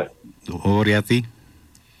Dobre. Hovoriaci.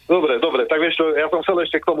 Dobre, tak vieš čo, ja som chcel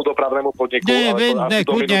ešte k tomu dopravnému podniku.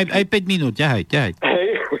 Kľudne aj 5 minút, ťahaj. Hej.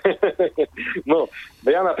 No,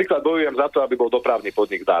 ja napríklad bojujem za to, aby bol dopravný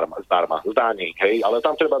podnik zdarma, zdaní, hej, ale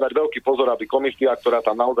tam treba dať veľký pozor, aby komisia, ktorá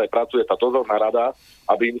tam naozaj pracuje, tá dozorná rada,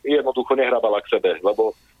 aby jednoducho nehrabala k sebe,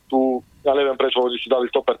 lebo tu, ja neviem prečo oni si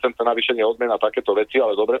dali 100% navýšenie odmien a takéto veci,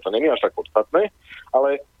 ale dobre, to nie je až tak podstatné,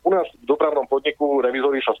 ale u nás v dopravnom podniku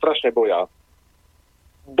revizori sa strašne boja.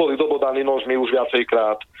 Boli dobodaní nožmi už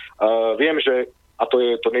viacejkrát. Viem, že, a to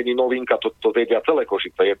nie je novinka, to vedia celé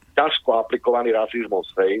Košice, je ťažko aplikovaný rasizmus,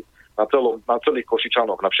 hej, na celých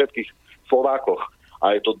Košičanoch, na všetkých Slovákoch.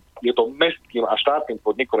 A je to mestským a štátnym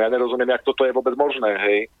podnikom. Ja nerozumiem, jak toto je vôbec možné,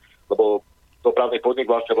 hej, lebo dopravný podnik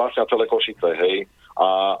vlastne celé Košice, hej.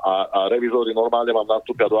 A revizori normálne vám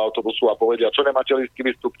nastúpia do autobusu a povedia, čo nemáte lístky,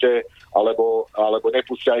 vystúpte, alebo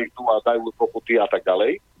nepustia ich tu a dajú pokuty a tak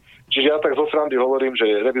ďalej. Čiže ja tak zo srandy hovorím,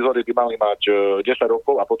 že revizori by mali mať 10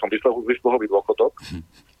 rokov a potom vysluhový dôchodok.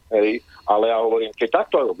 Hej. Ale ja hovorím, keď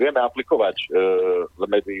takto vieme aplikovať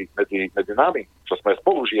medzi nami, čo sme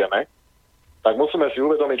spolu žijeme, tak musíme si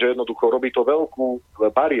uvedomiť, že jednoducho robí to veľkú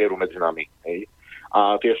bariéru medzi nami. Hej.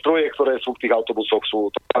 A tie stroje, ktoré sú v tých autobusoch, sú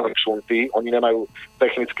totálne šunty, oni nemajú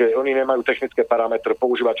technické parametre,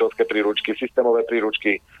 používateľské príručky, systémové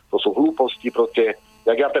príručky, to sú hlúposti, proste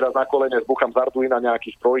jak ja teraz na kolene zbuchám z Arduina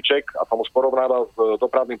nejaký strojček a som už porovnával s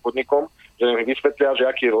dopravným podnikom, že mi vysvetlia, že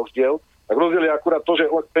aký je rozdiel, tak rozdiel je akurát to, že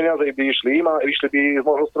peniaze by išli im a išli by z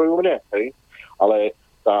môjho stroju mne, hej? Ale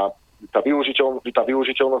tá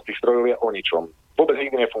využiteľnosť tých strojov je o ničom. Vôbec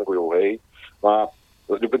nikdy nefungujú, hej? A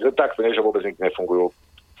tak to nie, že vôbec nikdy nefungujú.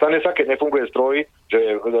 Stane sa, keď nefunguje stroj,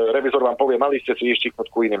 že revizor vám povie, mali ste si ištiknúť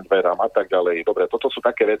ku iným dverám a tak ďalej. Dobre, toto sú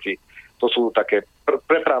také veci, to sú také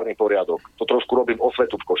prepravný poriadok. To trošku robím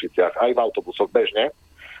osvetu v Košiciach, aj v autobusoch bežne.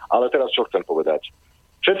 Ale teraz čo chcem povedať?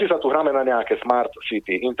 Všetci sa tu hráme na nejaké smart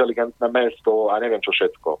city, inteligentné mesto a neviem čo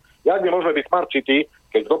všetko. Jak my môžeme byť smart city,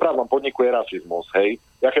 keď v dopravnom podniku je rasizmus, hej?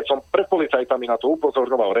 Ja keď som pred policajtami na to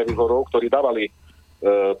upozorňoval revizorov, ktorí dávali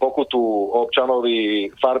pokutu občanovi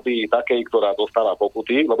farby takej, ktorá dostala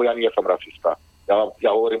pokuty, lebo ja nie som rasista. Ja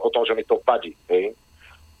hovorím o tom, že mi to vadí. Hej?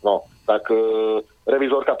 No, tak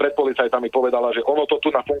revizorka pred policajtami povedala, že ono to tu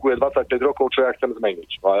nafunguje 25 rokov, čo ja chcem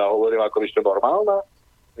zmeniť. No a ja hovorím, ako vy ste normálna.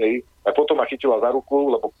 Hej? A potom ma chytila za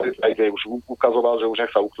ruku, lebo policajt jej už ukazoval, že už nech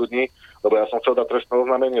sa ukľudní, lebo ja som chcel dať trestné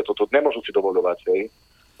oznámenie, toto nemôžu si dovoľovať. Hej?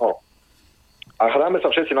 No. A hráme sa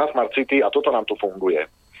všetci na Smart City a toto nám tu funguje.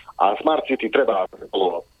 A Smart City treba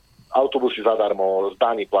autobusy zadarmo,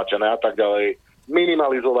 zdáni platené a tak ďalej.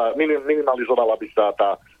 Minimalizovala by sa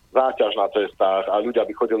tá záťaž na cestách a ľudia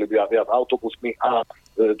by chodili viac autobusmi a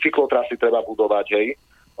cyklotrasy treba budovať, hej.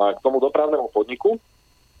 A k tomu dopravnému podniku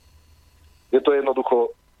je to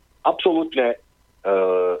jednoducho absolútne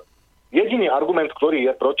jediný argument, ktorý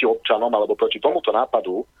je proti občanom alebo proti tomuto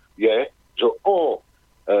nápadu je, že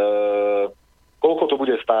koľko to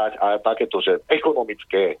bude stáť a takéto, že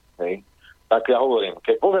ekonomické, hej, tak ja hovorím,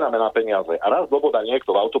 keď poveráme na peniaze a raz dobodá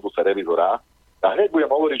niekto v autobuse revizora, tak hneď budem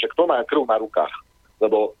hovoriť, že kto má krv na rukách.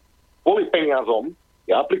 Lebo kvôli peniazom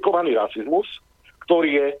je aplikovaný rasizmus, ktorý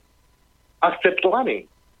je akceptovaný.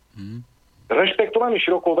 Rešpektovaný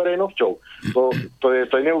širokou verejnosťou. To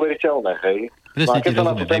je neuveriteľné, hej. No a keď sa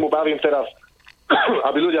na tú tému bavím teraz,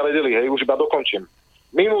 aby ľudia vedeli, hej, už iba dokončím.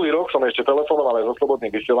 Minulý rok som ešte telefonoval aj so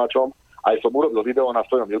Slobodným vysielačom, aj som urobil video na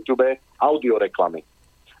svojom YouTube, audio reklamy.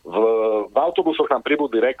 V autobusoch nám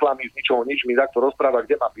pribudli reklamy, z ničoho nič mi takto rozpráva,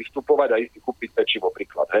 kde mám vystupovať a ísť kúpiť pečivo,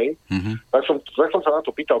 príklad, hej? Tak som sa na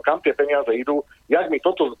to pýtal, kam tie peniaze idú, jak mi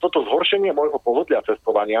toto zhoršenie môjho pohodlia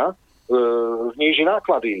cestovania zníži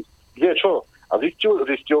náklady, kde čo? A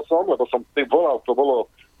zistil som, lebo som volal, to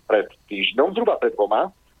bolo pred týždňom, zhruba pred 2,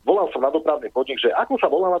 volal som na dopravný podnik, že ako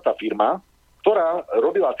sa volala tá firma, ktorá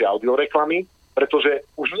robila tie audioreklamy, pretože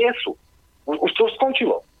už nie sú. Už to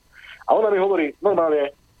skončilo. A ona mi hovorí, normálne,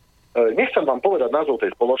 nechcem vám povedať názov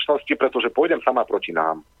tej spoločnosti, pretože pôjdem sama proti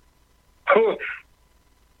nám.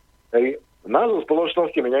 Hej, názov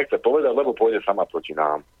spoločnosti mi nechce povedať, lebo pôjde sama proti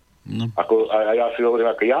nám. No. A ja si hovorím,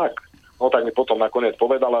 ako jak? No tak mi potom nakoniec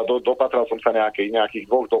povedala, dopatral som sa nejakých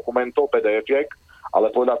 2 dokumentov, PDF-iek,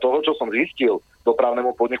 ale podľa toho, čo som zistil,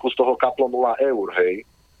 dopravnému podniku z toho kaplo 0 eur, hej.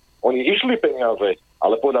 Oni išli peniaze,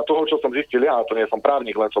 ale podľa toho, čo som zistil ja, to nie som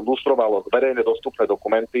právnik, len som lustroval verejne dostupné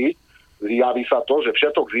dokumenty, javí sa to, že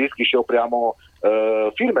všetok zisk išiel priamo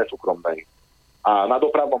firme súkromnej. A na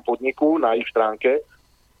dopravnom podniku, na ich stránke,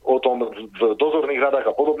 o tom v dozorných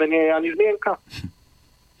radách a podobne nie je ani zmienka.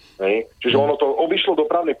 Hej. Čiže ono to obišlo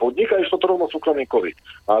dopravný podnik a išlo to rovno súkromníkovi.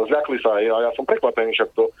 A zľakli sa aj, a ja som prekvapený,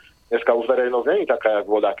 však to dneska už verejnosť nie je taká, jak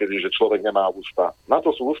voda, kedy, že človek nemá ústa. Na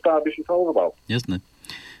to sú ústa, aby si sa ozval. Jasné.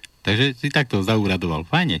 Takže si takto zauradoval.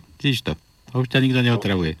 Fajne, vidíš to. Už ťa nikto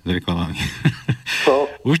neotravuje s reklamami. No.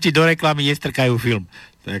 Už ti do reklamy nestrkajú film.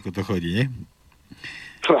 Tak ako to chodí, nie?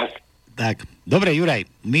 Tak. Dobre, Juraj,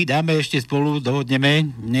 my dáme ešte spolu, dohodneme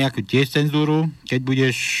nejakú tiež cenzúru, keď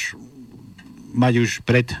budeš mať už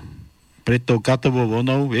pred tou katovou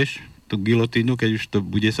vonou, vieš, tú gilotínu, keď už to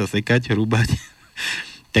bude sa sekať, rúbať.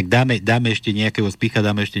 Tak dáme ešte nejakého spicha,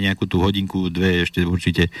 dáme ešte nejakú tú hodinku, 2, ešte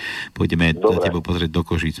určite pôjdeme za tebou pozrieť do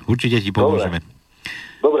Košíc. Určite ti pomôžeme.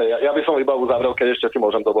 Dobre, ja by som iba uzavrel, keď ešte si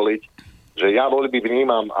môžem dovoliť, že ja voľby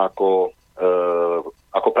vnímam ako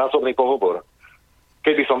pracovný pohovor.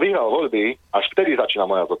 Keby som vyhral voľby, až vtedy začína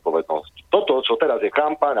moja zodpovednosť. Toto, čo teraz je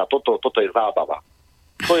kampaň a toto je zábava.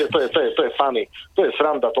 To je funny, to je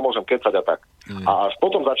sranda, to môžem kecať a tak. A až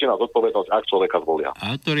potom začína zodpovednosť, ak človeka zvolia.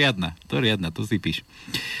 A to riadna, to si píš.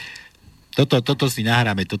 Toto si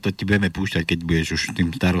nahráme, toto ti budeme púšťať, keď budeš už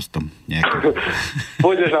tým starostom nejakým.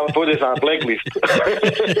 Pôjdeš na blacklist.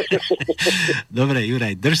 Dobre,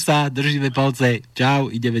 Juraj, drž sa, držíme palce.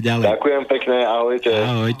 Čau, ideme ďalej. Ďakujem pekne, ahojte.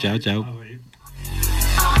 Ahoj, čau. Ahoj.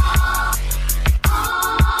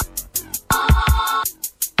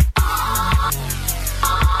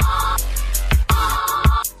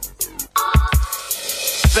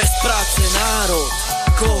 Bez práce národ,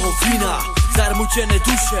 koho vina? Zarmuť zarmutené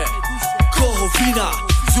duše. Koho vina?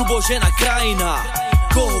 Zubožená krajina.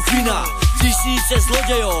 Koho vina? Tisíce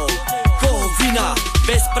zlodejov. Koho vina?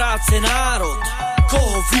 Bez práce národ.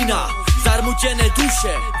 Koho vina? Zarmutené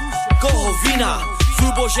duše. Koho vina?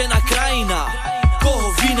 Zubožená krajina.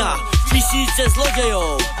 Koho vina? Tisíce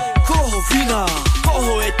zlodejov. Koho vina?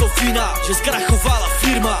 Koho je to vina? Že skrachovala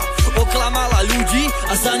firma, oklamala ľudí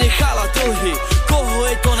a zanechala dlhy. Koho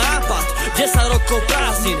je to nápad? 10 rokov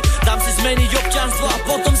prázdnin, dám si zmeniť občianstvo a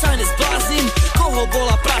potom sa nezbláznim. Koho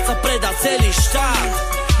bola práca predať celý štát?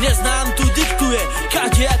 Neznám, tu diktuje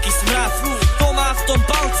kadejaký smrad. To má v tom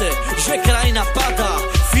palce, že krajina padá.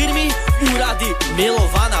 Firmy, úrady,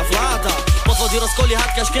 milovaná vláda. Podvody, rozkoly,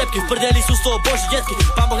 hádka, škrepky, v prdeli sú z toho boží detky.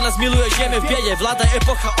 Pán Boh nás miluje, žijeme v biede, vláda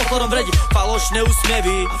epocha okorom vredi. Falošné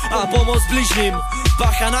úsmevy a pomoc bližným.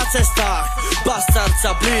 Bacha na cestách, bastard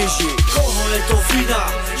sa blíži. Koho je to vina,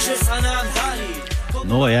 že sa nám darí?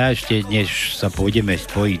 No ja ešte, než sa pôjdeme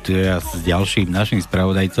spojiť tu ja s ďalším našim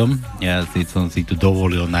spravodajcom, ja som si tu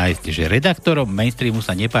dovolil nájsť, že redaktorom mainstreamu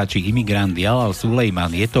sa nepáči imigrant Jalal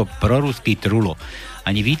Sulejman, je to proruský trulo.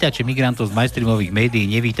 Ani vítače migrantov z mainstreamových médií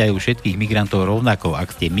nevítajú všetkých migrantov rovnako.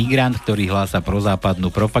 Ak ste migrant, ktorý hlása prozápadnú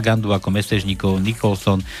propagandu ako mesežníkov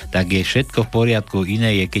Nicholson, tak je všetko v poriadku.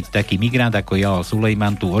 Iné je, keď taký migrant ako Jalal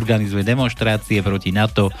Sulejman tu organizuje demonštrácie proti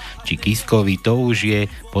NATO či Kiskovi, to už je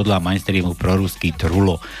podľa mainstreamu proruský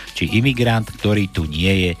trulo. Či imigrant, ktorý tu nie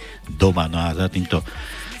je doma. No a za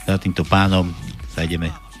týmto pánom sa ideme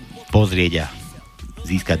pozrieť a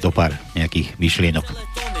získať dopár nejakých myšlienok.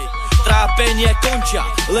 Trápenie končia,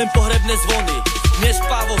 len pohrebné zvony.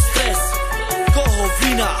 Nespávo stres. Koho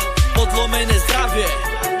vina? Podlomené zdravie.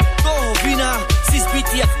 Koho vina? Si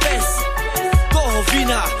zbytý jak pes. Koho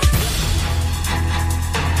vina?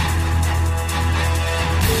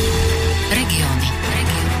 Regióny.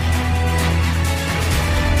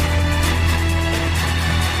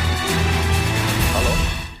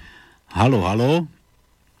 Haló.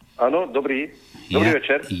 Áno, dobrý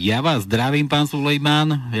večer. Ja vás zdravím, pán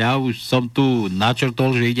Sulejman. Ja už som tu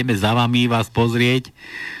načrtol, že ideme za vami vás pozrieť.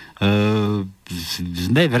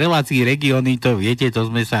 Sme v relácii Regióny, to viete,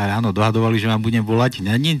 to sme sa ráno dohadovali, že vám budem volať.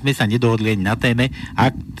 Sme sa nedohodli na téme,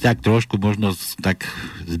 ak tak trošku možno tak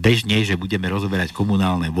zbežne, že budeme rozoberať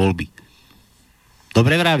komunálne voľby.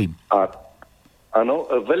 Dobre vravím?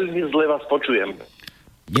 Áno, veľmi zle vás počujem.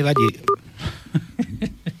 Nevadí.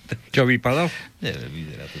 Čo vypadal? Neviem,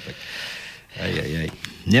 vyzerá to tak. Aj.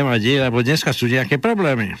 Nevadí, lebo dneska sú nejaké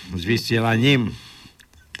problémy s vysielaním.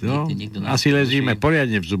 No, asi lezíme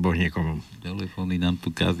poriadne v zuboch niekomu. Telefóny nám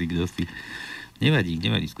tu kazí, kto si... Nevadí,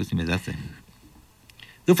 skúsime zase.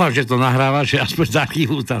 Dúfam, že to nahráva, že aspoň z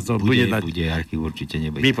archívu to bude dať. Bude archív, určite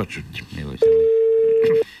neboj. Vypočuť.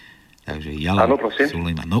 Takže Jalal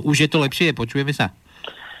Sulejman. No už je to lepšie, počujeme sa?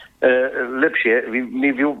 Lepšie.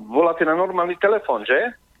 Vy voláte na normálny telefón,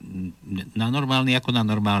 že? Na normálny.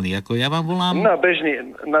 Ako ja vám volám? Na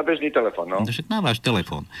bežný telefón, no. Však na váš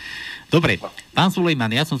telefón. Dobre, pán Sulejman,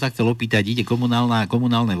 ja som sa chcel opýtať, ide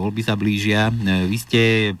komunálne voľby sa blížia. Vy ste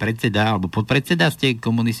predseda, alebo podpredseda ste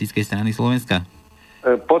Komunistickej strany Slovenska?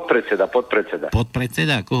 Podpredseda.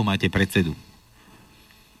 Podpredseda? Koho máte predsedu?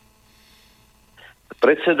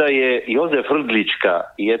 Predseda je Jozef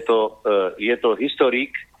Hrdlička. Je to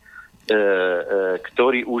historik,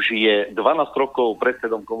 ktorý už je 12 rokov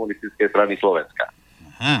predsedom Komunistickej strany Slovenska.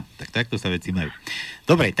 Aha, tak takto sa veci majú.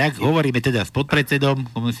 Dobre, tak hovoríme teda s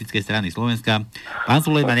podpredsedom Komunistickej strany Slovenska. Pán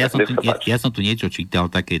Sulejman, ja som tu niečo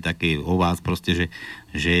čítal také o vás proste,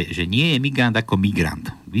 že nie je migrant ako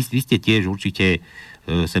migrant. Vy ste tiež určite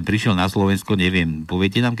sem prišiel na Slovensko, neviem,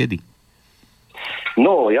 poviete nám kedy?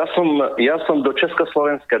 No, ja som do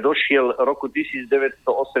Československa došiel roku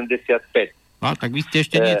 1985. No, tak vy ste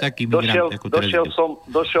ešte nie taký migrant, ako teraz.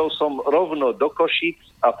 Došiel som rovno do Košíc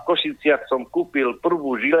a v Košiciach som kúpil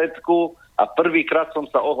prvú žiletku a prvýkrát som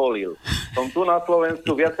sa oholil. Som tu na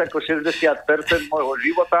Slovensku viac ako 60% môjho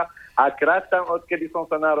života a kráčam, odkedy som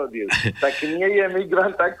sa narodil. Tak nie je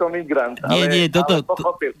migrant ako migrant. Ale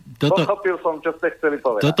pochopil som, čo ste chceli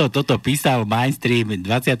povedať. Toto písal mainstream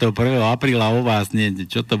 21. apríla o vás.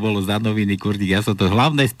 Čo to bolo za noviny, kurník? Ja som to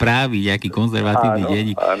hlavné správy, nejaký konzervatívny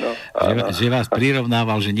denník, že vás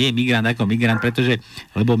prirovnával, že nie je migrant ako migrant,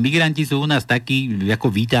 lebo migranti sú u nás takí, ako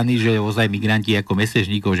vítaní, že ozaj migranti ako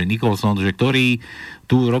mesežníkov, že Nicholson, že ktorí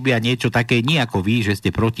tu robia niečo také, nie ako vy, že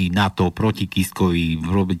ste proti NATO, proti Kiskovi,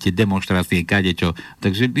 robíte demonštrácie, kadečo.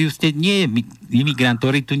 Takže vy ste nie imigrant,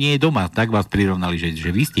 ktorý tu nie je doma. Tak vás prirovnali,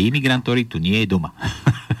 že vy ste imigrant, ktorý tu nie je doma.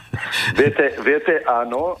 Viete,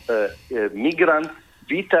 áno, migrant,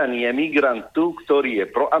 vítaný je migrant tu, ktorý je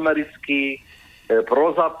proamerický,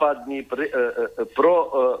 prozápadný,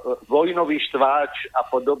 vojnový štváč a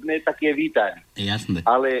podobné, tak je vítaný. Jasné.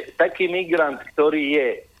 Ale taký migrant, ktorý je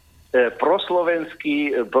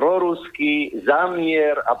proslovenský, proruský,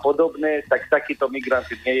 zámier a podobné, tak takýto migrant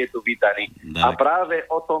nie je tu vítaný. Tak. A práve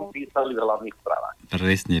o tom písali v hlavných správach.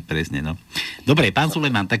 Presne, no. Dobre, pán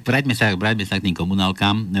Sulejman, tak vráťme sa k tým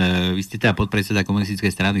komunálkam. Vy ste teda podpredseda Komunistickej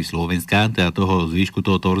strany Slovenska, teda toho zvyšku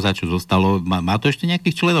toho torza, čo zostalo. Má to ešte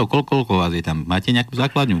nejakých členov? Koľko vás je tam? Máte nejakú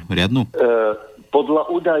základňu riadnu?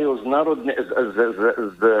 Podľa údajov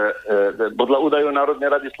podľa údajov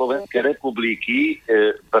Národnej rady Slovenskej republiky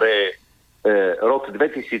pre rok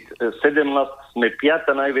 2017 sme 5.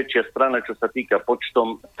 najväčšia strana, čo sa týka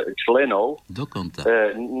počtom členov. Dokonca.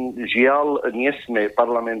 Žiaľ, nie sme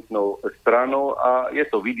parlamentnou stranou a je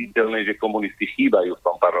to viditeľné, že komunisti chýbajú v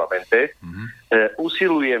tom parlamente.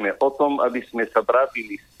 Usilujeme o tom, aby sme sa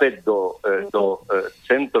vrátili späť do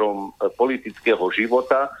centrum politického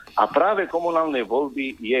života a práve komunálne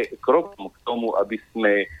voľby je krokom k tomu, aby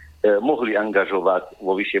sme mohli angažovať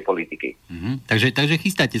vo vyššej politike. Takže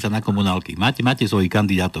chystáte sa na komunálky. Máte svojich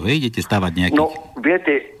kandidátov, idete stávať nejakých? No,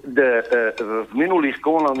 viete, v minulých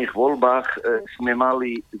komunálnych voľbách sme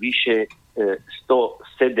mali vyše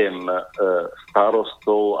 107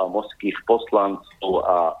 starostov a mestských poslancov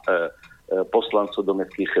a poslancov do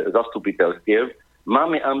mestských zastupiteľstiev.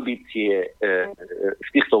 Máme ambície v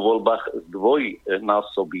týchto voľbách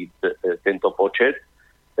zdvojnásobiť tento počet.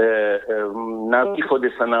 Na východe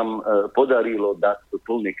sa nám podarilo dať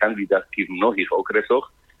plné kandidátky v mnohých okresoch.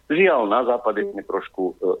 Žiaľ, na západe sme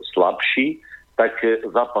trošku slabší, tak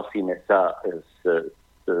zapasíme sa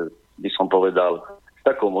by som povedal, s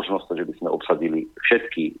takou možnosťou, že by sme obsadili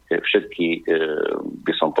všetky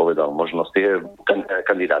by som povedal, možnosti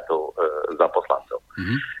kandidátov za poslancov.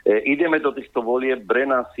 Ideme do týchto volieb, pre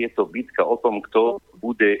nás je to bitka o tom, kto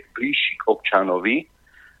bude bližší k občanovi.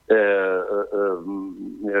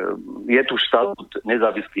 Je tu štatút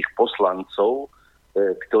nezávislých poslancov,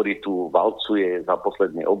 ktorý tu valcuje za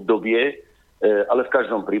posledné obdobie, ale v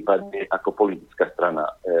každom prípade ako politická strana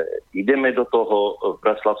ideme do toho. V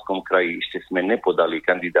Bratislavskom kraji ešte sme nepodali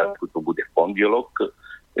kandidátku, to bude v pondelok,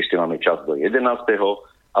 ešte máme čas do 11.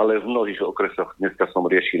 ale v mnohých okresoch dneska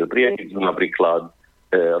som riešil Prievidzu napríklad,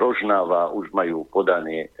 Rožnáva už majú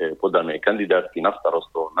podané kandidátky na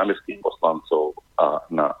starostov, na mestských poslancov a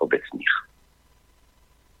na obecných.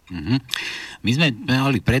 My sme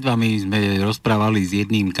mali pred vami, sme rozprávali s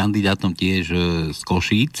jedným kandidátom tiež z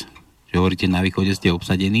Košíc, že hovoríte, na východe ste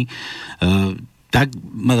obsadení. Tak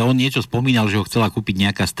on niečo spomínal, že ho chcela kúpiť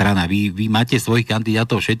nejaká strana. Vy máte svojich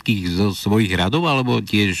kandidátov všetkých zo svojich radov, alebo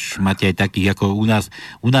tiež máte aj takých, ako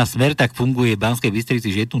u nás Smer tak funguje v Banskej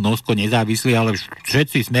Bystrici, že je tu Nosko nezávislý, ale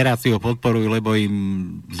všetci smeráci ho podporujú, lebo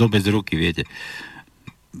im zobe z ruky, viete.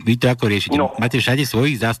 Vy to ako riešite? No. Máte všade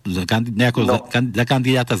svojich za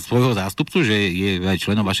kandidáta svojho zástupcu, že je aj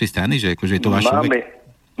členom vašej strany, že akože je to váš človek?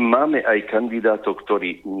 Máme aj kandidátov,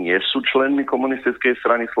 ktorí nie sú členmi Komunistickej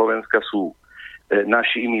strany Slovenska, sú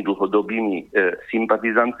našimi dlhodobými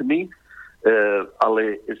sympatizantmi,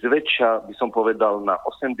 ale zväčša by som povedal na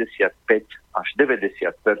 85 až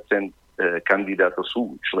 90% kandidátov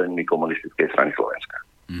sú členmi Komunistickej strany Slovenska.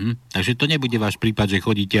 Takže to nebude váš prípad, že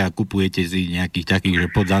chodíte a kupujete si nejakých takých,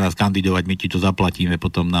 že poď za nás kandidovať, my ti to zaplatíme,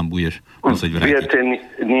 potom nám budeš musieť vrátiť. Viete,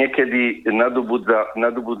 niekedy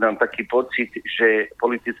nadobudám taký pocit, že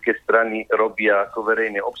politické strany robia ako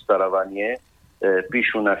verejné obstarávanie,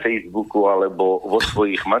 píšu na Facebooku alebo vo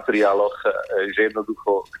svojich materiáloch, že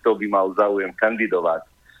jednoducho kto by mal záujem kandidovať.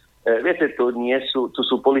 Viete, tu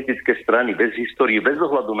sú politické strany bez histórie, bez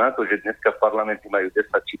ohľadu na to, že dneska v parlamente majú 10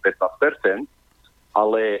 či 15%,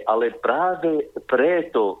 ale práve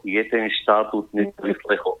preto je ten štatút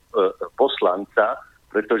nezávislého poslanca,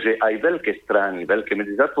 pretože aj veľké strany, veľké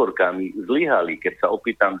medzi zatvorkami zlyhali. Keď sa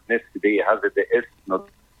opýtam dnes, kde je HZDS, no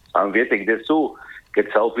tam viete, kde sú.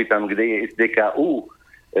 Keď sa opýtam, kde je SDKU,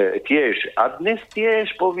 tiež. A dnes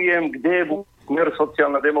tiež poviem, kde je Smer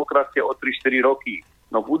sociálna demokracia o 3-4 roky.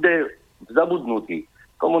 No bude zabudnutý.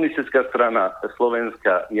 Komunistická strana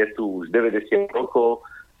Slovenska je tu už 90 rokov.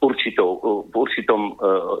 V určitom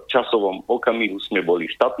časovom okamihu sme boli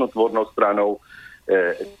štátnotvornou stranou.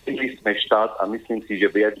 Viedli sme štát a myslím si, že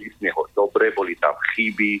viedli sme ho dobre. Boli tam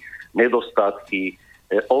chyby, nedostatky,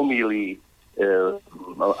 omyly,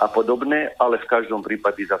 a podobné, ale v každom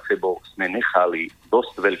prípade za sebou sme nechali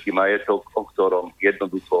dosť veľký majetok, o ktorom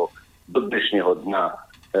jednoducho do dnešného dňa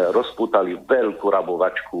rozpútali veľkú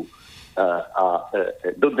rabovačku a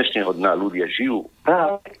do dnešného dňa ľudia žijú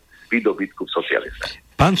práve v výdobytku v socializme.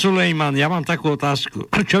 Pán Sulejman, ja mám takú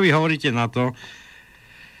otázku. Čo vy hovoríte na to,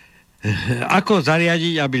 Ako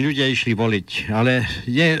zariadiť, aby ľudia išli voliť? Ale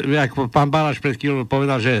nie, ako pán Baláž pred chvíľou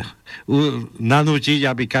povedal, že nanútiť,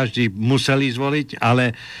 aby každý museli zvoliť,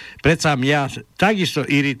 ale predsa mňa takisto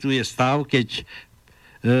irituje stav, keď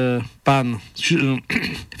pán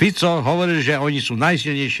Fico hovoril, že oni sú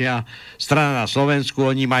najsilnejšia strana na Slovensku,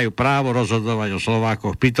 oni majú právo rozhodovať o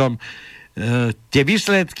Slovákoch. Pritom tie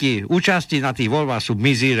výsledky účasti na tých voľbách sú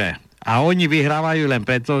mizíre. A oni vyhrávajú len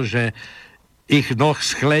preto, že ich noh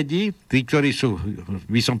schledí, tí, ktorí sú,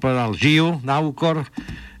 by som povedal, žijú na úkor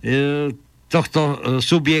tohto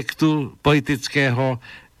subjektu politického,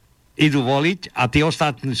 idú voliť a tí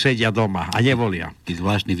ostatní sedia doma a nevolia. Ty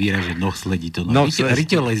zvláštny výraz, že noh sledí to.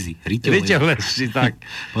 Riťolezi, tak.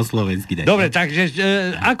 Po slovensky. Dobre, takže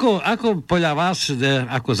ako podľa vás,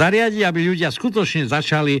 ako zariadiť, aby ľudia skutočne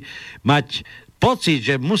začali mať pocit,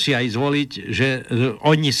 že musia ísť voliť, že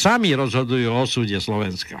oni sami rozhodujú o osude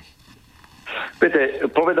Slovenska? Viete,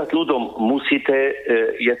 povedať ľuďom musíte,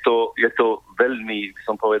 je to veľmi,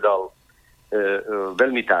 som povedal,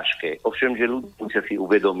 veľmi ťažké. Ovšem, že ľudia musia si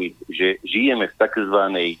uvedomiť, že žijeme v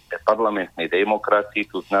takzvanej parlamentnej demokracii,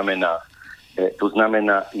 to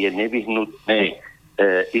znamená je nevyhnutné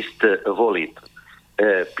ísť voliť.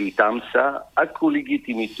 Pýtam sa, akú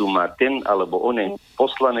legitimitu má ten alebo onen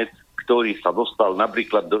poslanec, ktorý sa dostal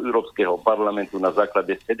napríklad do Európskeho parlamentu na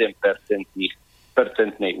základe 7%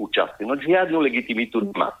 účasti. No žiadnu legitimitu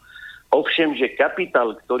nemá. Ovšem, že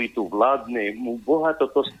kapitál, ktorý tu vládne, mu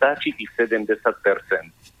bohato to stačí tých 70%,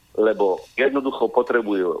 lebo jednoducho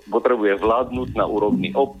potrebuje vládnuť na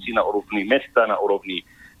úrovni obci, na úrovni mesta, na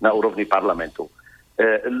úrovni parlamentu.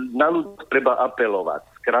 Na ľudí treba apelovať.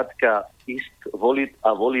 Skrátka, ísť voliť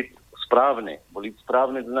a voliť správne. Voliť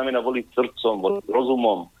správne znamená voliť srdcom, voliť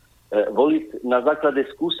rozumom, voliť na základe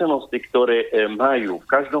skúsenosti, ktoré majú. V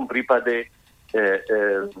každom prípade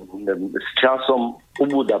s časom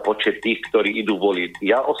ubúda počet tých, ktorí idú voliť.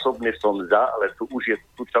 Ja osobne som za, ale tu už je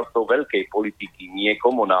súčasťou veľkej politiky, nie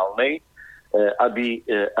komunálnej, aby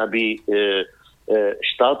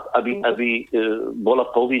bola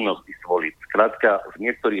povinnosť zvoliť. Skrátka, v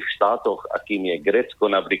niektorých štátoch, akým je Grécko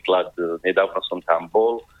napríklad, nedávno som tam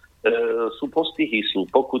bol, sú postihy, sú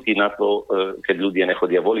pokuty na to, keď ľudia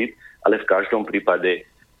nechodia voliť, ale v každom prípade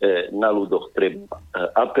na ľuďoch treba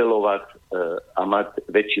apelovať a mať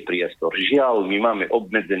väčší priestor. Žiaľ, my máme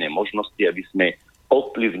obmedzené možnosti, aby sme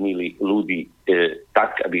ovplyvnili ľudí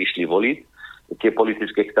tak, aby išli voliť. Tie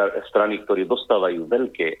politické strany, ktoré dostávajú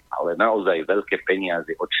veľké, ale naozaj veľké peniaze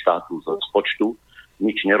od štátu, z rozpočtu,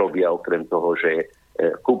 nič nerobia okrem toho, že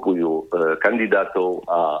kupujú kandidátov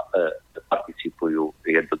a participujú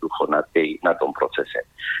jednoducho na tom procese.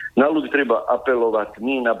 Na ľudí treba apelovať.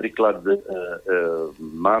 My napríklad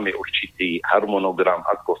máme určitý harmonogram,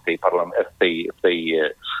 ako v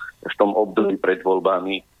tom období pred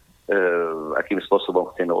voľbami, akým spôsobom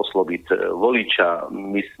chceme osloviť voliča.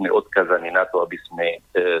 My sme odkazaní na to, aby sme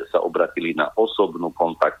sa obratili na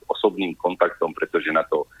osobným kontaktom, pretože na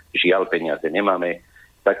to žiaľ peniaze nemáme.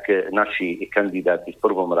 Tak naši kandidáti v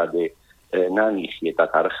prvom rade, na nich je tá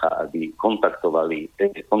tarcha, aby kontaktovali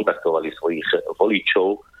svojich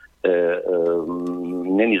voličov.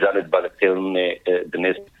 Není zanedbateľné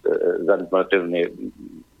dnes zanedbateľné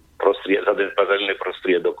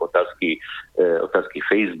prostriedok otázky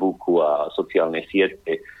Facebooku a sociálne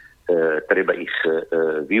siete. Treba ich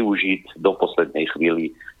využiť do poslednej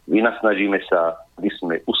chvíli. Vynasnažíme sa, aby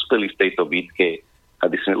sme uspeli v tejto bitke,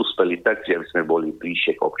 aby sme uspeli tak, že aby sme boli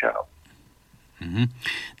bližšie k občanom.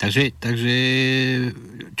 Takže,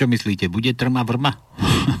 čo myslíte, bude trma vrma?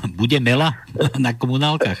 Bude mela na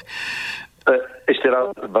komunálkach? Ešte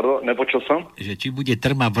raz, nepočul som? Že či bude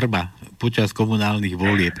trma vrma počas komunálnych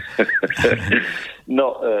volieb?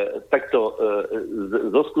 No, takto,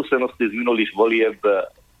 zo skúsenosti z minulých volieb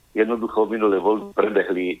jednoducho minulé voľby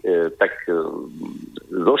prebehli tak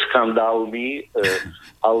so škandálmi,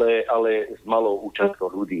 ale s malou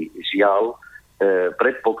účasťou ľudí. Žiaľ,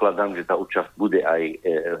 predpokladám, že tá účasť bude aj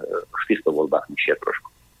v týchto voľbách nižšia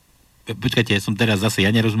trošku. Počkajte, ja som teraz zase,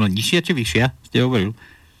 ja nerozumel, nižšia či vyššia? Ste hovoril?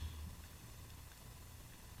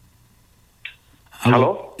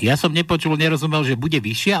 Haló? Ja som nerozumel, že bude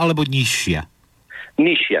vyššia alebo nižšia?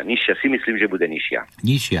 Nižšia, si myslím, že bude nižšia.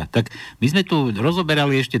 Nižšia, tak my sme tu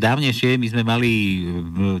rozoberali ešte dávnejšie, my sme mali,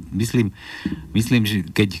 myslím, že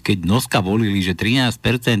keď Noska volili, že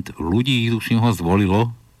 13% ľudí už ho zvolilo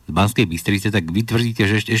z Banskej Bystrice, tak vy tvrdíte,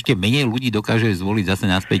 že ešte menej ľudí dokáže zvoliť zase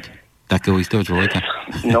naspäť takého istého človeka?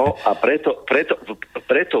 No a preto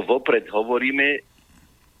vopred hovoríme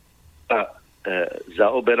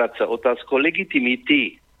zaoberať sa otázkou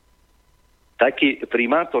legitimity. taký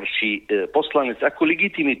primátor či poslanec, akú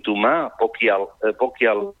legitimitu má,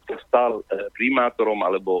 pokiaľ stal primátorom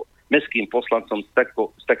alebo mestským poslancom s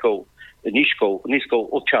takou nízkou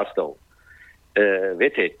účasťou.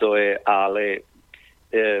 Viete, to je, ale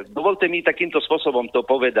dovolte mi takýmto spôsobom to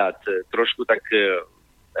povedať, trošku tak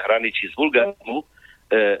hraničí z vulgárizmu.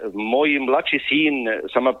 Môj mladší syn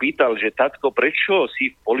sa ma pýtal, že tatko, prečo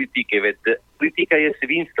si v politike? Veď politika je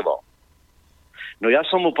svinstvo. No ja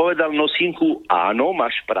som mu povedal, no synku, áno,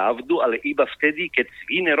 máš pravdu, ale iba vtedy, keď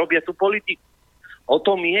svine robia tú politiku. O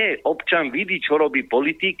tom je, občan vidí, čo robí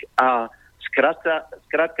politik a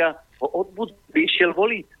skrátka ho odbud išiel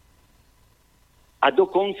voliť. A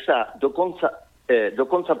dokonca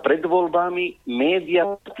pred voľbami médiá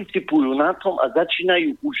participujú na tom a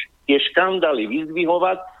začínajú už tie škandály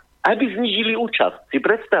vyzdvihovať, aby znižili účasť. Si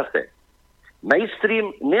predstavte,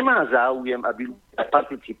 mainstream nemá záujem, aby ľudia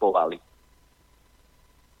participovali.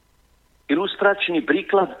 Ilustračný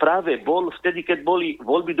príklad práve bol vtedy, keď boli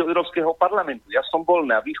voľby do Európskeho parlamentu. Ja som bol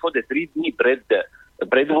na východe 3 dní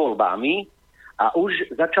pred voľbami a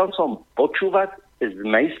už začal som počúvať z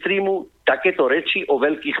mainstreamu takéto reči o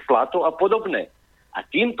veľkých platoch a podobné. A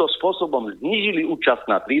týmto spôsobom znížili účasť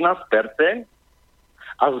na 13%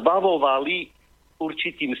 a zbavovali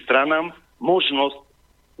určitým stranám možnosť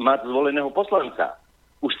mať zvoleného poslanca.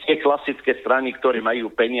 Už tie klasické strany, ktoré majú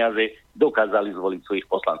peniaze, dokázali zvoliť svojich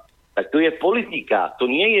poslancov. Tak to je politika. To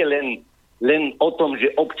nie je len o tom,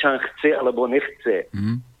 že občan chce alebo nechce.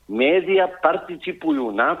 Média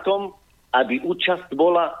participujú na tom, aby účasť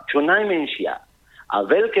bola čo najmenšia. A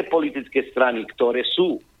veľké politické strany, ktoré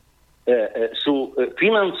sú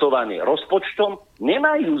financované rozpočtom,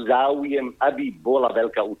 nemajú záujem, aby bola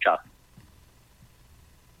veľká účasť.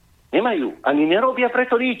 Nemajú. Ani nerobia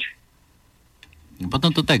preto nič.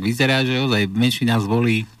 Potom to tak vyzerá, že ozaj menšina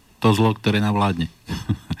zvolí to zlo, ktoré navládne.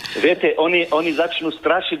 Viete, oni začnú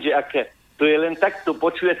strašiť, že ak to je len takto,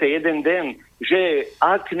 počujete jeden deň, že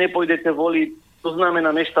ak nepôjdete voliť, to znamená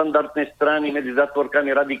neštandardné strany, medzi zatvorkami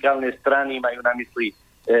radikálne strany, majú na mysli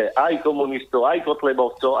aj komunistov, aj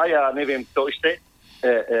kotlebovcov, aj ja neviem, to ešte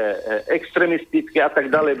extremistické a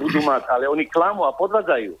tak ďalej budú mať, ale oni klamú a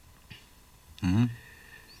podvádzajú.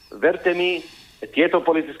 Verte mi, tieto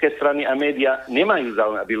politické strany a média nemajú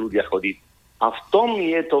záujem, aby ľudia chodili. A v tom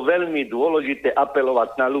je to veľmi dôležité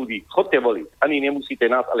apelovať na ľudí. Chodte voliť. Ani nemusíte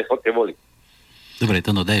nás, ale chodte voliť. Dobre,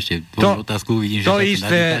 to daj ešte otázku. Vidím, to že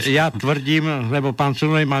isté ja tvrdím, lebo pán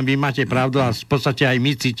Sulejman, vy máte pravdu a v podstate aj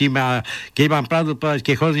my cítime. A keď mám pravdu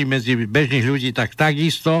povedať, keď chodím medzi bežných ľudí, tak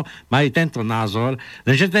takisto majú tento názor.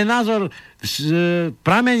 Lenže ten názor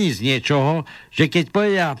pramení z niečoho, že keď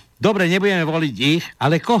povedia, dobre, nebudeme voliť ich,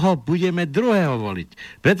 ale koho budeme druhého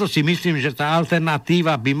voliť. Preto si myslím, že tá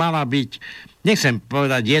alternatíva by mala byť, nechcem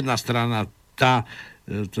povedať jedna strana,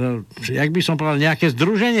 jak by som povedal, nejaké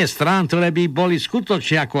združenie strán, ktoré by boli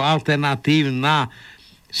skutočne ako alternatívna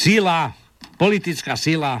sila, politická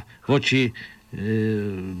sila voči,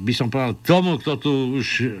 by som povedal, tomu, kto tu už,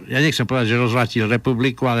 ja nechcem povedať, že rozvratil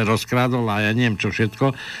republiku, ale rozkradol a ja neviem čo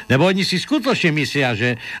všetko, lebo oni si skutočne myslia,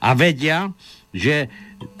 že a vedia, že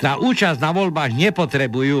tá účasť na voľbách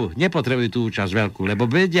nepotrebujú tú účasť veľkú,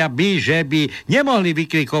 lebo vedia by, že by nemohli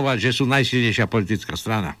vykrikovať, že sú najsilnejšia politická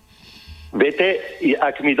strana. Viete,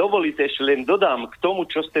 ak mi dovolíte, ešte len dodám k tomu,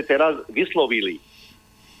 čo ste teraz vyslovili.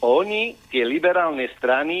 Oni, tie liberálne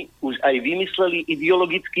strany, už aj vymysleli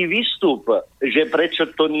ideologický výstup, že prečo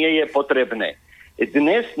to nie je potrebné.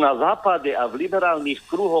 Dnes na západe a v liberálnych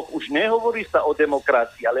kruhoch už nehovorí sa o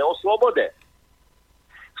demokracii, ale o slobode.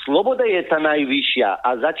 Sloboda je tá najvyššia a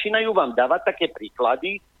začínajú vám dávať také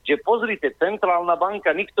príklady, že pozrite, centrálna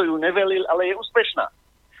banka, nikto ju nevelil, ale je úspešná.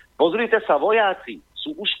 Pozrite sa, vojaci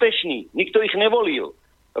sú úspešní, nikto ich nevolil.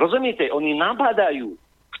 Rozumiete, oni nabádajú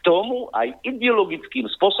k tomu aj ideologickým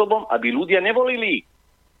spôsobom, aby ľudia nevolili.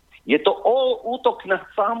 Je to útok na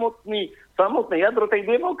samotné jadro tej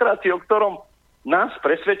demokracie, o ktorom nás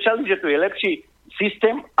presvedčali, že to je lepší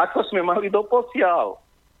systém, ako sme mali doposiaľ.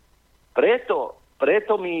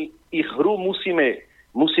 Preto my ich hru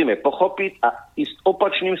musíme pochopiť a ísť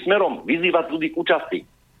opačným smerom, vyzývať ľudí k účasti.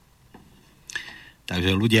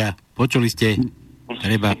 Takže ľudia, počuli ste,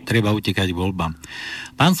 treba utekať voľbám.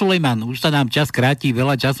 Pán Sulejman, už sa nám čas kráti,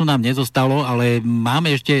 veľa času nám nezostalo, ale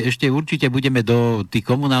máme ešte určite budeme do tých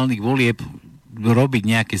komunálnych volieb robiť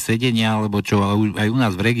nejaké sedenia, alebo čo aj u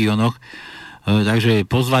nás v regiónoch. Takže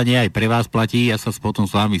pozvanie aj pre vás platí, ja sa potom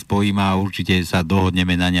s vami spojím a určite sa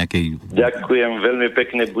dohodneme na nejakej... Ďakujem veľmi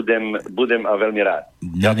pekne, budem a veľmi rád.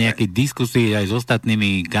 Na nejakej diskusii aj s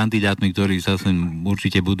ostatnými kandidátmi, ktorí sa sem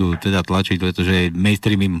určite budú teda tlačiť, pretože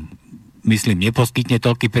mainstream im myslím, neposkytne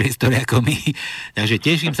toľký priestor ako my. Takže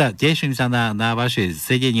teším sa na vaše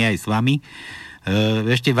sedenie aj s vami.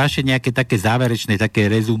 Ešte vaše nejaké také záverečné, také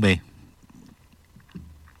rezume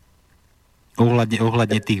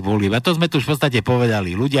ohľadne tých volieb. A to sme tu už v podstate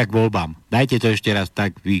povedali. Ľudia k voľbám. Dajte to ešte raz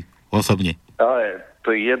tak vy osobne. Ale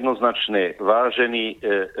to je jednoznačné. Vážení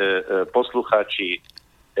poslucháči,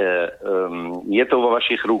 je to vo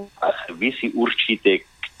vašich rukách. Vy si určite,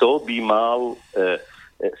 kto by mal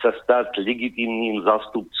sa stať legitímnym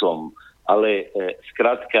zástupcom. Ale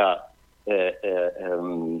skrátka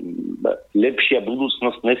lepšia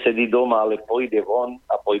budúcnosť nesedí doma, ale pôjde von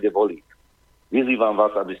a pôjde voliť. Vyzývam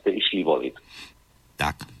vás, aby ste išli voliť.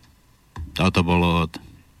 Tak. Toto bolo od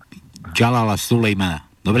Jalala Sulejmana.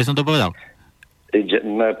 Dobre som to povedal?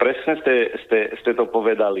 Presne ste to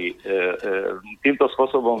povedali. Týmto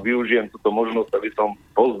spôsobom využijem túto možnosť, aby som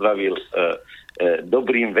pozdravil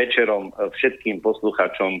dobrým večerom všetkým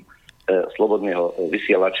poslucháčom Slobodného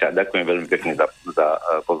vysielača. Ďakujem veľmi pekne za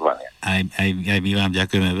pozvanie. Aj my vám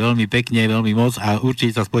ďakujeme veľmi pekne, veľmi moc a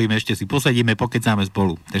určite sa spojíme, ešte si posedíme, pokecáme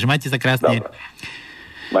spolu. Takže majte sa krásne. Dobre.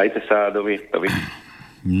 Majte sa, dovi.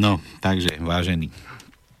 No, takže, vážení.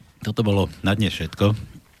 Toto bolo na dnes všetko.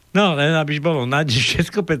 No, len aby bolo na dnes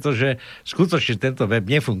všetko, pretože skutočne tento web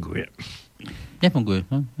nefunguje. Nefunguje,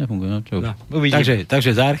 no čo? No, takže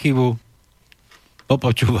z archívu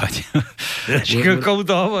popočúvať. Komu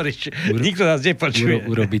to hovoríš? Nikto nás nepočuje.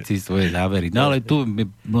 Urobiť si svoje závery. No ale tu,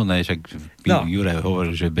 však Juraj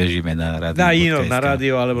hovoril, že bežíme na rádio. Na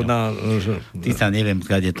rádio, alebo na... Ty sa neviem,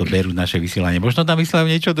 kde to berú naše vysielanie. Možno tam vysielajú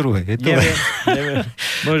niečo druhé. Neviem.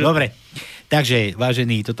 Dobre. Takže,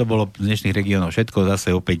 vážení, toto bolo z dnešných regiónov všetko.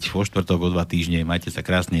 Zase opäť vo štvrtok o 2 týždne. Majte sa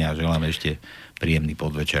krásne a želám ešte príjemný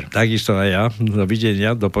podvečer. Takisto aj ja.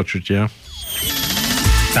 Dovidenia, do počutia.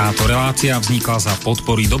 Táto relácia vznikla za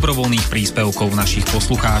podpory dobrovoľných príspevkov našich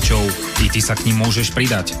poslucháčov. Ty sa k nim môžeš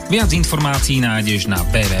pridať. Viac informácií nájdeš na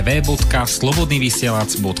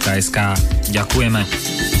www.slobodnyvysielac.sk. Ďakujeme.